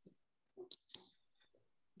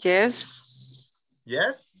 Yes.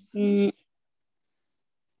 Yes.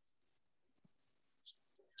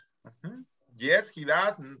 Yes, he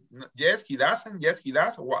does. Yes, he doesn't. Yes, he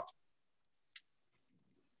does. What?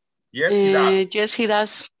 Yes, he does. Yes, he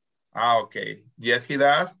does. Ah, okay. Yes, he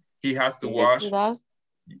does. He has to wash. He does.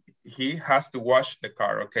 He has to wash the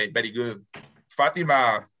car. Okay, very good.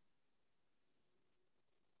 Fatima.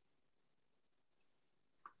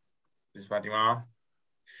 Is Fatima.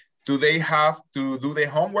 Do they have to do the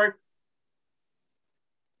homework?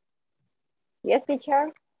 Yes,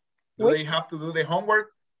 teacher. Do they have to do the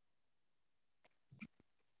homework?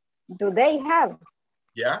 Do they have?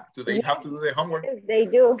 Yeah, do they have to do the homework? Yes, they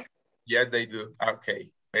do. Yes, they do.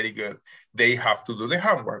 Okay, very good. They have to do the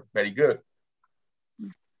homework. Very good.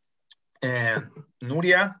 And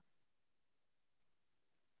Nuria?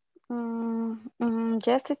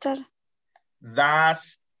 Yes, teacher.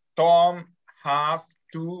 Does Tom have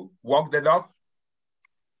to walk the dog?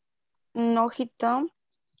 No, he don't.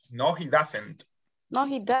 No, he doesn't. No,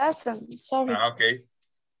 he doesn't. Sorry. Okay.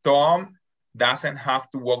 Tom doesn't have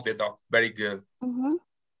to walk the dog. Very good.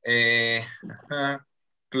 ¿Quiénes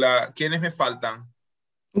me faltan?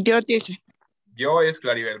 Yo, teacher. Yo es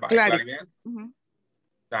Claribel. Vale. Claribel.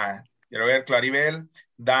 Quiero ver, Claribel.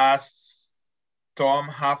 Does Tom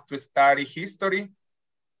have to study history?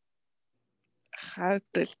 Have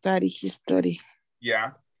to study history.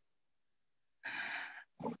 Yeah.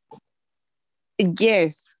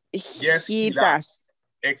 Yes. Yes, he does.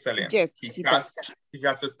 Excellent. Yes, he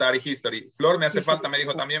has to study history. Flor me hace falta, me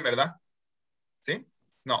dijo también, ¿verdad? ¿Sí?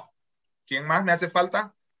 No. ¿Quién más me hace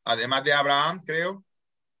falta? Además de Abraham, creo.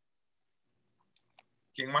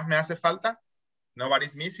 ¿Quién más me hace falta?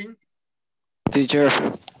 Nobody's missing. Teacher.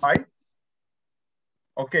 Hi.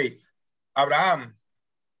 Okay. Abraham,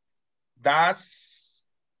 does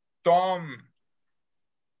Tom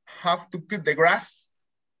have to cut the grass?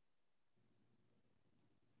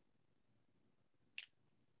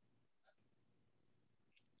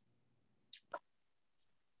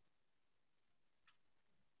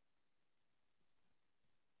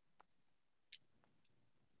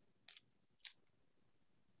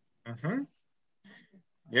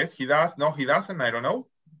 Yes, he does. No, he doesn't. I don't know.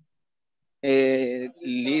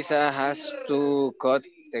 Lisa has to cut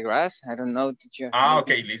the grass. I don't know, teacher. Ah,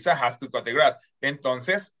 okay. Lisa has to cut the grass.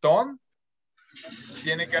 Entonces, Tom,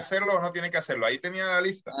 ¿tiene que hacerlo o no tiene que hacerlo? Ahí tenía la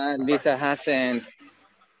lista. Lisa hasn't.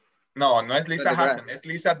 No, no es Lisa hasn't. Es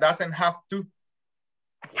Lisa doesn't have to.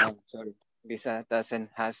 Oh, sorry. Lisa doesn't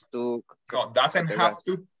has to. No, doesn't have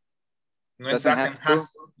to. No es doesn't have.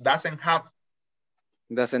 Doesn't have.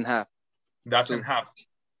 Doesn't have. Doesn't have.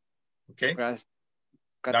 Okay. Grass.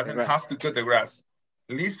 Doesn't have to cut the grass.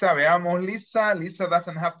 Lisa, veamos, Lisa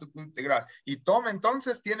doesn't have to cut the grass. ¿Y Tom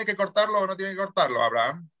entonces tiene que cortarlo o no tiene que cortarlo,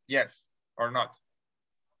 Abraham? Yes or not?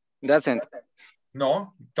 Doesn't.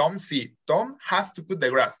 No, Tom sí. Tom has to cut the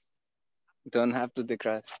grass. Don't have to the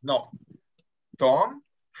grass. No. Tom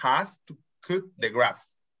has to cut the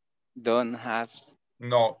grass. Don't have.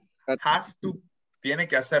 No. Has to. Tiene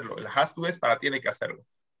que hacerlo. El has to es para tiene que hacerlo.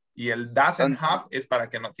 Y el doesn't have es para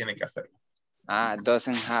que no tiene que hacerlo.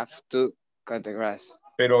 Doesn't have to cut the grass.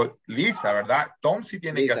 Pero Lisa, ¿verdad? Tom sí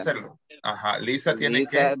tiene que hacerlo. Ajá, Lisa tiene que...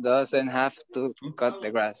 Lisa doesn't have to cut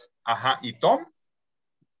the grass. Ajá, ¿y Tom?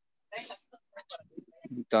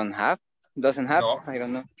 Don't have? Doesn't have? No. I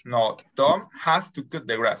don't know. No, Tom has to cut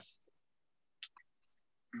the grass.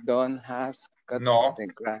 Don't has cut the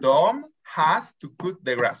grass. Tom has to cut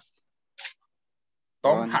the grass.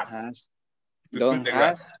 Tom has to cut the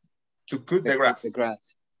grass. To cut the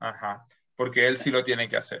grass. Ajá, porque él sí lo tiene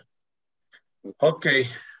que hacer. Ok,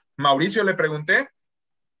 Mauricio, le pregunté.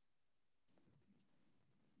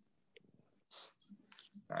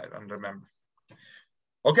 I don't remember.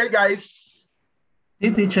 Okay, guys.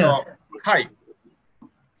 Sí, teacher. So, hi.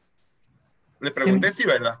 Le pregunté sí,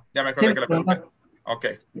 ¿verdad? Ya me acordé que le pregunté. Ok.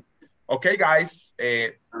 Okay, guys.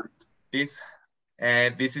 This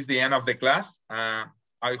This is the end of the class.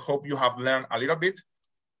 I hope you have learned a little bit.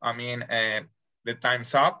 I mean, the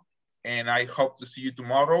time's up, and I hope to see you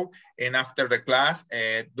tomorrow. And after the class,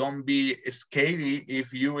 don't be scared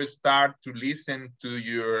if you start to listen to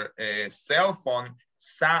your cell phone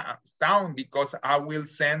sound, because I will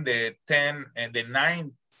send the 10 and the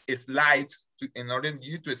 9 slides in order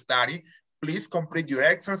you to study. Please complete your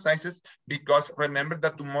exercises, because remember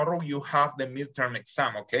that tomorrow you have the midterm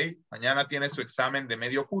exam, okay? Mañana tiene su examen de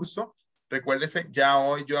medio curso. Recuérdese, ya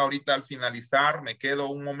hoy, yo ahorita al finalizar, me quedo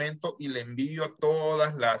un momento y le envío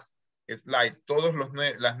todas las slides, todos los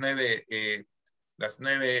las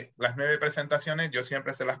nueve presentaciones. Yo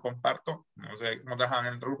siempre se las comparto. No sé cómo trabajan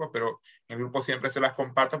en el grupo, pero en el grupo siempre se las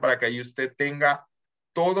comparto para que ahí usted tenga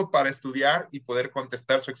todo para estudiar y poder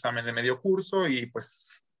contestar su examen de medio curso y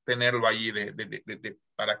pues tenerlo allí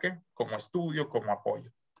 ¿para qué? Como estudio, como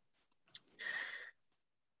apoyo.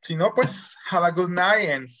 Si no, pues, have a good night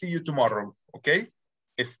and see you tomorrow, okay?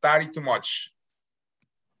 Study too much.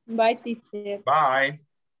 Bye, teacher. Bye.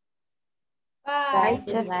 Bye.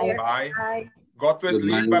 Bye. Bye. Go to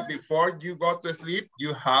sleep, but before you go to sleep,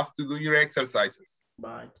 you have to do your exercises.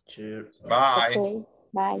 Bye, teacher. Bye. Okay.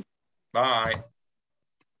 Bye. Bye.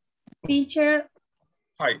 Teacher.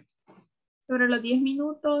 Hi. Sobre los 10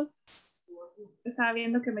 minutos, estaba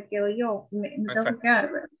viendo que me quedo yo. Me tengo que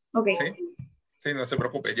quedar, ¿verdad? Ok. ¿Sí? Sí, no se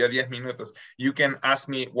preocupe, ya 10 minutos. You can ask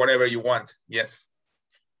me whatever you want. Yes.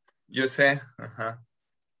 Yo sé.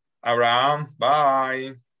 Abraham,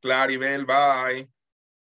 bye. Claribel, bye.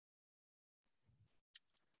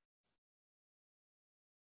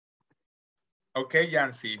 Okay,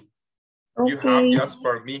 Yancy. Okay. You have just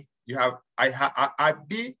for me. You have, I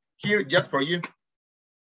be here just for you.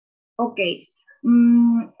 Okay.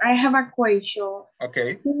 I have a question.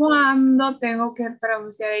 Okay. Cuando tengo que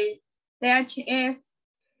pronunciar el THS,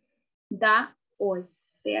 da o es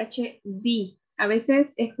THB. A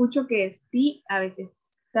veces escucho que es pi, a veces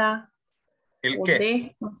da. ¿El o qué?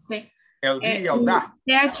 D, no sé. El D o da.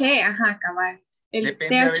 THE, ajá, cabal.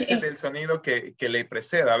 Depende a veces del sonido que le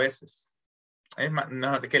preceda a veces. Es más,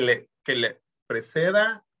 no, que le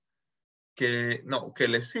preceda, que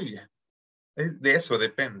le sigue. De eso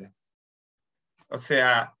depende. O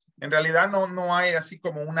sea, en realidad no hay así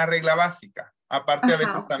como una regla básica. Aparte, a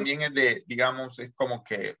veces también es de, digamos, es como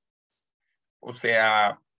que, o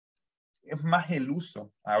sea, es más el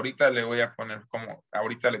uso. Ahorita le voy a poner como,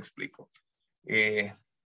 ahorita le explico.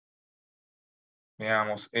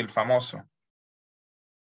 Veamos, el famoso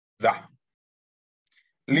da.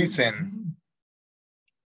 Listen.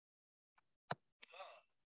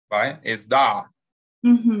 ¿Vale? Es da.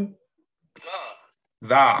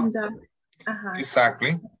 Da. Ajá.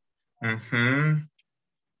 Exactly.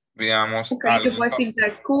 Veamos. Okay, you puedes decir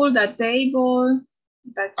the school, the table,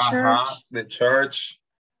 the church. The church.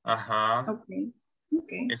 Ajá. Okay.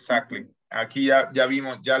 Exactly. Aquí ya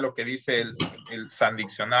vimos ya lo que dice el San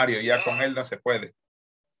Diccionario. Ya con él no se puede.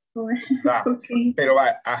 Okay. Pero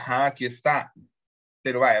vaya, aquí está.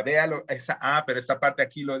 Pero vaya, véalo. Pero esta parte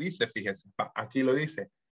aquí lo dice, fíjese. Aquí lo dice.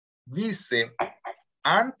 Dice,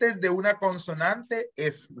 antes de una consonante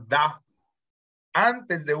es da.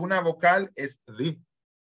 Antes de una vocal es di.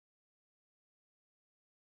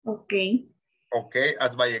 Okay. Okay,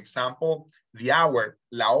 as by example, the hour,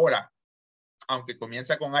 la hora. Aunque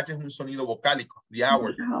comienza con H es un sonido vocálico. The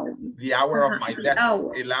hour. The hour of my death.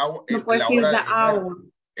 No puede decir the hour.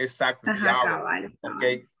 Exacto, the hour.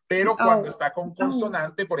 Okay. Pero cuando está con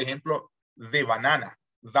consonante, por ejemplo, de banana,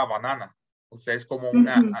 the banana. O sea, es como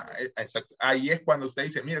una... Exacto. Ahí es cuando usted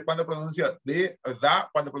dice, mire, cuando pronuncia de, da,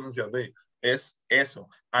 cuando pronuncia de. Es eso.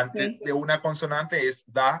 Antes de una consonante es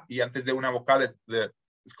da y antes de una vocal es de.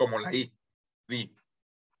 Es como la I. The.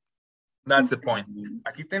 That's the point.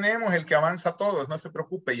 Aquí tenemos el que avanza todos. No se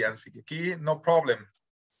preocupe, Yancy. Aquí, no problem.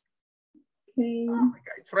 Okay. Oh my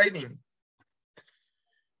God, it's raining.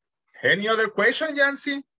 Any other question,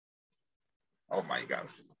 Yancy? Oh my God.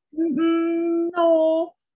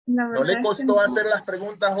 No. ¿No le costó hacer las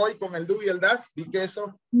preguntas hoy con el do y el das? ¿Vi que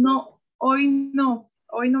eso? No, hoy no.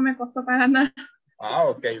 Hoy no me costó para nada.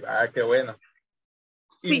 Ok. Qué bueno.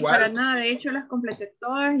 Sí, igual, para nada. De hecho, las completé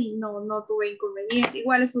todas y no tuve inconveniente.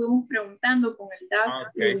 Igual estuvimos preguntando con el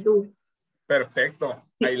das y el do. Perfecto.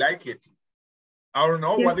 Sí. I like it. I don't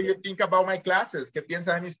know. What do you think about my classes? ¿Qué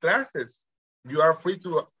piensa de mis clases? You are free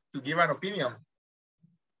to give an opinion.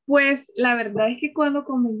 Pues la verdad es que cuando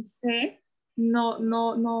comencé,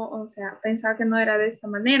 o sea, pensaba que no era de esta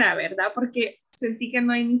manera, ¿verdad? Porque sentí que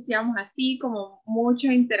no iniciamos así, como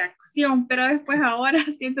mucha interacción, pero después ahora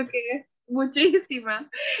siento que es muchísima,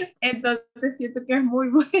 entonces siento que es muy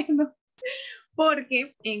bueno,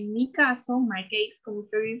 Porque en mi caso, my case, como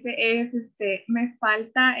usted dice, es, me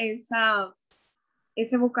falta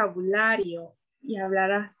ese vocabulario y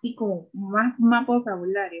hablar así como más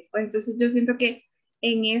vocabulario. Pues entonces yo siento que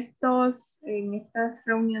en estas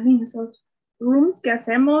reuniones, en esos rooms que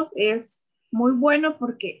hacemos es muy bueno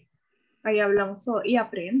porque ahí hablamos y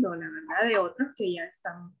aprendo, la verdad, de otros que ya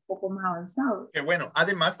están un poco más avanzados. Que bueno,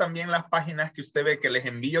 además también las páginas que usted ve que les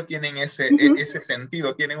envío tienen ese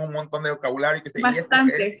sentido, tienen un montón de vocabulario. Que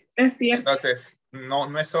Bastantes, es cierto. Entonces,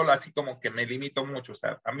 no es solo así como que me limito mucho, o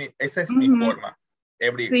sea, a mí, esa es mi forma.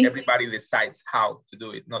 Everybody decides how to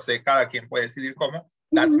do it. No sé, cada quien puede decidir cómo.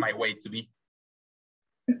 That's my way to be.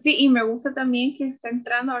 Sí, y me gusta también que está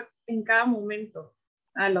entrando en cada momento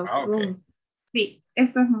a los rooms. Sí,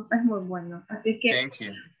 eso es muy bueno. Así que,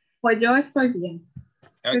 pues yo estoy bien.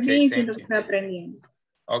 Estoy bien y siento que estoy aprendiendo.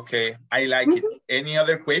 Okay, I like it. Any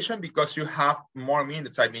other question? Because you have more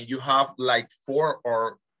minutes. I mean, you have like 4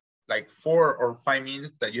 or 5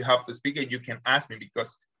 minutes that you have to speak, and you can ask me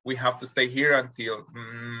because we have to stay here until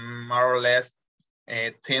more or less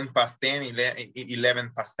 10 past 10,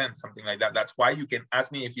 11 past 10, something like that. That's why you can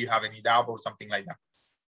ask me if you have any doubt or something like that.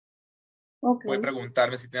 Okay. Puede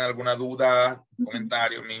preguntarme si tiene alguna duda,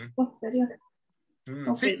 comentario, posterior.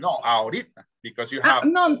 Sí, no, ahorita, because you have...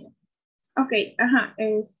 No, ok, ajá,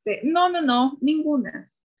 no, ninguna.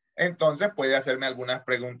 Entonces puede hacerme algunas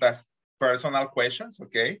preguntas, personal questions,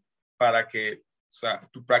 ok, para que, o sea,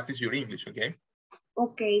 to practice your English, ok.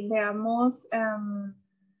 Ok, veamos,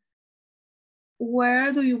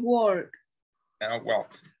 where do you work? Well,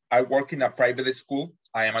 I work in a private school.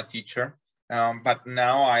 I am a teacher. But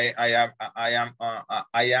now I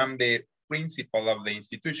am the principal of the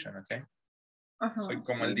institution, okay? Soy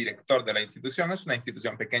como el director de la institución. Es una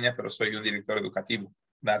institución pequeña, pero soy un director educativo.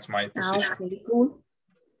 That's my position. Okay, cool.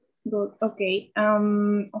 Good. Okay.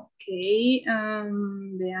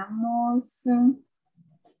 Veamos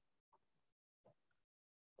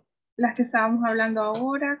las que estábamos hablando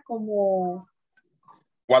ahora, como.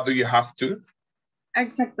 What do you have to?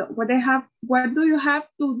 Exacto. What do you have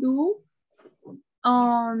to do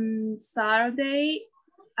on Saturday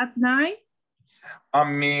at night? I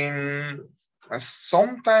mean,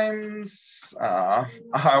 sometimes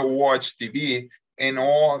I watch TV and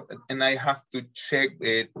I have to check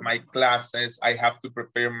my classes. I have to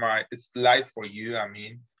prepare my slide for you. I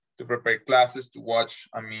mean, to prepare classes, to watch,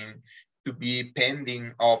 I mean, to be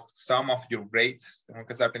pending of some of your grades. Tengo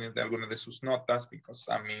que estar pendiente de algunas de sus notas because,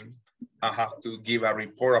 I mean, I have to give a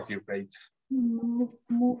report of your grades.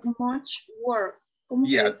 Much work.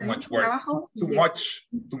 Yeah, too much work. Too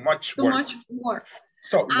much work.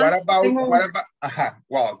 So what about,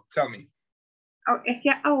 well, tell me. Es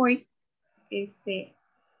que hoy,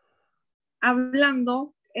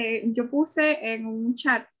 hablando, yo puse en un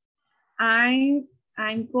chat, I'm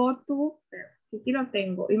go to, aquí lo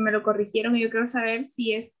tengo, y me lo corrigieron y yo quiero saber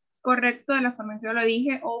si es correcto de la forma en que yo lo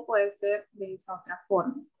dije o puede ser de esa otra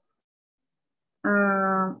forma.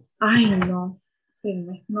 Ay, no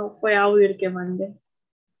fue audio el que mandé.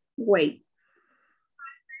 Wait.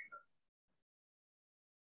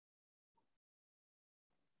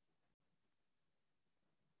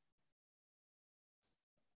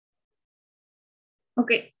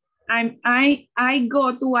 Okay, I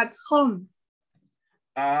go to at home.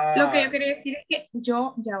 Lo que yo quería decir es que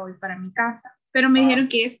yo ya voy para mi casa, pero me dijeron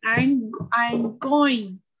que es I'm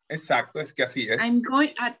going. Exacto, es que así es. I'm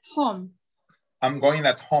going at home. I'm going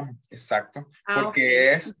at home, exacto. Porque okay.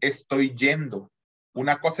 es estoy yendo.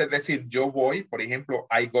 Una cosa es decir yo voy, por ejemplo,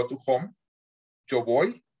 I go to home, yo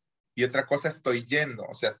voy, y otra cosa estoy yendo,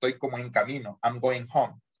 o sea, estoy como en camino. I'm going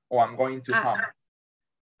home o I'm going to home.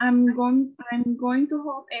 I'm going to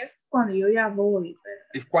home es cuando yo ya voy. ¿Verdad?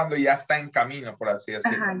 Es cuando ya está en camino, por así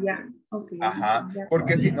decirlo. Ajá, ya. Okay, ajá, ya.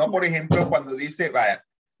 Porque si no, por ejemplo, cuando dice, vaya,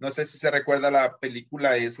 no sé si se recuerda la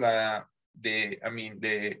película, es la de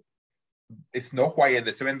Snow White and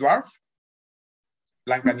the Seven Dwarfs,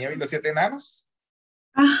 Blancanieves y los 7 enanos.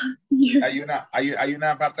 Yes. Hay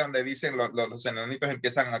una parte donde dicen los enanitos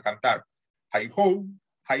empiezan a cantar. Hi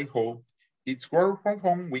ho, it's work from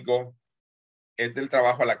home we go. Es del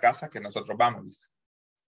trabajo a la casa que nosotros vamos.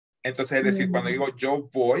 Entonces, es decir, cuando digo yo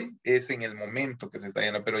voy, es en el momento que se está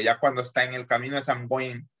yendo, pero ya cuando está en el camino es I'm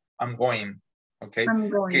going, ¿ok?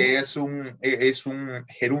 Que es un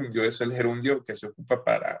gerundio, es el gerundio que se ocupa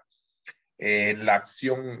para la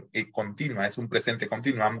acción continua, es un presente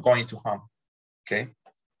continuo. I'm going to home, ¿ok?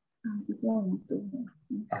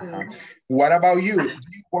 What about you? Do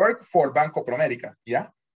you work for Banco Promérica?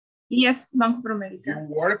 Yeah? Yes, Banco Promérica. You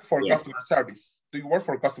work for customer service. Do you work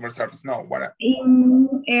for customer service? No. What?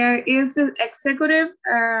 Is executive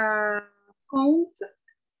account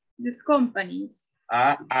these companies.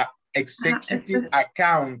 Executive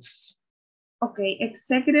accounts. Okay,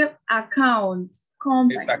 executive account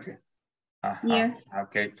companies. Exactly. Yes.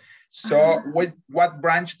 Okay. So what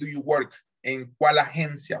branch do you work? ¿En cuál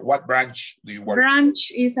agencia? What branch do you work?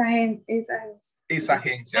 Branch is agencia. Es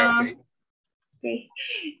agencia, okay.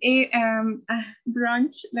 Okay.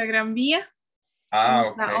 Branch, la Gran Vía.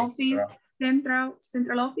 Okay. The office, so,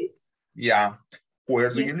 central office. Yeah. Where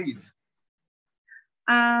do you live?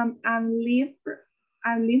 I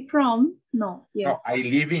live from, no, yes. No, I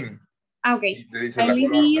live in. Okay. I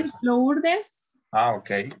live in Lourdes.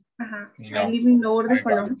 Okay. No. I live in Lourdes,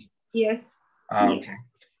 Colombia. Yes. Okay. Yes.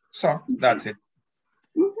 So that's it.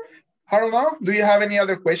 I don't know. Do you have any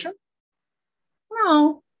other question?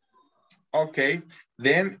 No. Okay.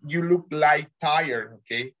 Then you look like tired,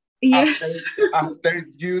 okay? Yes. After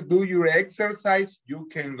you do your exercise, you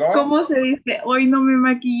can go. ¿Cómo se dice? Hoy no me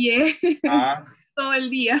maquillé todo el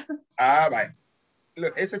día. Vale.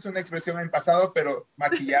 Esa es una expresión en pasado, pero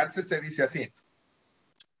maquillarse se dice así.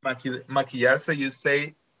 Maquillarse, you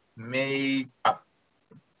say make up.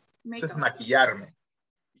 Eso es maquillarme.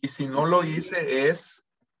 Y si no lo hice es,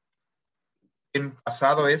 en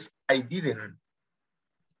pasado es I didn't.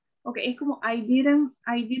 Ok, es como I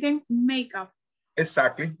didn't make up.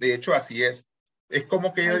 Exactly, de hecho así es. Es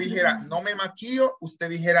como que yo dijera, no me maquillo, usted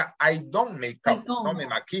dijera I don't make up, no me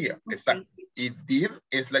maquillo. Okay. Exacto. Y did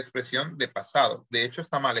es la expresión de pasado. De hecho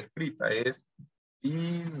está mal escrita, es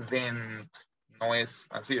didn't, no es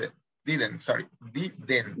así de. Didn't, sorry.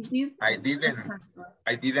 Didn't. I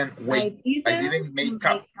didn't wait. I didn't make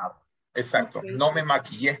up. Exacto. Okay. No me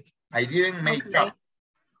maquillé. I didn't make up.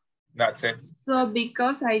 That's it. So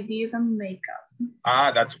because I didn't make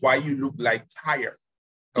up. That's why you look like tired.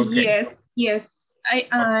 Okay. Yes.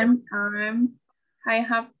 I'm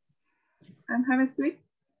having sleep.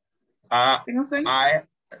 ¿Tengo sueño?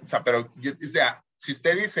 Pero, o sea, si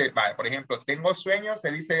usted dice, vale, por ejemplo, tengo sueño,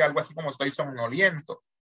 se dice algo así como estoy somnoliento.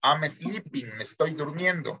 I'm sleeping, me estoy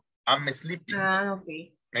durmiendo. I'm sleeping.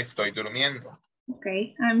 Okay. Me estoy durmiendo.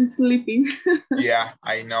 Okay, I'm sleeping. Yeah,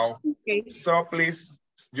 I know. Okay. So please,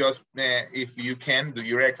 just if you can, do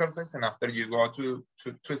your exercise, and after you go to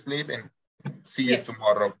sleep, and see you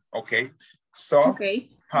tomorrow. Okay. So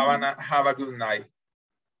have a good night.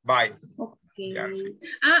 Bye. Okay.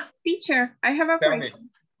 Teacher, I have a question.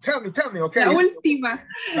 Tell me. Okay. La última.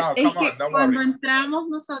 No, es come que on, don't cuando worry. entramos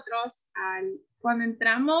nosotros cuando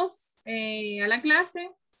entramos a la clase,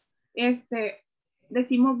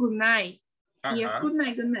 decimos good night. Y es good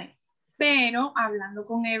night. Pero hablando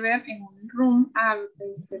con Ever en un room,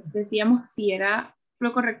 decíamos si era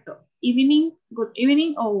lo correcto. Evening, good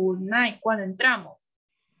evening o good night cuando entramos.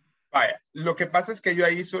 Vaya, lo que pasa es que yo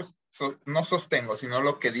ahí no sostengo, sino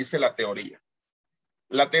lo que dice la teoría.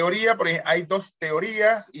 La teoría, por ejemplo, hay dos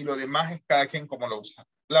teorías y lo demás es cada quien como lo usa.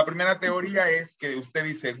 La primera teoría es que usted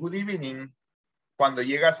dice good evening cuando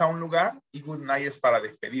llegas a un lugar y good night es para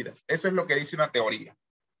despedida. Eso es lo que dice una teoría.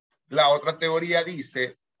 La otra teoría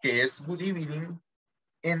dice que es good evening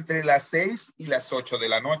entre las 6 y las 8 de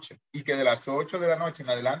la noche y que de las 8 de la noche en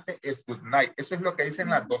adelante es good night. Eso es lo que dicen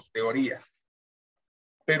las dos teorías.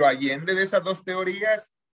 Pero allende de esas dos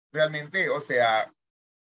teorías, realmente, o sea,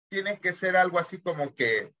 tiene que ser algo así como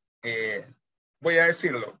que, voy a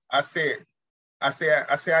decirlo, hace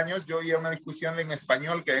años yo oía una discusión en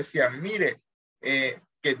español que decía, mire,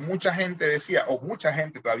 que mucha gente decía, o mucha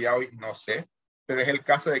gente todavía hoy, no sé, pero es el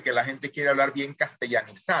caso de que la gente quiere hablar bien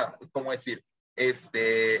castellanizada. Es como decir,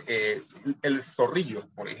 el zorrillo,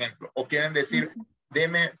 por ejemplo, o quieren decir,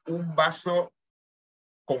 deme un vaso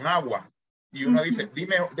con agua. Y uno dice,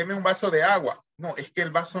 deme un vaso de agua. No, es que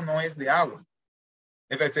el vaso no es de agua.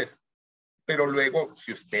 Entonces, pero luego,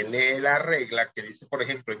 si usted lee la regla que dice, por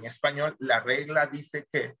ejemplo, en español, la regla dice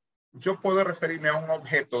que yo puedo referirme a un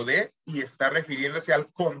objeto de y está refiriéndose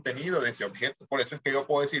al contenido de ese objeto. Por eso es que yo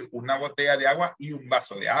puedo decir una botella de agua y un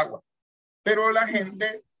vaso de agua. Pero la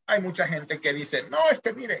gente, hay mucha gente que dice, no, es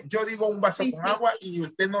que mire, yo digo un vaso con agua y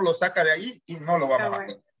usted no lo saca de ahí y no lo vamos a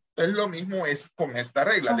hacer. Entonces lo mismo es con esta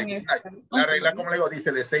regla. La regla, como le digo,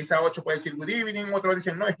 dice de 6 a 8 puede decir good evening, otros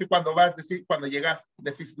dicen, no, es que cuando llegas,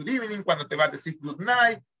 decís good evening, cuando te vas, decís good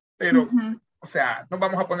night, pero, o sea, no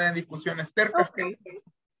vamos a poner en discusiones tercas.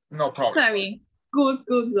 No problem. Está bien. Good.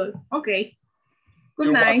 Okay.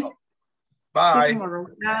 Good night. Bye. See you tomorrow.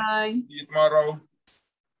 Bye. See you tomorrow.